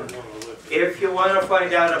 man. If you want to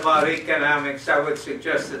find out about economics, I would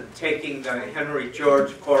suggest taking the Henry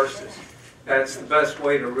George courses. That's the best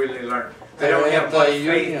way to really learn. I don't have much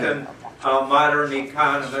faith in modern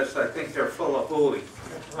economists. I think they're full of hooey.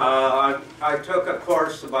 I took a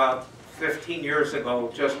course about 15 years ago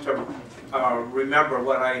just to remember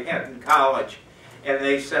what I had in college. And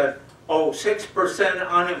they said, oh, 6%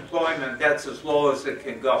 unemployment, that's as low as it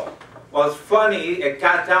can go. Well, it's funny, it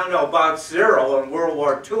got down to about 0 in World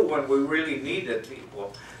War II when we really needed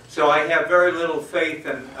people. So I have very little faith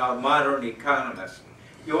in modern economists.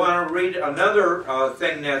 You want to read another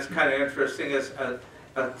thing that's kind of interesting is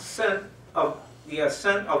The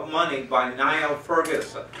Ascent of Money by Niall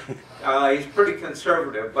Ferguson. He's pretty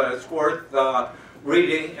conservative, but it's worth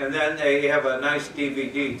reading, and then they have a nice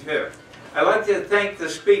DVD too. I'd like to thank the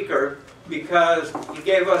speaker because he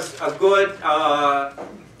gave us a good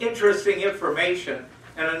interesting information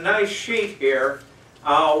and a nice sheet here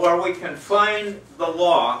where we can find the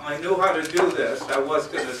law. I knew how to do this. I was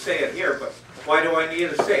going to say it here, but why do I need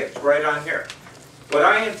to say it? It's right on here. What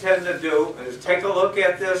I intend to do is take a look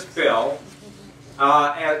at this bill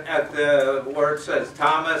at the where it says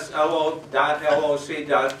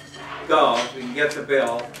thomaslo.loc.gov. You can get the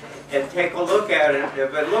bill and take a look at it.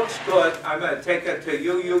 If it looks good, I'm going to take it to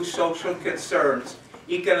UU Social Concerns,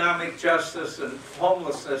 Economic Justice and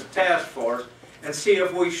Homelessness Task Force, and see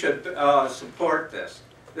if we should support this.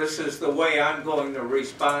 This is the way I'm going to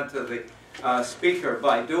respond to the speaker,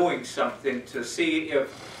 by doing something to see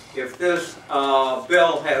if this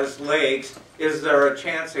bill has legs. Is there a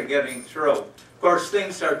chance of getting through? Of course,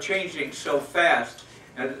 things are changing so fast,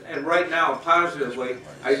 and right now, positively,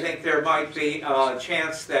 I think there might be a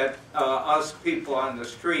chance that us people on the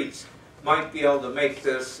streets might be able to make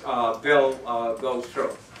this bill go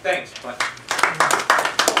through. Thanks, Clint.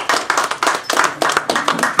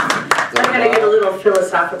 I'm going to get a little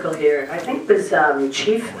philosophical here. I think this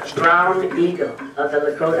Chief Brown Eagle of the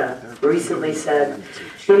Lakota recently said,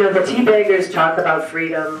 you know, the teabaggers talk about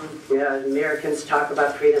freedom, Americans talk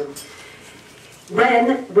about freedom.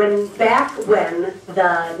 Back when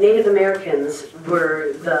the Native Americans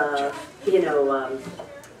were the,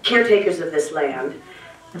 caretakers of this land,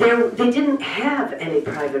 they didn't have any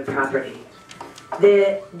private property.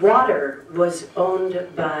 The water was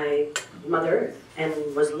owned by Mother Earth and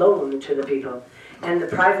was loaned to the people, and the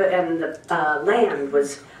land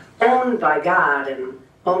was owned by God and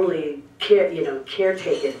only caretakered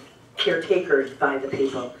by the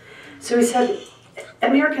people. So he said,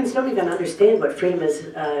 Americans don't even understand what freedom is,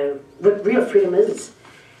 what real freedom is.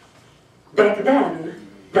 Back then,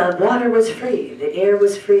 the water was free, the air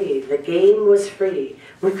was free, the game was free.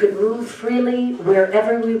 We could move freely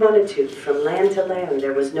wherever we wanted to, from land to land.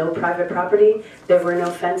 There was no private property, there were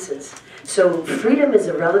no fences. So freedom is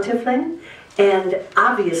a relative thing, and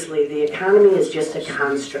obviously the economy is just a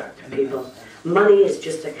construct, people. Money is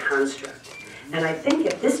just a construct. And I think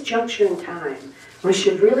at this juncture in time, we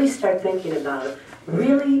should really start thinking about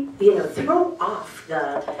really, throw off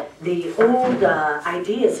the old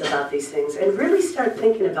ideas about these things and really start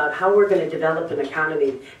thinking about how we're going to develop an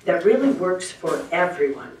economy that really works for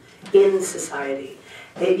everyone in society.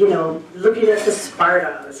 Looking at the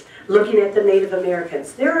Spartans, looking at the Native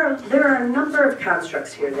Americans. There are a number of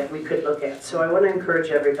constructs here that we could look at, so I want to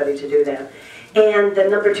encourage everybody to do that. And the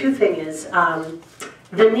number 2 thing is,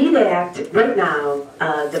 the NEED Act, right now,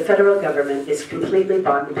 the federal government is completely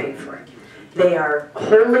bought and paid for. They are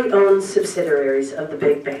wholly owned subsidiaries of the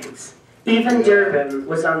big banks. Even Durbin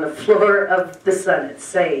was on the floor of the Senate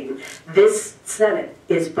saying, this Senate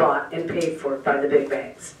is bought and paid for by the big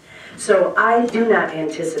banks. So I do not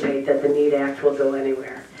anticipate that the NEED Act will go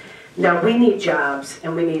anywhere. Now, we need jobs,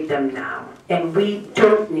 and we need them now. And we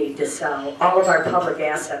don't need to sell all of our public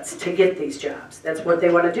assets to get these jobs. That's what they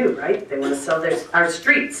want to do, right? They want to sell our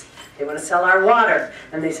streets. They want to sell our water.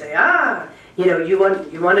 And they say, you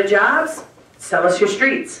want a jobs? Sell us your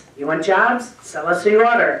streets. You want jobs? Sell us your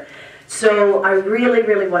water. So I really,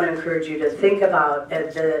 really want to encourage you to think about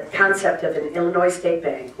the concept of an Illinois State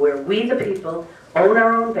Bank, where we, the people, own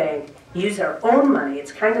our own bank, use our own money.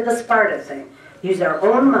 It's kind of the Sparta thing. Use our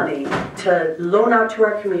own money to loan out to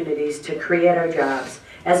our communities to create our jobs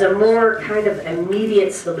as a more kind of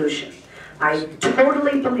immediate solution. I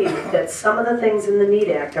totally believe that some of the things in the NEED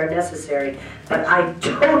Act are necessary, but I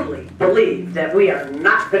totally believe that we are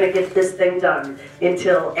not going to get this thing done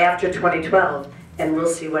until after 2012, and we'll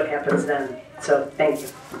see what happens then. So, thank you.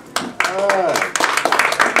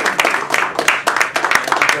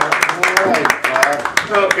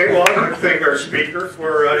 Okay, well, I'd like to thank our speaker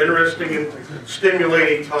for interesting and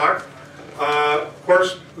stimulating talk. Of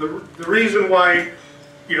course, the reason why,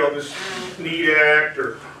 this NEED Act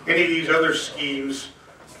or any of these other schemes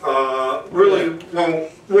really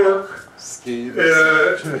won't work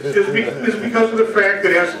is because of the fact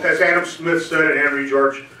that, as Adam Smith said and Henry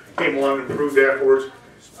George came along and proved afterwards,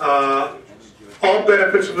 all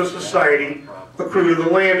benefits of the society accrue to the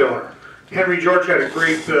landowner. Henry George had a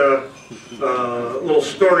great little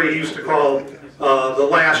story he used to call The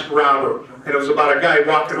Last Robber. And it was about a guy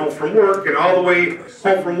walking home from work, and all the way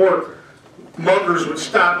home from work, muggers would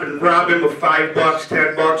stop and rob him of $5,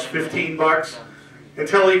 $10, $15,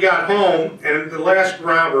 until he got home, and the last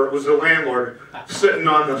robber was the landlord sitting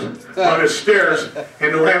on his stairs,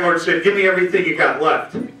 and the landlord said, "Give me everything you got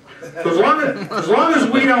left." So as long as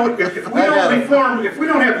we don't, if we don't reform, if we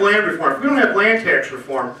don't have land reform, if we don't have land tax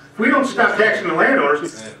reform, if we don't stop taxing the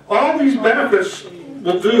landowners, all these benefits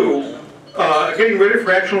will do, getting rid of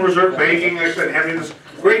fractional reserve banking, like I said, having this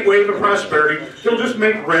great wave of prosperity, it'll just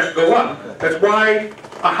make rent go up. That's why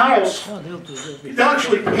a house, they'll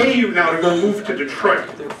actually pay you now to go move to Detroit.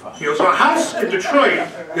 So a house in Detroit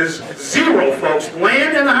is zero, folks.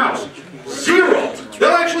 Land and a house, zero.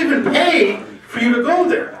 They'll actually even pay for you to go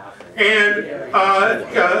there. And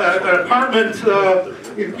an apartment,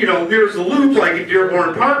 near the Loop, like in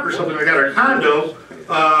Dearborn Park or something like that, or a condo,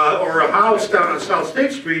 or a house down on South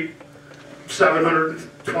State Street,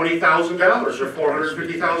 $720,000 or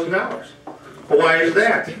 $450,000. Well, why is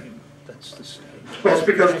that? Well, it's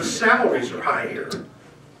because the salaries are high here.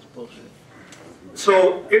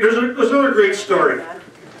 So there's another great story.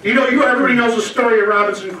 Everybody knows the story of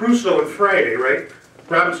Robinson Crusoe and Friday, right?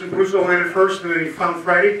 Robinson Crusoe landed first, and then he found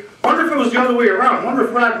Friday. Wonder if it was the other way around. Wonder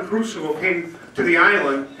if Robinson Crusoe came to the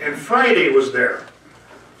island and Friday was there.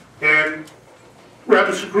 And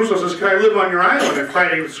Robinson Crusoe says, "Can I live on your island?" And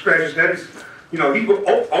Friday would scratch his head. He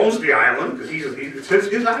owns the island because it's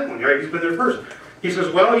his island, right? He's been there first. He says,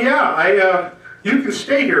 "Well, yeah, you can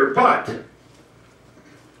stay here, but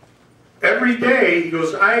every day," he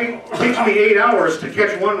goes, "it takes me 8 hours to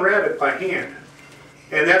catch one rabbit by hand,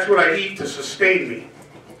 and that's what I eat to sustain me.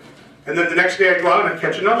 And then the next day I go out and I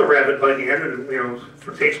catch another rabbit by hand, and it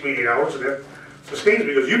takes me 8 hours, and that sustains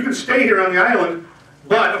me." He goes, "You can stay here on the island,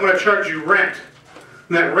 but I'm going to charge you rent.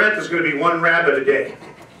 And that rent is going to be one rabbit a day."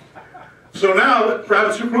 So now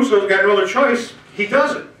Robinson Crusoe's got no other choice. He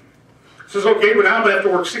does it. He says, "Okay, but now I'm going to have to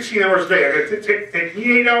work 16 hours a day. I got to take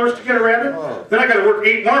me 8 hours to get a rabbit. Then I got to work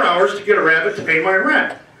 8 more hours to get a rabbit to pay my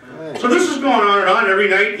rent." So this is going on and on. Every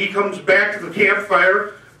night he comes back to the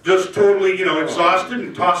campfire, just totally, exhausted,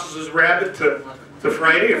 and tosses his rabbit to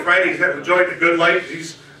Friday. And Friday's enjoying the good life.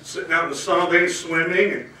 He's sitting out in the sun all day,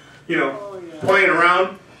 swimming and, playing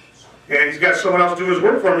around. And he's got someone else doing his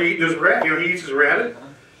work for him, eating his rabbit. He eats his rabbit.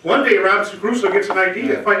 One day Robinson Crusoe gets an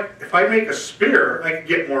idea. If I make a spear, I can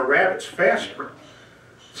get more rabbits faster.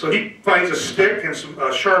 So he finds a stick and some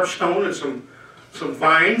sharp stone and some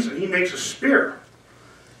vines, and he makes a spear.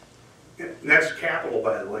 And that's capital,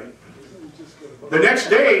 by the way. The next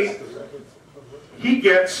day, he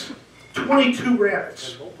gets 22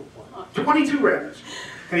 rabbits. 22 rabbits.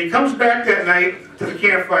 And he comes back that night to the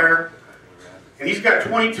campfire, and he's got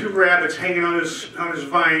 22 rabbits hanging on his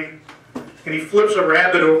vine, and he flips a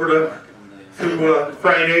rabbit over to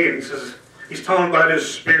Friday, and he says, he's telling about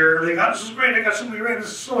his spear. And everything. "Oh, this is great, I got so many rabbits,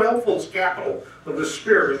 this is so helpful, it's capital of this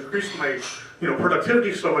spear. It increased my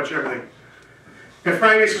productivity so much and everything." And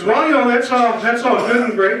Friday says, "Well, that's all good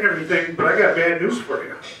and great and everything, but I got bad news for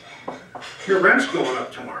you. Your rent's going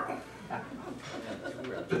up tomorrow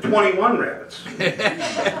to 21 rabbits."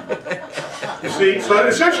 You see, so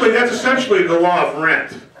that's essentially the law of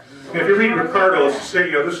rent. And if you read Ricardo, it's the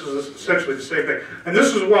same, this is essentially the same thing. And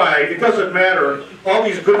this is why it doesn't matter all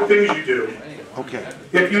these good things you do. Okay.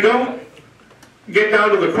 If you don't get down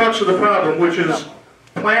to the crux of the problem, which is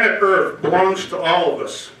planet Earth belongs to all of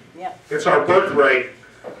us. Yep. It's our birthright.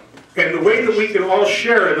 And the way that we can all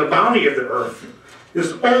share in the bounty of the earth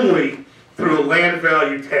is only through a land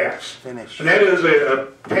value tax. And that is a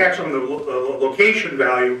tax on the location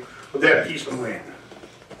value of that piece of land.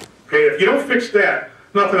 Okay, if you don't fix that,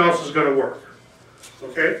 nothing else is going to work.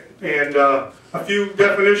 Okay, and a few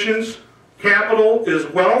definitions. Capital is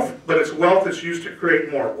wealth, but it's wealth that's used to create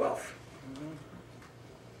more wealth.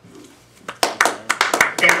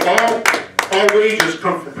 And all wages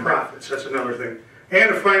come from profits. That's another thing.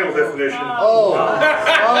 And a final definition. Oh. All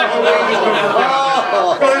wages come from profits.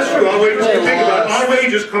 Well, that's true. All wages, think about it. All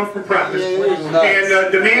wages come from profits.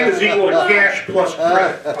 And demand is equal to cash plus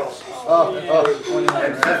credit.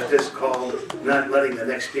 And theft is called not letting the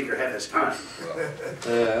next speaker have his time.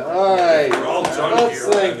 All right. We're all done Let's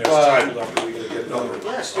here, think, and there's time left. Are we gonna get another?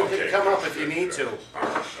 Yes, you can come up if you need to. All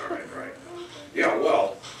right. Yeah,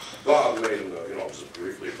 well, Bob made just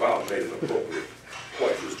briefly, Bob made an appropriate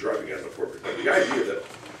point. He was driving at an appropriate point. The idea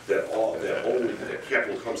that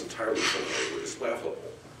capital comes entirely from labor is laughable.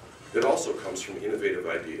 It also comes from innovative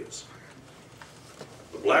ideas.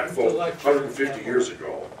 The black folk 150 years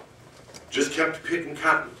ago just kept picking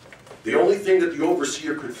cotton. The only thing that the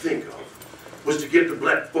overseer could think of was to get the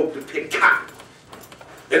black folk to pick cotton.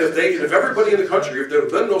 And if everybody in the country, if there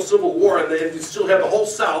had been no Civil War and they still had the whole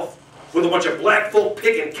South with a bunch of black folk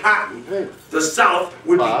picking cotton, the South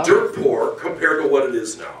would be dirt poor compared to what it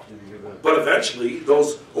is now. But eventually,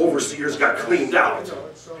 those overseers got cleaned out,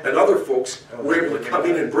 and other folks were able to come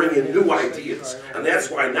in and bring in new ideas. And that's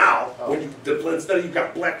why now, instead of you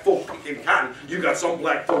got black folk picking cotton, you got some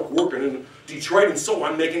black folk working in Detroit and so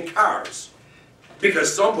on making cars.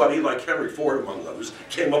 Because somebody like Henry Ford, among others,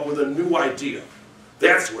 came up with a new idea.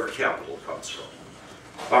 That's where capital comes from.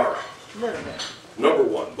 All right. Number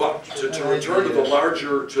one, but to return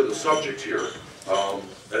to the subject here,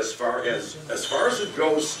 as far as it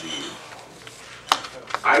goes, Steve,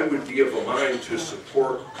 I would be of a mind to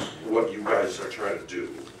support what you guys are trying to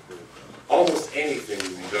do. Almost anything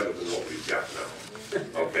would be better than what we've got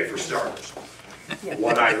now. Okay, for starters.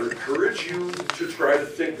 What I encourage you to try to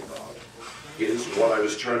think about is what I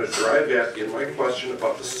was trying to drive at in my question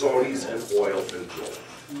about the Saudis and oil and gold.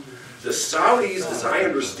 The Saudis, as I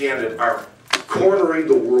understand it, are cornering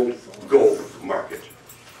the world gold market.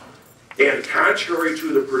 And contrary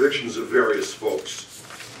to the predictions of various folks,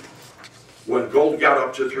 when gold got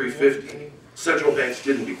up to 350, central banks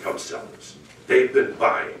didn't become sellers. They've been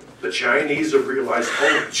buying. The Chinese have realized,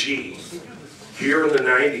 oh gee, here in the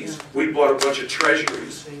 90s, we bought a bunch of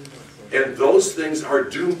treasuries, and those things are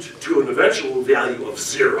doomed to an eventual value of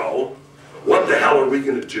zero. What the hell are we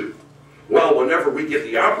going to do? Well, whenever we get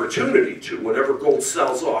the opportunity to, whenever gold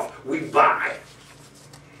sells off, we buy.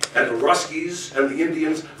 And the Ruskies and the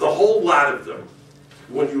Indians, the whole lot of them,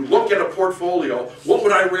 when you look at a portfolio, what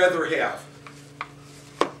would I rather have?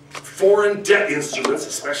 Foreign debt instruments,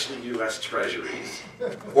 especially U.S. treasuries,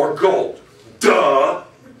 or gold? Duh!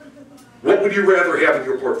 What would you rather have in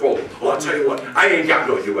your portfolio? Well, I'll tell you what, I ain't got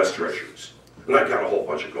no U.S. treasuries, and I've got a whole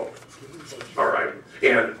bunch of gold. All right?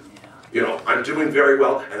 And, I'm doing very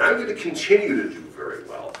well, and I'm going to continue to do very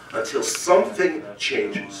well until something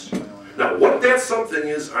changes. Now, what that something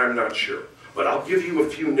is, I'm not sure. But I'll give you a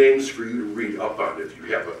few names for you to read up on if you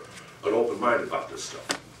have an open mind about this stuff.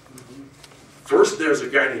 First, there's a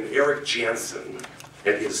guy named Eric Jansen,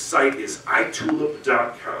 and his site is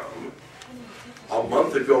itulip.com. A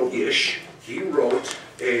month ago-ish, he wrote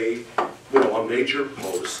a major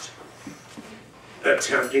post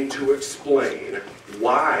attempting to explain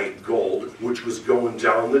why gold, which was going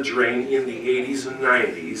down the drain in the 80s and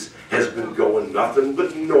 90s, has been going nothing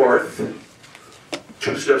but north.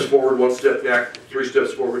 2 steps forward, 1 step back, 3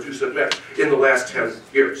 steps forward, 2 steps back, in the last 10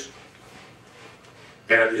 years.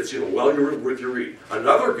 And it's well worth your read.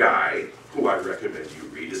 Another guy who I recommend you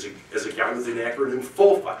read is a guy with an acronym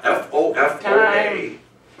FOFA, F-O-F-O-A,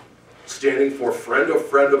 standing for friend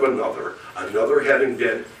of another, another having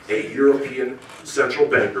been a European central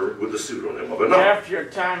banker with the pseudonym of another. Jeff, your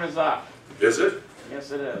time is up. Is it?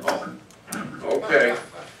 Yes, it is. Oh. Okay.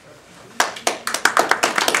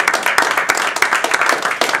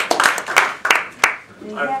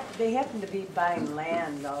 They happen to be buying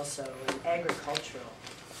land also, and agricultural,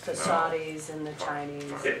 the Saudis and the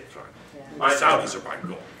Chinese. Okay, sorry. My Saudis are buying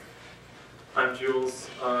gold. I'm Jules.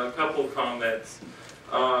 A couple comments.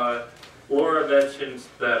 Laura mentioned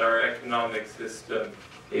that our economic system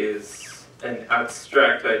is an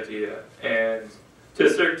abstract idea, and to a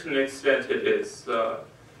certain extent it is.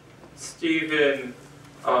 Stephen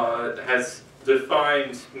has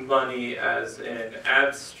defined money as an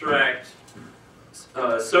abstract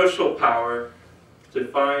social power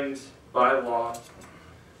defined by law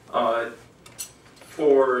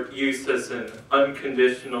for use as an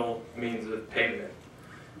unconditional means of payment.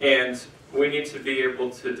 And we need to be able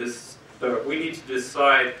to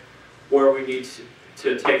decide where we need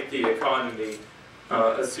to take the economy,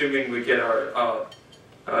 assuming we get our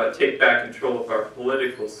take back control of our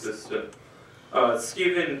political system.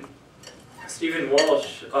 Stephen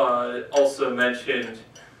Walsh also mentioned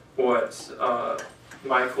what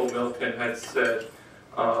Michael Milken had said.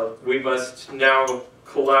 We must now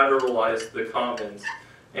collateralize the commons.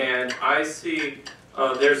 And I see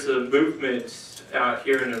there's a movement out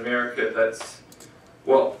here in America that's,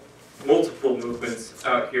 well, multiple movements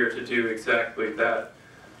out here to do exactly that.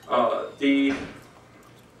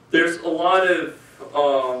 There's a lot of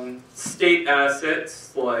state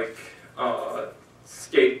assets like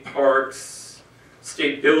state parks,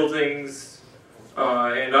 state buildings,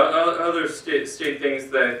 and other state things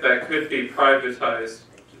that could be privatized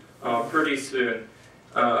pretty soon.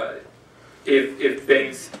 If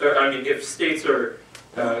banks, if states are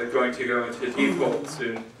going to go into default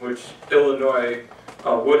soon, which Illinois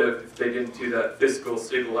would have if they didn't do that Fiscal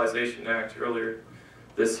Stabilization Act earlier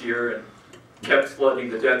this year and kept letting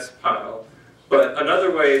the debts pile. But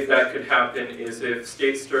another way that could happen is if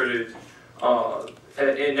states started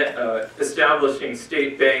establishing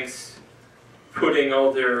state banks, putting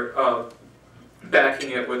all their,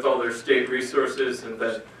 backing it with all their state resources and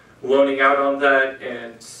then loaning out on that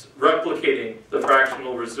and replicating the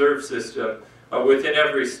fractional reserve system within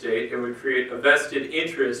every state. It would create a vested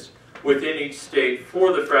interest within each state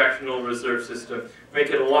for the fractional reserve system, make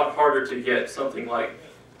it a lot harder to get something like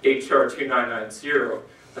HR 2990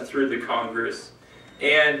 through the Congress.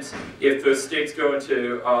 And if those states go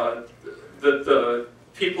into the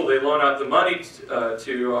people they loan out the money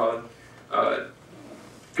to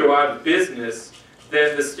go out of business,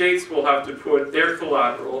 then the states will have to put their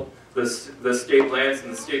collateral, the state lands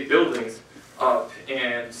and the state buildings, up,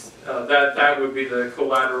 and that would be the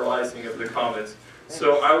collateralizing of the commons.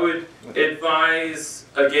 So I would advise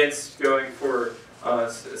against going for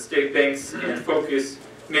state banks and focus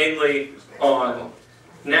mainly on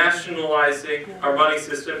nationalizing our money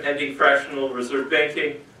system, ending fractional reserve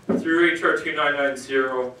banking through HR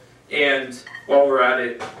 2990, and while we're at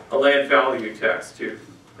it, a land value tax too.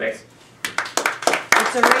 Thanks.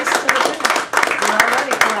 It's a race to the finish. We're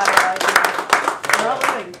already collateralizing. We're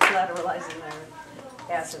already collateralizing our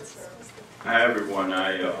assets. Hi everyone.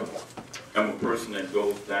 I am a person that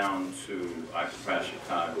goes down to Occupy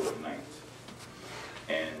Chicago at night,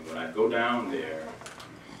 and when I go down there,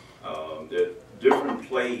 there are different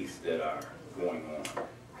plays that are going on.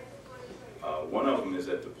 One of them is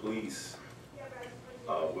that the police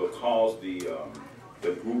will cause the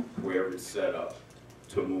group where it's set up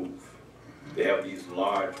to move. They have these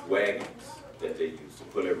large wagons that they use to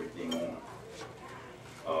put everything on.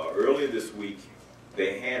 Earlier this week,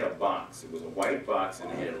 they had a box. It was a white box and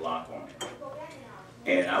it had a lock on it.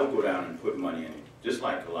 And I would go down and put money in it, just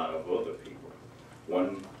like a lot of other people.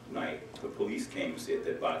 One night, the police came and said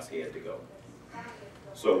that box had to go.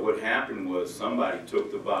 So what happened was somebody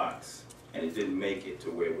took the box and it didn't make it to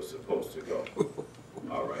where it was supposed to go.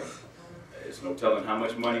 All right. There's no telling how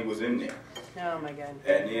much money was in there. Oh my God.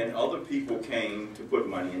 And then other people came to put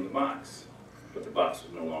money in the box, but the box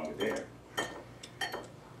was no longer there.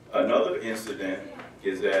 Another incident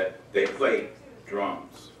is that they play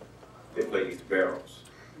drums. They play these barrels.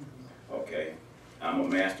 Okay. I'm a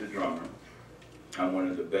master drummer. I'm one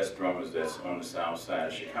of the best drummers that's on the south side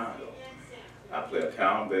of Chicago. I play a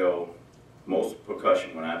cowbell, most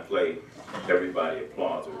percussion. When I play, everybody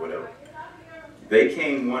applauds or whatever. They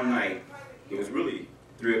came one night, it was really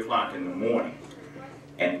 3 o'clock in the morning,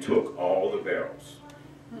 and took all the barrels.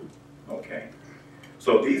 Okay?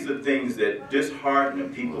 So these are things that dishearten the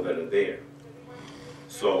people that are there.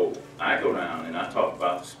 So I go down and I talk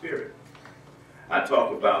about the spirit. I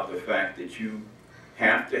talk about the fact that you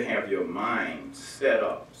have to have your mind set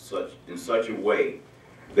up in such a way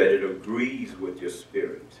that it agrees with your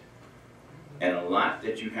spirit. And a lot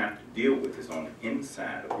that you have to deal with is on the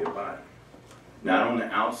inside of your body, not on the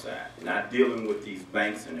outside. Not dealing with these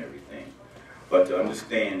banks and everything, but to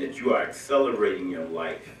understand that you are accelerating your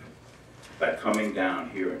life by coming down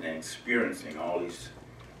here and experiencing all these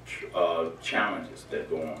challenges that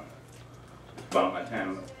go on. About my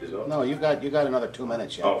time is up? No, you got another 2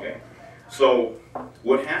 minutes yet. Okay. So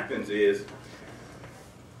what happens is,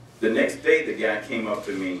 the next day the guy came up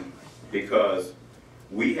to me because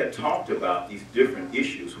we had talked about these different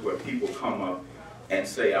issues where people come up and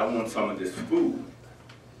say, I want some of this food,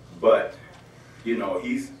 but you know,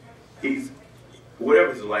 he's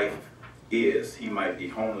whatever his life is, he might be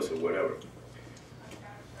homeless or whatever.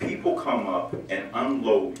 People come up and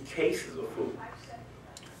unload cases of food.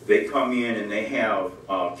 They come in and they have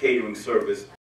catering service